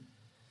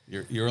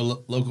 you're a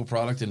local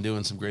product and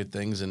doing some great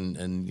things, and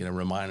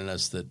reminding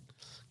us that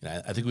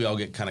I think we all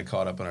get kind of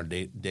caught up in our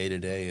day to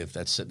day, if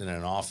that's sitting in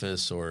an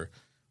office or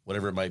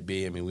whatever it might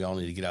be. I mean, we all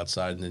need to get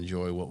outside and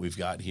enjoy what we've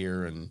got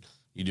here, and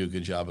you do a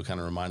good job of kind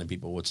of reminding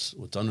people what's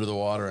under the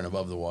water and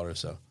above the water.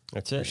 So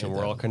that's it. And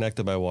we're all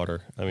connected by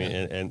water. I mean,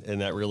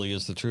 and that really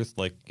is the truth.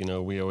 Like,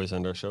 we always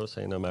end our show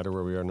saying, no matter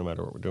where we are, no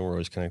matter what we're doing, we're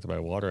always connected by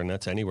water, and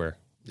that's anywhere.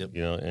 Yep.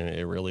 And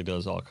it really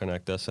does all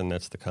connect us, and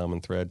that's the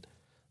common thread.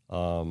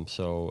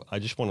 So I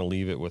just want to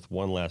leave it with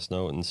one last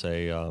note and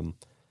say,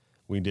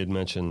 we did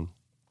mention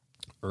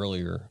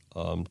earlier,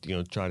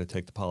 try to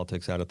take the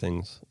politics out of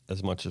things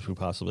as much as we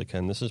possibly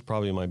can. This is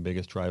probably my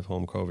biggest drive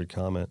home COVID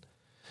comment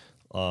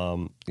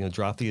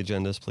Drop the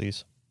agendas,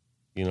 please.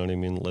 You know what I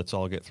mean? Let's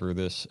all get through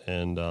this.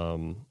 And,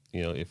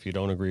 if you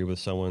don't agree with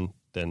someone,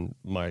 then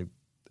my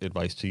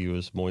advice to you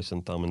is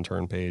moisten thumb and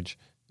turn page.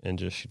 And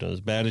just,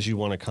 as bad as you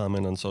want to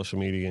comment on social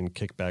media and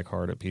kick back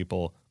hard at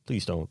people,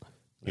 please don't.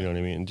 You know what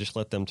I mean? And just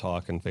let them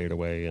talk and fade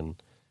away,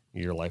 and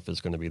your life is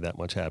going to be that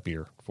much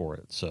happier for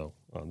it. So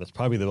that's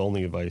probably the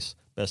only best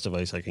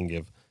advice I can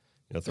give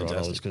throughout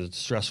all this, because it's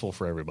stressful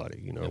for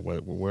everybody,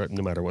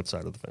 no matter what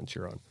side of the fence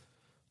you're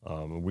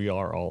on. We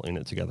are all in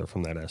it together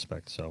from that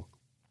aspect. So,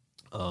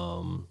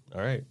 all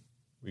right.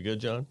 We good,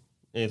 John?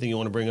 Anything you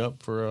want to bring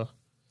up for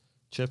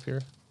Chip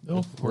here?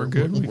 No, we're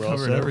good. We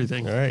covered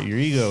everything. All right. Your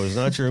ego is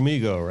not your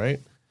amigo, right?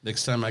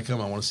 Next time I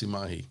come, I want to see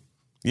mahi.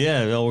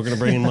 Yeah, no, we're going to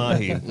bring in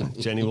mahi.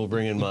 Jenny will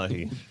bring in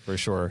mahi for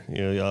sure.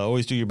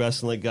 Always do your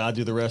best and let God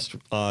do the rest.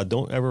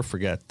 Don't ever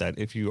forget that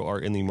if you are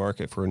in the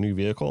market for a new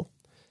vehicle,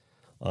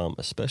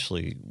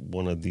 especially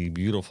one of the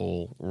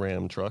beautiful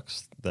Ram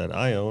trucks that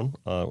I own,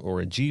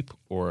 or a Jeep,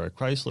 or a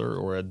Chrysler,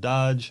 or a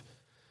Dodge,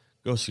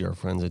 go see our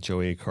friends at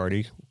Joey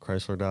Cardi,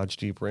 Chrysler, Dodge,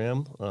 Jeep,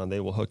 Ram. They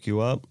will hook you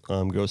up.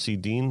 Go see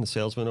Dean, the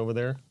salesman over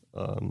there.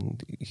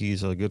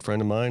 He's a good friend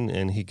of mine,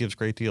 and he gives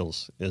great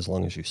deals as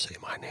long as you say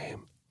my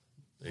name.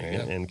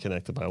 And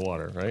Connected by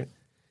Water, right?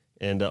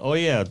 And,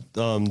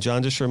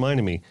 John just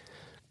reminded me,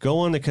 go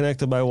on to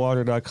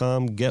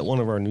connectedbywater.com, get one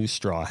of our new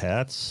straw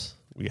hats.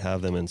 We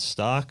have them in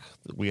stock.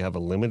 We have a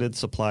limited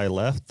supply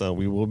left.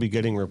 We will be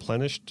getting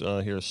replenished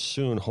here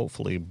soon,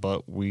 hopefully,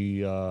 but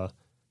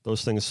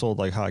those things sold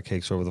like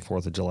hotcakes over the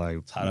 4th of July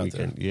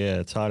weekend. Yeah,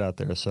 it's hot out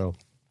there, so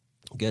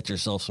get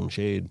yourself some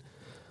shade.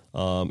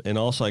 And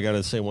also, I got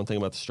to say one thing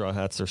about the straw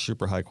hats. They're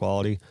super high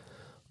quality.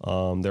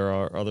 There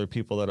are other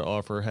people that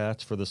offer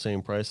hats for the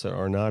same price that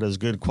are not as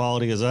good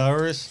quality as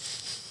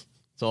ours.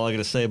 That's all I got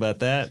to say about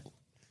that.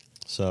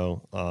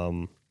 So,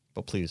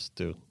 but please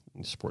do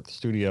support the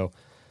studio,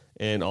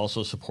 and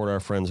also support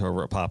our friends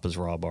over at Papa's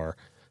Raw Bar,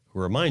 who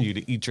remind you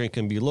to eat, drink,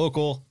 and be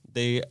local.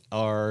 They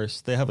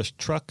have a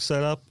truck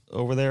set up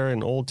over there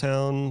in Old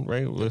Town,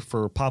 right,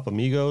 for Pop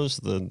Amigos,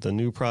 the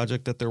new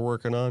project that they're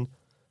working on.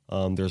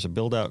 There's a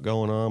build out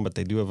going on, but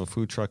they do have a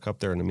food truck up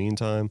there in the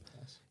meantime.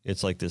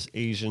 It's like this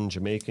Asian,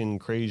 Jamaican,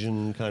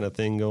 Cajun kind of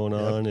thing going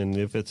on. And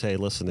if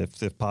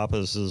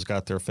Papa's has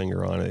got their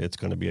finger on it, it's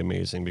going to be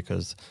amazing,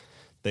 because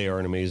they are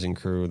an amazing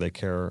crew. They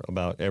care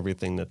about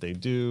everything that they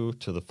do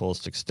to the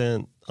fullest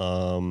extent.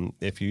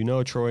 If you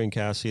know Troy and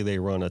Cassie, they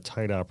run a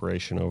tight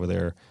operation over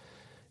there,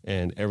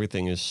 and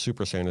everything is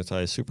super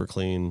sanitized, super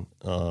clean,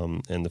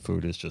 and the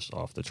food is just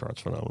off the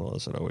charts phenomenal,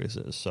 as it always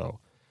is. So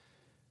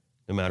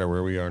no matter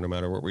where we are, no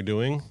matter what we're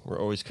doing,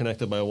 we're always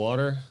connected by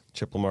water.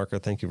 Chip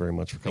LaMarca, thank you very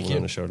much for coming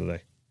on the show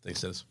today.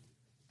 Thanks, Dennis.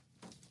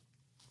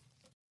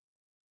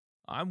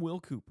 I'm Will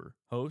Cooper,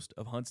 host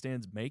of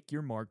HuntStand's Make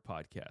Your Mark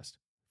podcast.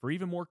 For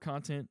even more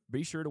content,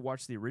 be sure to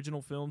watch the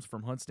original films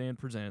from HuntStand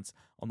Presents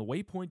on the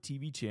Waypoint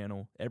TV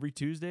channel every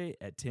Tuesday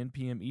at 10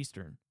 p.m.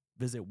 Eastern.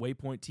 Visit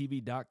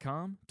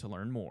waypointtv.com to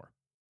learn more.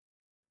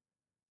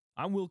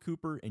 I'm Will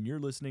Cooper, and you're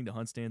listening to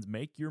HuntStand's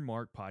Make Your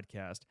Mark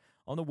podcast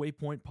on the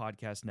Waypoint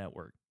Podcast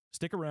Network.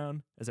 Stick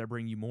around as I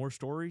bring you more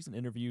stories and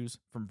interviews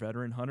from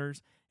veteran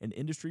hunters and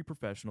industry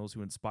professionals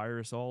who inspire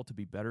us all to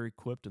be better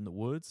equipped in the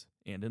woods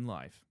and in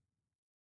life.